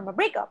a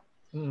breakup.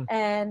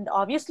 And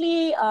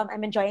obviously,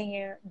 I'm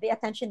enjoying the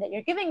attention that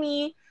you're giving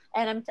me,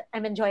 and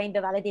I'm enjoying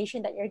the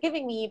validation that you're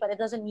giving me, but it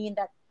doesn't mean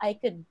that I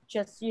could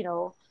just,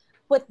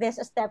 put this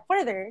a step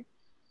further.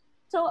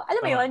 So,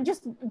 alam mo yun,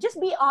 just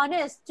be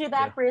honest to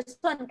that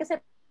person, kasi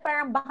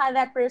parang baka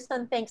that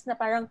person thinks na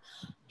parang,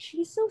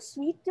 she's so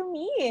sweet to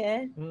me.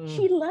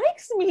 She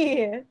likes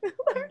me.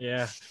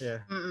 Yeah.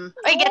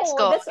 Ay, gets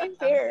ko. That's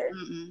unfair.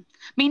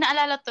 May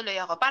naalala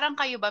tuloy ako. Parang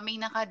kayo ba, may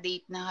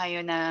naka-date na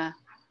kayo na,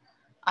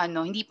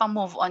 hindi pa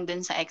move on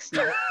dun sa ex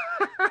niyo?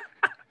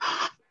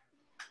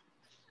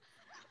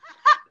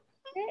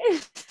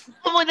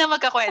 Ako muna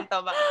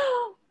magkakwento ba?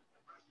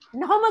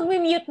 Naku,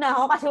 mag-mute na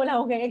ako kasi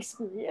wala akong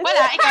experience.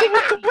 Wala, ikaw.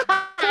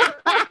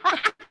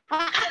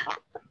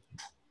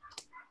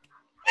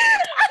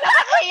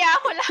 Nakakaya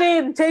ako lang.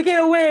 Phim, take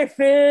it away,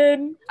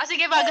 Phim.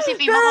 Sige, bago si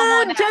Phim ako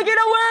muna. Take it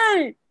away!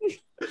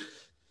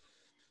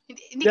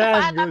 Hindi ko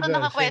pa ata ito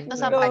nakakwento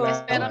sa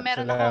podcast, pero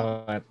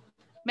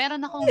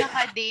meron akong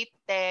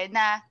nakadate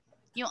na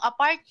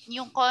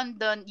yung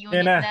condo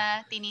unit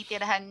na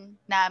tinitirahan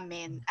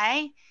namin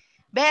ay,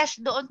 besh,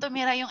 doon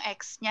tumira yung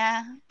ex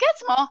niya.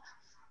 Gets mo?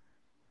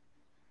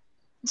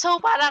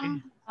 So,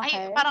 parang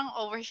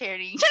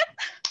oversharing.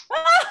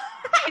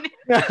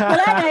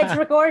 Wala na, it's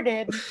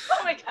recorded.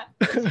 Oh my God.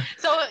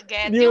 So,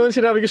 Hindi naman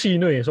sinabi ko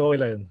sino eh. So, okay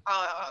lang yun.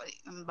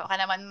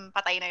 Baka naman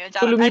patay na yun.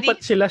 So,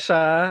 lumipat sila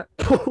sa...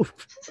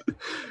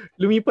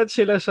 lumipat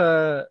sila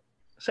sa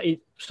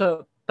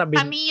tabi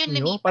kami yun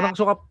nyo? lumipat. Parang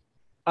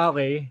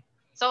okay.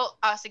 So,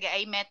 sige,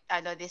 I met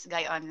this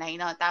guy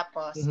online. No?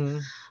 Tapos,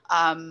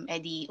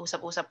 edi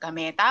usap-usap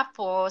kami.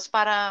 Tapos,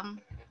 parang,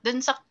 dun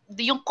sa,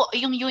 yung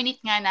unit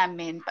nga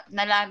namin,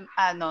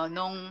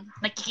 nung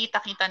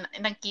nagkita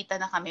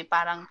na kami,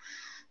 parang,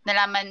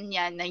 nalaman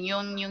niya na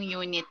yung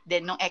unit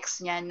din nung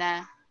ex niya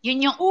na yun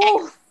yung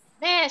ex.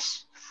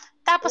 Besh.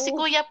 Tapos si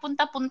Kuya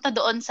punta-punta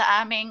doon sa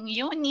aming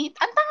unit.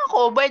 Ang tanga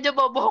ko, medyo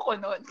bobo ko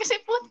noon.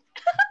 Kasi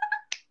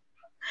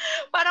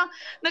parang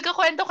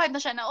nagkakwento-kwento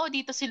siya na,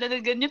 dito sila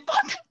na ganyan.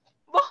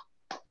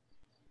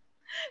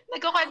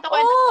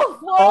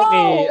 Nagkakwento-kwento.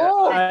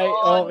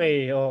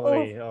 Okay.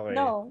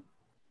 No.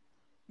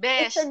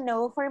 Besh. It's a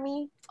no for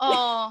me.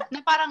 Na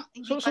parang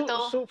hindi pa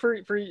to. So for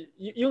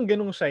yung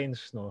ganung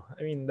signs, no?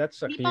 I mean,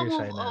 that's a clear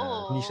sign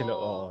na hindi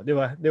sila,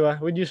 di ba?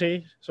 Would you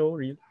say so,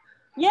 Real?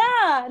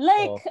 Yeah,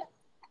 like,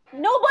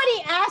 nobody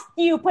asked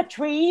you,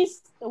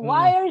 Patrice.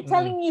 Why are you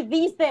telling me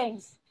these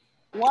things?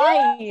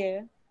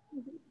 Why?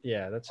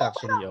 Yeah, that's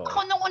actually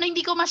Ako nung una,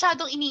 hindi ko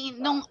masyadong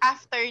nung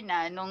after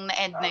nung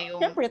na-end na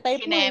yung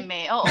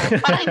kineme. Oo,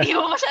 parang hindi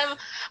mo masyadong,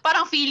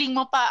 parang feeling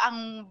mo pa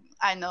ang,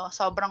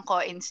 sobrang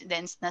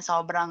coincidence na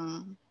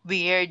sobrang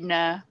weird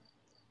na,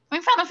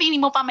 parang feeling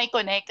mo pa may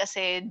connect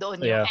kasi doon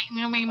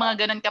yung may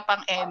mga ganun ka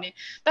pang eme.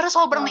 Pero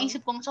sobrang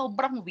naisip kong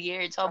sobrang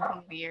weird.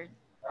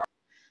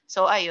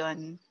 So,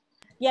 ayun.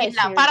 Yes,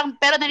 lang. Parang,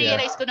 pero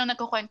na-realize ko nung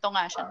nagkukwento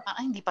nga siya,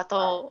 parang hindi pa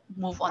to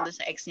move on dun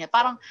sa ex niya.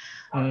 Parang,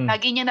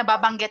 lagi niya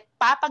nababanggit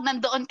pa pag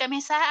nandoon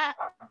kami sa,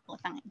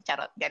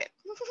 charot, galit.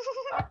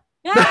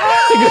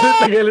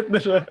 Galit na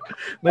siya.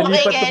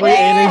 Nalipat na po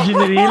yung energy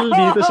ni Real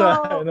dito sa,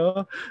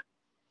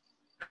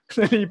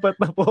 nalipat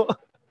na po.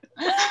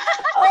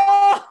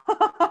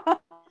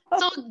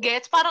 So,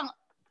 gets, parang,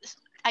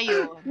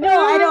 ayun. No,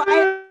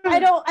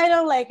 I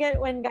don't like it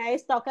when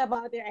guys talk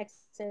about their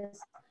exes.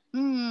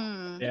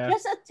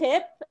 Just a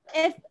tip,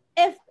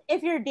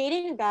 if you're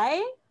dating a guy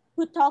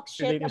who talks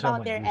shit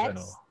about their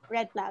ex,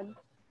 red flag.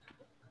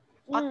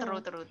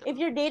 True. If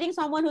you're dating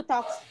someone who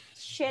talks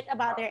shit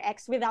about their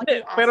ex without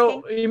you asking,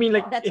 pero you mean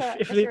like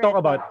if they talk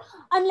about,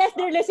 unless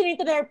they're listening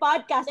to their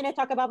podcast and I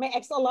talk about my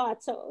ex a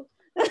lot, so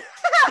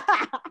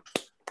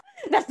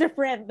that's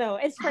different though.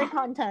 It's for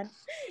content.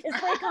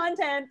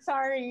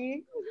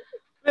 Sorry.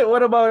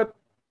 What about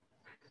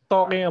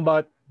talking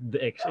about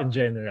the ex in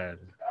general?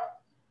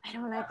 I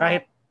don't like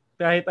that.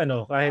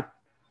 Kahit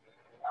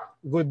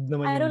good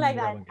naman. I don't like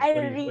that. I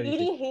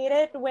really hate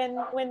it when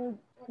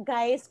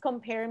guys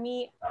compare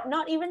me,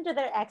 not even to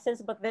their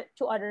exes, but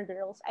to other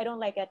girls. I don't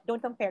like it.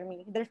 Don't compare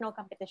me. There's no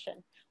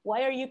competition.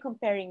 Why are you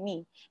comparing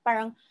me?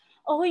 Parang,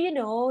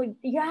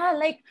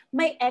 like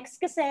my ex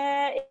kasi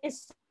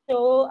is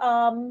so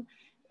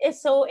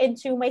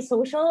into my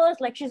socials.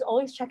 Like she's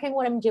always checking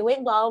what I'm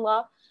doing, blah,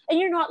 blah.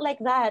 And you're not like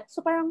that.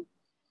 So parang,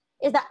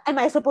 am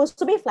I supposed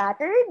to be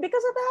flattered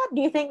because of that? Do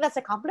you think that's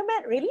a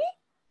compliment? Really?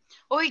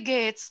 Uy,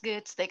 gets.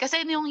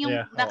 Kasi yung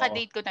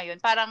naka-date ko na yun,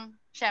 parang,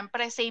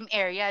 syempre, same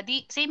area.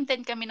 Same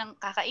din kami ng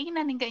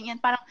kakainan, ng ganyan.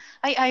 Parang,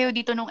 ayaw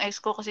dito nung ex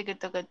ko kasi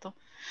ganito.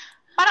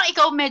 Parang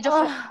ikaw medyo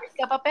flattered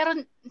ka pa, pero,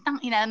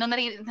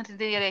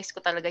 nare-realize ko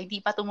talaga,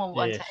 hindi pa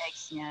tumumuan sa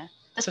ex niya.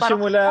 Tapos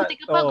parang,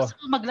 gusto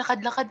ko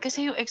maglakad-lakad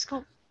kasi yung ex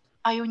ko,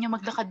 ayaw niya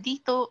maglakad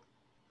dito.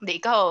 Hindi,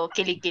 ikaw,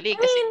 kilig-kilig.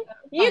 Kasi,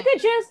 you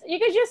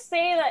could just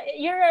say that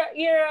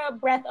you're a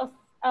breath of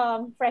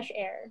fresh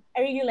air.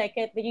 I really like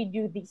it that you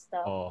do these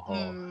stuff.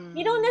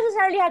 You don't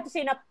necessarily have to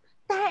say na,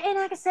 tain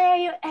na kasi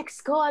yung ex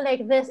ko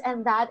like this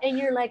and that, and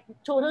you're like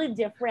totally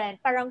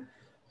different. Parang,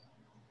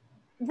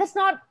 that's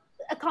not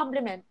a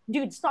compliment.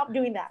 Dude, stop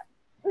doing that.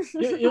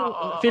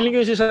 yung feeling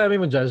ko yung sinasabi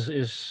mo, Jazz,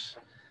 is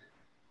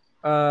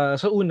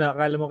sa una,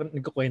 akala mo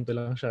nagkukwento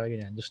lang siya,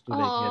 ganyan, just to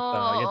like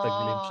get a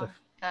glimpse of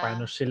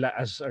paano sila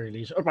as a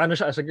relation, or paano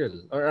siya as a girl,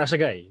 or as a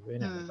guy.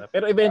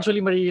 Pero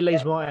eventually,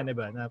 ma-realize mo ka,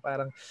 diba, na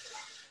parang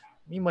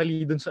may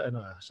mali dun sa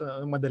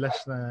sa madalas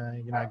na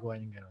ginagawa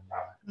niyang gano'n.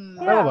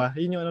 Tama ba?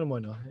 Yun yung mo,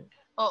 no?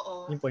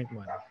 Oo. Yung point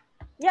mo, no?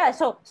 Yeah,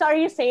 so are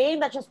you saying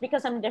that just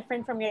because I'm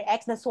different from your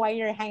ex, that's why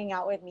you're hanging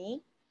out with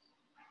me?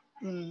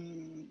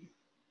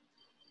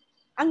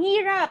 Ang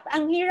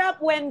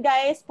hirap when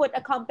guys put a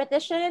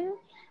competition,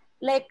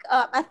 like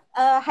a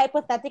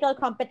hypothetical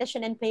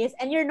competition in place,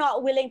 and you're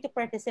not willing to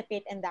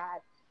participate in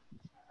that.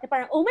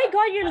 Parang, oh my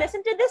God, you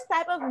listen to this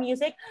type of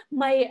music?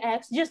 My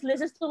ex just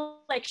listens to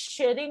like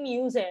shitty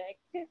music.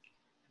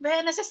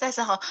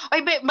 Nasa-stress ako. Oy,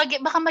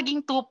 baka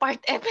maging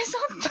 2-part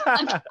episode.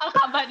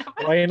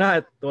 Why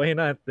not,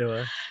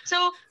 diba? So,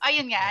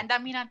 ayun nga, ang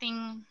dami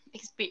nating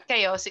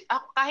kayo.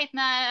 Kahit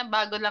na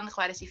bago lang,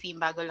 kuwari si Phim,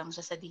 bago lang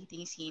siya sa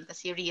dating scene,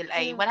 tapos si Real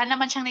ay wala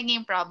naman siyang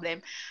naging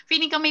problem.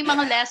 Feeling ko may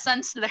mga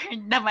lessons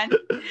learned naman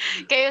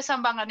kayo sa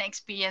mga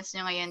na-experience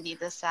nyo ngayon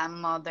dito sa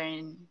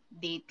modern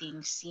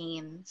dating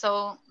scene.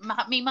 So,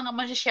 may mga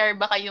ma-share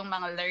ba kayong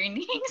mga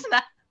learnings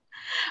na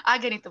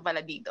Ganito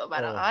pala dito.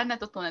 Parang,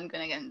 natutunan ko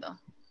na ganito.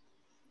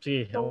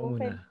 Sige, ako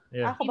muna.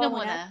 Yeah. Ako ba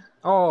muna?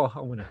 Oo,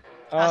 ako muna.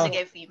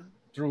 Sige, Phim.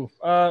 True.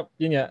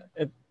 Yun nga.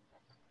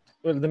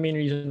 Well, the main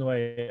reason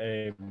why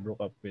I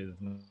broke up with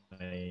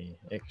my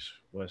ex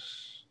was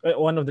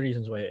one of the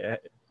reasons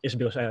why is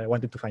because I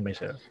wanted to find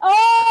myself.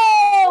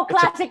 Oh,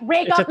 classic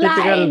breakup it's a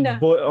typical line.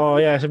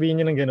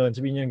 Sabihin niyo ng ganun.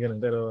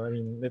 Pero I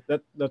mean,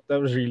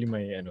 that was really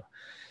my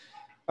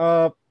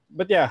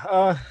but yeah,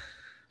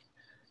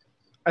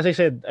 as I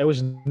said, I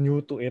was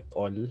new to it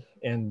all,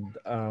 and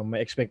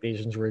my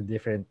expectations were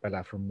different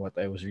pala from what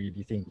I was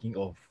really thinking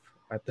of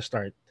at the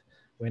start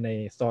when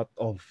I thought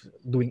of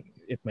doing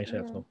it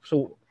myself. No?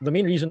 So the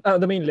main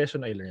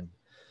lesson I learned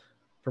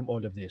from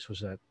all of this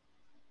was that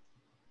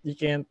you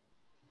can't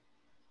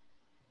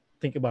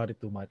think about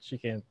it too much. You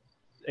can't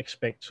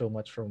expect so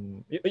much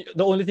from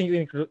the only thing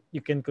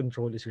you can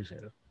control is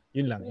yourself.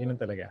 Yun lang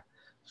talaga.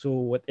 So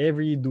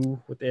whatever you do,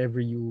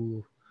 whatever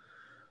you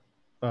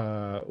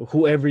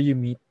whoever you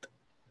meet,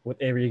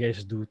 whatever you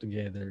guys do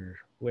together,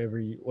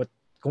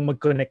 kung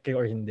mag-connect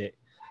kayo or hindi,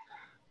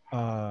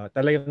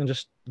 talagang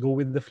just go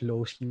with the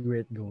flow, see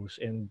where it goes,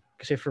 and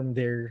kasi from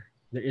there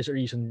is a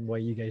reason why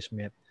you guys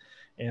met,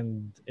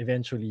 and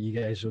eventually you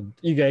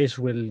guys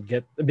will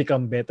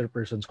become better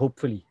persons,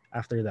 hopefully,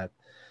 after that,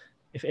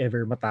 if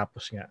ever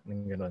matapos nga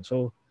ng ganun.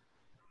 So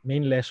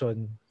main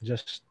lesson,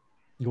 just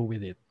go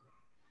with it,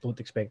 don't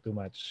expect too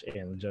much,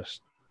 and just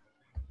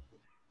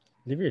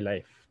live your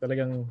life.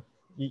 Talagang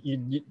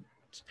you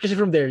kasi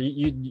from there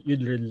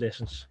you'd learn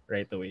lessons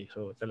right away.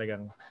 So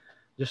talagang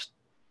just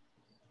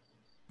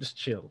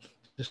chill.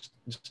 Just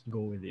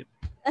go with it.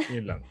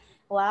 Yun lang.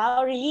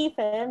 Wow, really,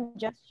 Phim?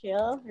 Just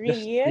chill?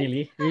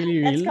 Really?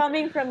 Really? That's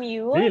coming from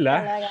you? Really?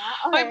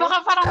 Okay.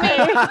 Baka parang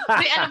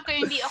may alam ko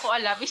hindi ako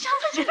alam.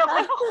 Isama dyan ako.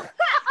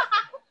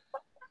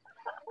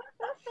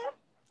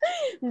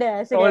 Hindi,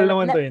 sige. All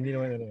naman to, hindi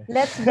naman.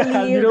 Let's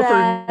believe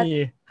that. For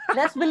me.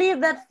 Let's believe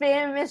that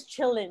Phim is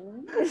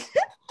chilling.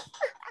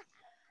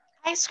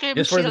 Ice cream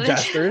just for the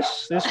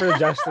jesters. Just for the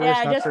jesters.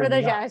 Yeah, just for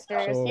the me.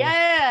 jesters. So...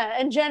 Yeah.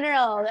 In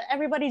general,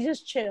 everybody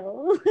just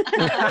chill.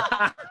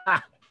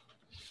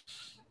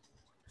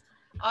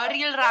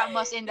 Real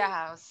Ramos in the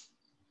house.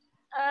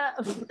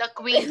 The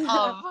queen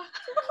of.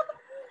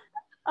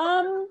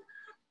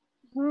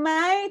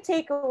 My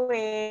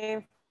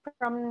takeaway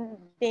from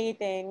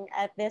dating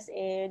at this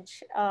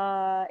age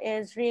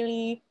is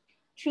really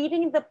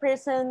treating the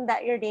person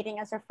that you're dating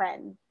as a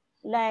friend.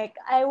 Like,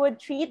 I would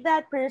treat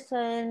that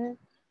person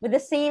with the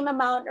same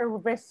amount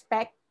of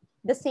respect,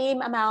 the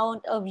same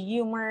amount of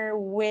humor,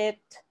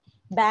 wit,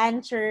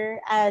 banter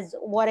as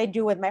what I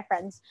do with my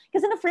friends.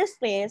 Because in the first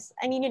place,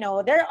 I mean,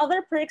 there are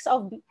other perks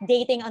of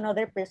dating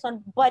another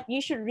person, but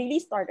you should really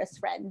start as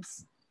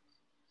friends.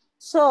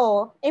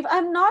 So if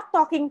I'm not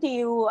talking to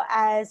you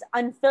as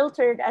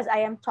unfiltered as I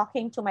am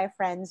talking to my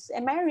friends,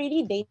 am I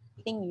really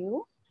dating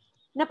you?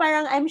 Na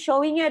parang I'm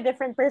showing you a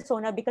different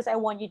persona because I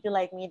want you to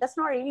like me. That's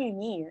not really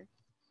me.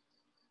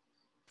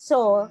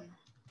 So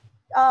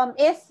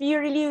if you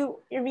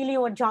really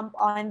want to jump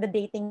on the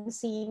dating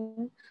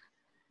scene,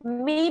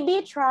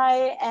 maybe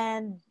try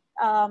and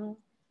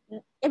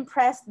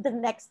impress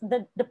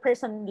the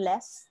person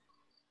less.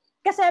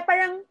 Kasi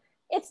parang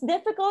it's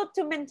difficult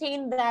to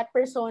maintain that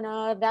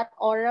persona, that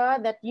aura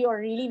that you are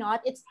really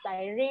not. It's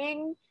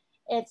tiring.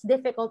 It's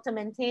difficult to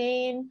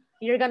maintain.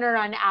 You're gonna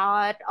run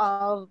out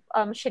of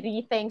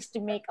shitty things to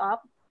make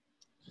up.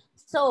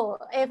 So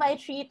if I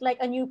treat like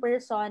a new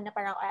person, na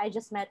parang I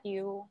just met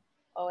you.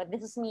 Oh,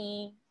 this is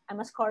me.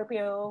 I'm a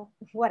Scorpio.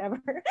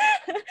 Whatever.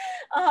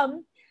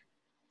 And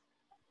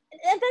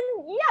then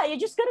you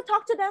just gotta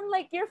talk to them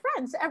like your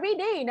friends every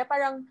day. Na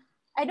parang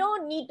I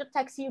don't need to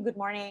text you good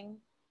morning,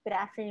 good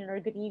afternoon, or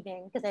good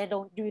evening because I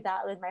don't do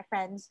that with my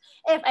friends.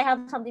 If I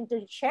have something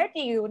to share to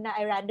you na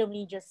I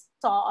randomly just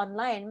saw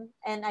online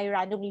and I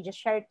randomly just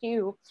shared to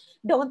you,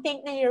 don't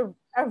think that you're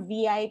a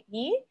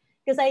VIP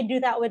because I do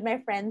that with my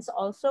friends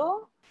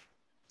also.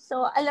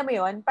 So alam mo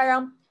yun,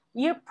 parang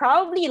you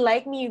probably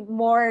like me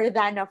more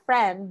than a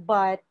friend,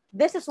 but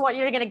this is what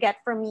you're gonna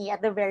get from me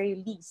at the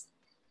very least.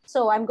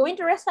 So I'm going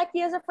to respect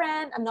you as a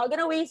friend. I'm not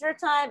gonna waste your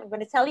time. I'm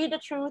gonna tell you the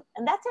truth,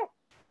 and that's it.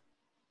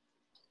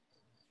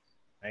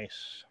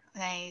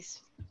 Nice.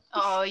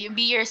 Oo, you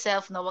be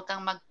yourself, no? Huwag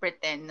kang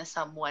mag-pretend na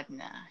someone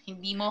na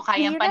hindi mo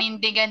kayang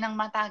panindigan ng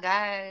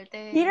matagal.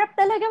 Hirap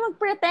talaga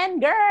mag-pretend,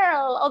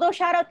 girl. Although,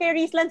 shout out kay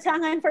Reese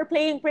Lansangan for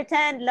playing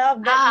pretend.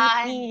 Love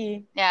that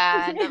EP.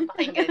 Yeah,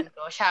 napakinggan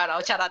ko. Shout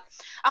out.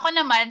 Ako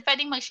naman,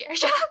 pwedeng mag-share.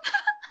 Shout out.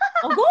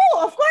 Oh, go!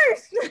 Of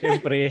course!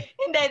 Siyempre.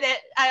 Hindi.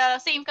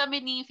 Same kami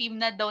ni Phim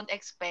na don't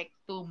expect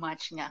too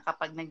much nga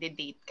kapag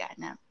nagde-date ka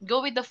na.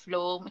 Go with the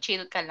flow,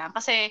 chill ka lang.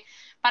 Kasi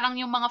parang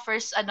yung mga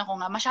first ko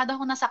nga, masyado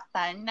akong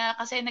nasaktan na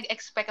kasi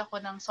nag-expect ako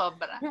ng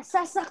sobra.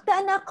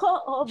 Nasasaktan ako,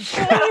 oh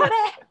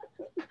baby!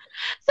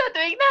 So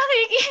tuwing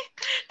nakikita.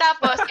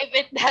 Tapos,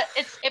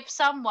 if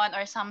someone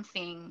or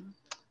something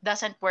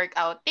doesn't work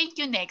out,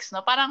 thank you next, no?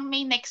 Parang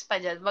may next pa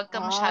dyan. Wag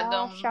ka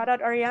masyadong... Shout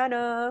out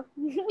Ariana.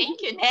 Thank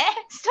you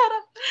next.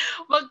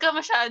 Wag ka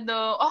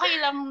masyadong... Okay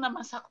lang na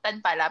masaktan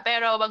pala,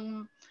 pero wag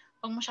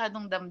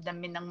masyadong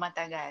damdamin ng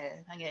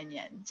matagal na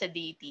ganyan sa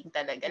dating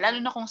talaga.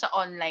 Lalo na kung sa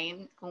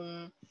online,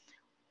 kung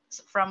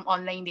from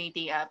online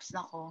dating apps,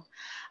 nako.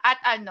 At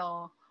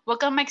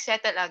wag kang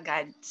mag-settle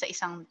agad sa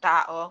isang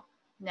tao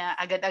na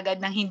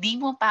agad-agad nang hindi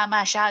mo pa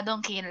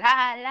masyadong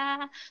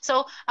kilala.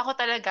 So, ako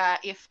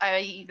talaga, if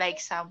I like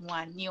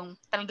someone, yung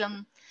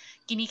talagang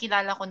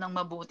kinikilala ko ng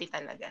mabuti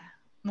talaga.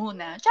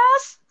 Muna.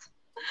 Just!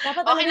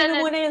 Dapat alamin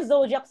mo muna yung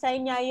zodiac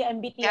sign niya, yung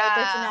MBTI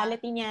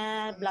personality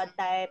niya, blood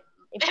type,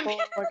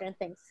 important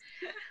things.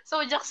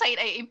 Zodiac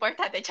sign ay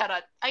importante,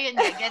 charot. Ayun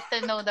nga, get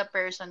to know the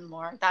person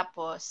more.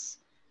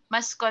 Tapos,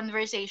 mas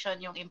conversation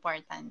yung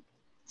important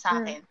sa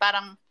akin.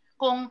 Parang,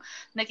 kung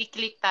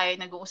nakiklik tayo,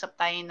 nag-uusap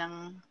tayo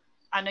ng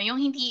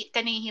yung hindi ka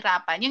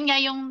nahihirapan. Yun nga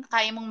yung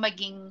kaya mong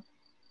maging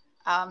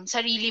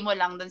sarili mo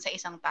lang dun sa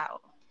isang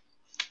tao.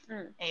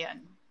 Ayun.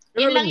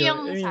 Yun lang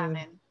yung sa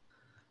akin.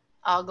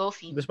 Go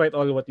Phim. Despite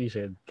all what we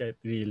said, kahit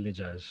real ni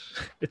Jazz,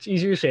 it's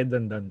easier said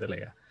than done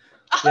talaga.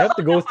 You have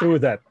to go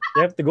through that.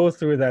 You have to go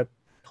through that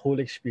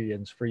whole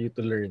experience for you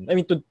to learn. I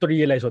mean, to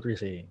realize what we're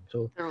saying.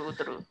 So, True.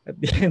 At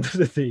the end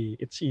of the day,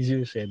 it's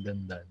easier said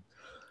than done.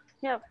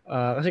 Yep.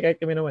 Kasi kahit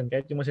kami naman,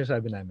 kahit yung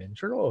masasabi namin,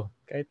 sure,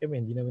 kahit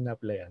kami, hindi namin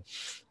na-applyan.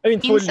 I mean,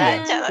 fully.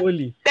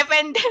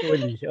 Depende.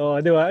 Fully.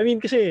 Di ba? I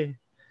mean, kasi,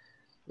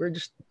 we're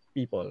just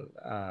people.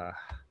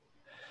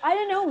 I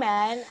don't know,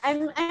 man.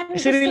 I'm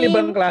kasi really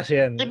ibang klase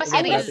yan.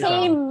 I'm the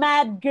same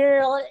mad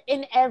girl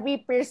in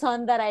every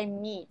person that I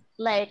meet.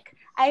 Like,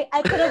 I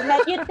could have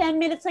met you 10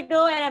 minutes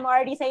ago and I'm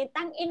already saying,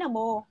 tang ina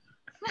mo.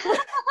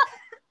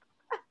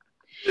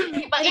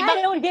 I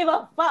don't give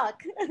a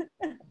fuck.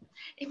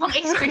 Ibang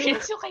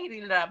experience yung kay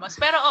Real Ramos.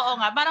 Pero oo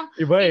nga, parang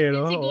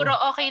siguro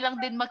okay lang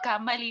din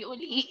magkamali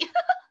uli.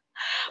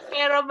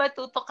 Pero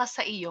matuto ka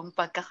sa iyong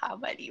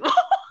pagkakamali mo.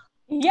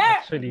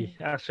 Yeah.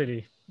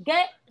 Actually.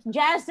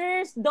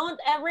 Jazzers, don't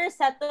ever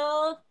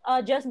settle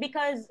just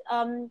because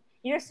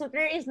your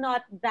suitor is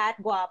not that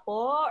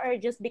guapo or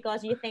just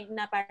because you think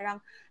na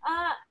parang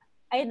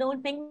I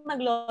don't think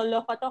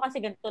maglolo ko to kasi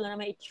ganito lang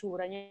naman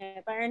itsura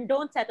niya. Parang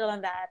don't settle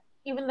on that.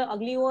 Even the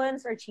ugly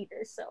ones are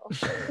cheaters. So.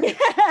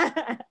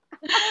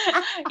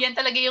 Yan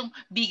talaga yung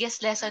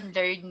biggest lesson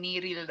learned ni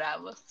Real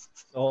Ramos.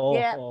 Oo,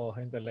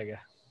 yun talaga.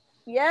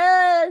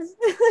 Yes!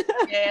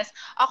 Yes.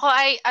 Ako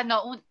ay,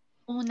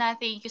 una,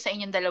 thank you sa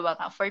inyong dalawa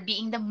for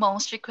being the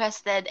most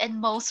requested and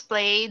most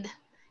played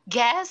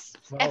guest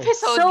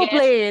episode.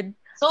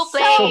 So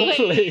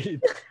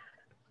played.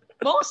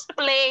 Most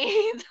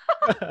played.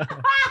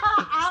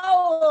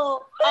 Ow!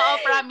 Oo,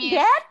 promise.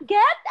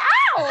 Get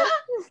out!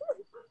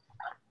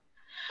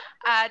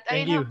 At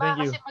ayun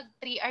Thank you. kasi mag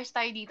 3 hours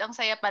tayo dito. Ang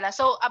saya pala.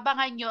 So,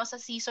 abangan nyo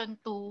sa season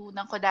 2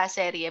 ng Kuda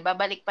Serye.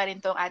 Babalik pa rin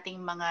tong ating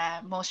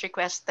mga most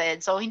requested.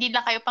 So, hindi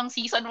lang kayo pang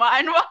season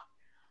 1.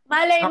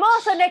 Malay mo,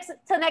 sa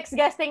next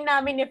guesting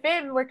namin ni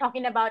Phim, we're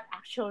talking about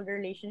actual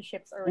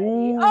relationships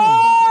already.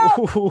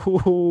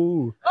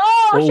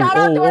 Shout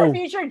out to our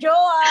future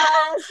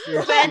Joas!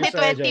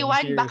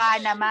 2021, baka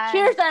naman.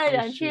 Cheers tayo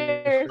dyan.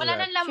 Cheers. Wala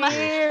nang laman.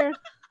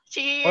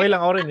 Cheers. Okay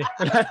lang, ako rin eh.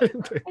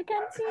 I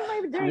can't see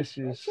my drink.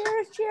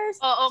 Cheers.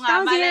 Oo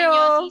nga, malay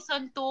nyo,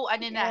 season 2,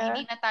 hindi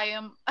na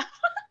tayo...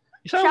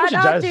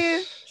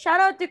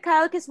 Shout out to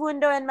Kyle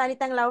Kismundo and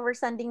Manitang Lau for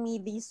sending me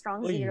these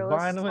strong zeros.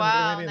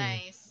 Wow,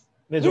 nice.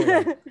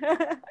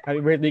 Happy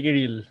birthday,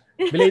 Kiril.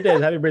 Belated,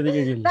 happy birthday,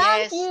 Kiril.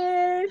 Thank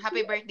you.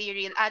 Happy birthday,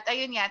 Real. At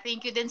ayun nga,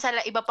 thank you din sa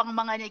iba pang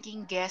mga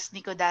naging guest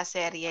ni Kuda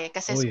Serye.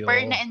 Kasi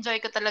super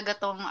na-enjoy ko talaga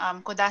tong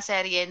Kuda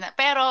Serye.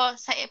 Pero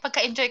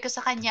pagka-enjoy ko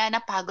sa kanya,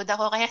 napagod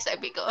ako. Kaya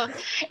sabi ko,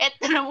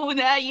 eto na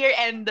muna,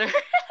 year-ender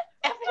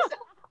episode.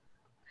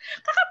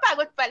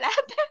 Kakapagod pala.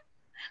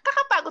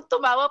 Kakapagod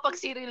tumawa pag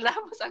si Real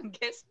Ramos ang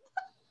guest.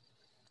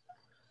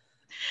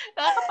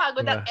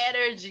 Nakakapagod ang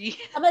energy.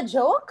 I'm a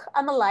joke?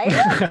 I'm a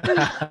liar?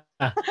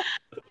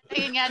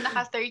 Ayun nga,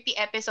 naka 30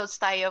 episodes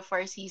tayo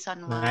for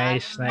season 1.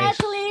 Nice.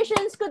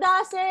 Congratulations,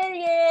 Kuda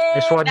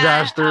Serye! Nice one,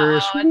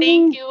 Jasters.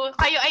 Thank you.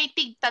 Kayo ay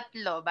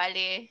tig-3,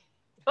 bale.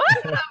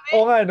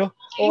 Oo nga, no?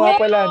 Oo nga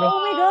pala, no? Oh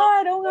my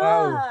God,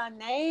 Wow.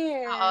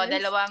 Nice. Oo,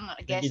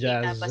 2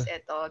 guesting tapos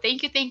ito.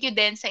 Thank you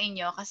din sa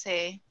inyo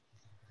kasi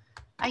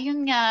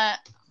ayun nga,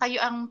 kayo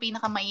ang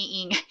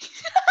pinakamaiingay.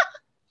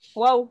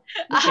 Wow.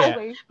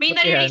 May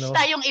na-reach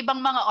tayong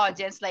ibang mga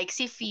audience like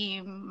si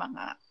Phim,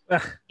 mga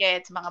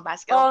gets, mga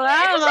basketball. Oo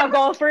nga, mga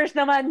golfers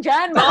naman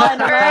dyan.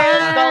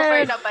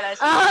 Golfer na pala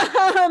siya.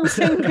 I'm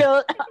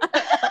single.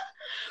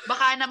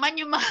 Baka naman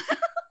yung mga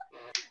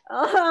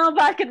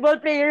basketball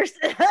players.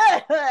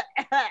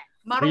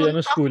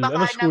 Anong school?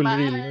 Anong school,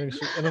 Real?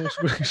 Anong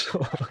school?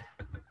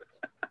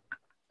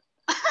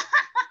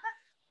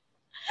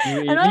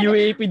 May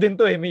UAP din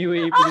to eh. May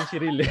UAP din si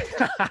Real eh.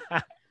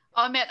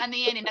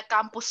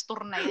 Nag-campus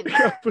tour na yan.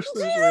 Campus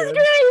tour Jesus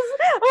Christ!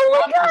 Oh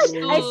my God!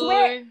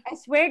 I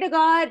swear to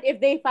God,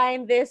 if they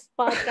find this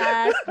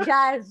podcast,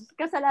 Jazz,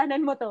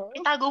 kasalanan mo to.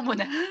 Itago mo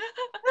na.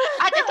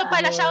 At ito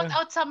pala, shout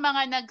out sa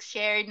mga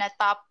nag-share na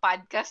top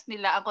podcast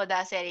nila ang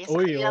KudaSerye.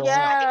 Uy, Sa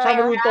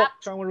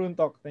Maroon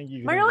Talk. Thank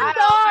you. Maroon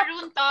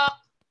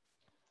Talk.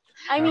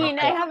 I mean,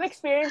 I have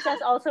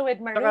experiences also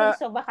with Maroon,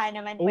 so baka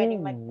naman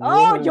pwedeng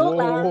joke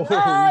lang.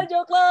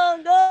 Joke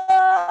lang.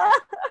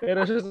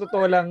 Pero sa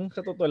totoo lang,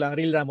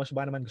 Real Ramos,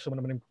 ba naman gusto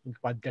mo naman yung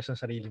podcast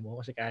ng sarili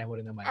mo kasi kaya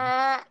mo rin naman.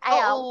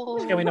 Ayaw.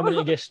 Kasi kami naman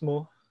yung guest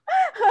mo.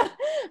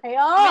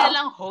 Ayaw. Kami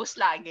lang host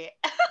lagi.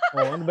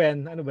 Ano ba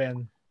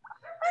yan?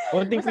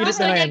 Konting pilit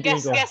na yan.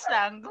 Guest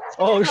lang.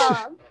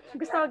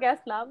 Gusto mo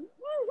guest lang?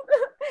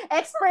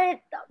 Expert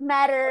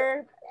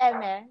matter,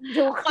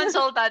 joke.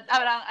 Consultant.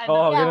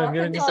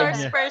 Ganun yung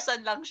first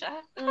person lang siya.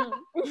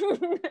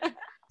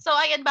 So,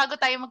 ayan, bago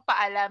tayo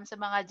magpaalam sa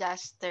mga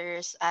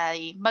Justers,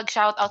 ay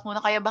mag-shoutout muna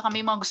kayo. Baka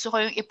may mga gusto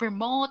kayong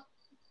i-promote.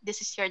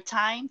 This is your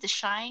time to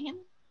shine.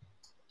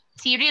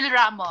 Si Real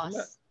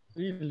Ramos.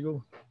 Real,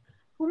 go.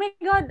 Oh my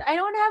God, I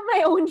don't have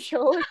my own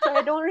show, so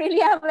I don't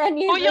really have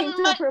anything yung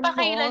to promote.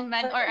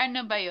 Magpakailanman or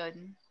ano ba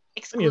yun?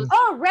 Exclusive.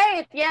 Oh,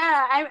 right.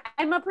 Yeah.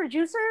 I'm a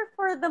producer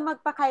for the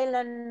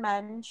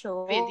Magpakailanman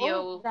show.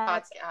 Video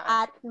That's podcast.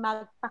 At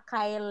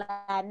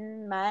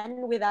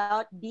Magpakailanman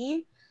without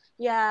D.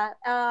 Yeah.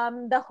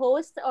 The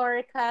hosts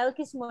are Kyle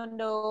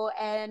Kismondo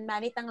and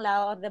Manny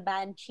Tanglao of the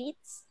band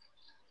Cheats.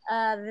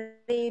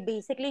 They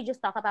basically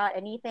just talk about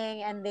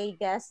anything and they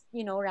guest,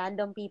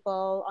 random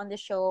people on the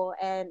show,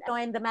 and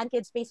join the Man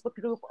Kids Facebook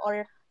group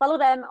or follow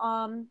them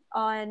on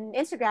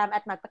Instagram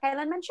at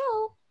Magpakailanman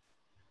Show.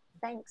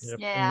 Thanks. Yep.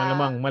 Yeah.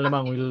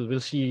 Malamang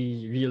we'll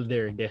see Real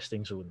there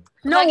guesting soon.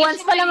 No, once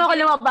pa lang ako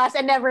lumabas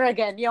and never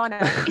again. Yun na.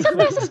 Isang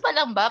beses pa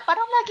lang ba?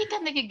 Parang lagi ka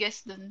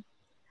nag-guest dun.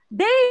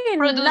 Din!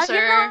 Producer.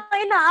 Lagi na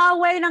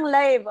inaaway ng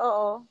live.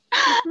 Oo.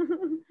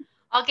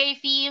 Okay,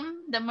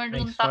 Phim, the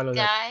Maroon Talk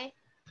guy.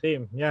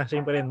 Same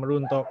pa rin,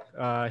 Maroon Talk.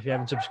 If you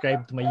haven't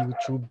subscribed to my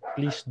YouTube,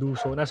 please do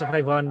so. Nasa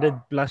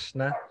 500 plus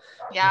na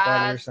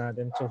followers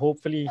natin. So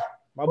hopefully,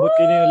 maabot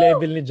kayo yung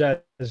level ni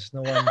Jazz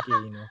na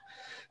 1K,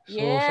 So,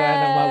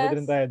 sana mabot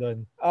rin tayo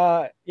doon.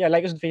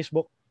 Like us on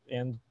Facebook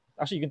and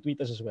actually you can tweet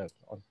us as well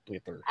on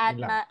Twitter.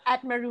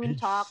 At Maroon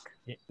Talk.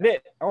 Hindi,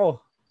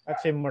 ako.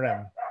 At Phim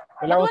Maram.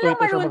 Wala akong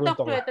Twitter sa Maroon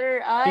Talk. Twitter.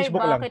 Ay,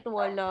 Facebook bakit lang.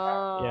 wala?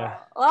 Yeah.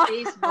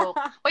 Facebook.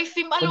 Oy,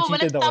 Phim, alam mo,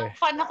 nag-top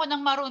fan ako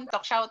ng Maroon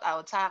Talk. Shout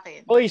out sa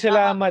akin. Oy,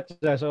 salamat.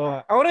 So,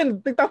 ako rin,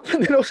 nag-top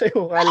fan din ako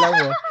sa'yo. Kala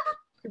mo.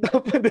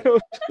 Nag-top fan din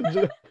ako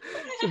sa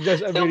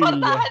Jazz Averilla.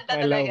 Supportahan na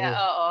talaga,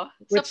 oo.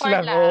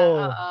 Support lang,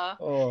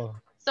 oo.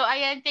 So,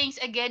 ayan,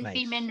 thanks again,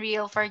 Phim and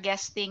Real, for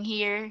guesting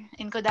here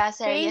in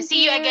KudaSerye.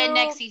 See you again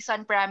next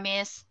season,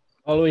 promise.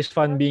 Always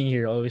fun being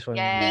here. Always fun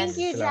being here. Thank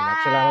you,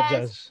 Jazz. Salamat,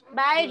 Jazz.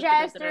 Bye,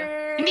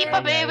 Jaster. Hindi pa,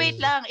 wait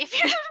lang.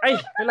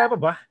 Ay, wala pa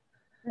ba?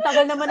 Ang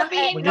tagal naman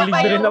ng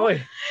rin ako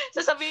eh.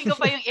 Sasabihin ko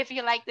pa yung if you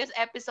like this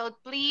episode,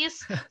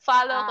 please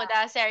follow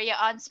KudaSerye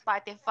on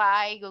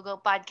Spotify, Google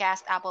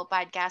Podcast, Apple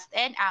Podcast,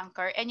 and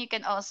Anchor. And you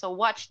can also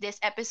watch this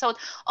episode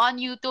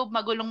on YouTube.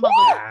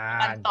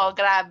 Magulong-magulong to.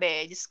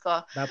 Grabe. Diyos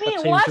ko.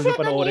 Dapat watch it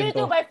on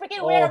YouTube. I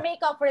freaking wear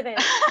makeup for this.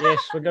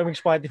 Yes, huwag kaming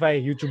Spotify.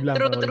 YouTube lang.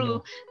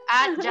 True.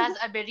 At Jazz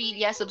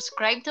Averilla,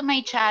 subscribe to my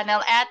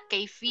channel at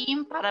kay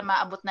Phim para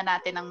maabot na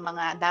natin ang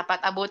mga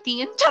dapat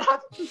abutin.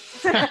 Charot.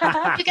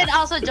 You can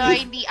also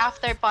join the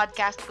After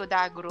Podcast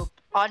Kuda group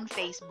on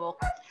Facebook.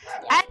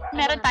 At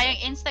meron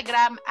tayong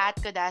Instagram at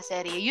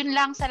KudaSerye. Yun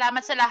lang. Salamat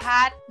sa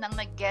lahat ng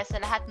nag-guest,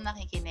 sa lahat ng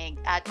nakikinig.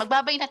 At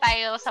magbabay na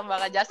tayo sa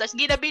mga Justers.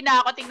 Ginabi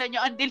na ako. Tingnan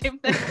nyo, ang dilim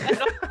na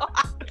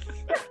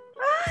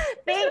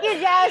Thank you,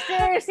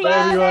 Jaster. See you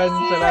everyone.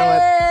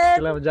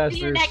 Salamat, Jaster.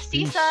 See you next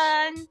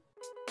season.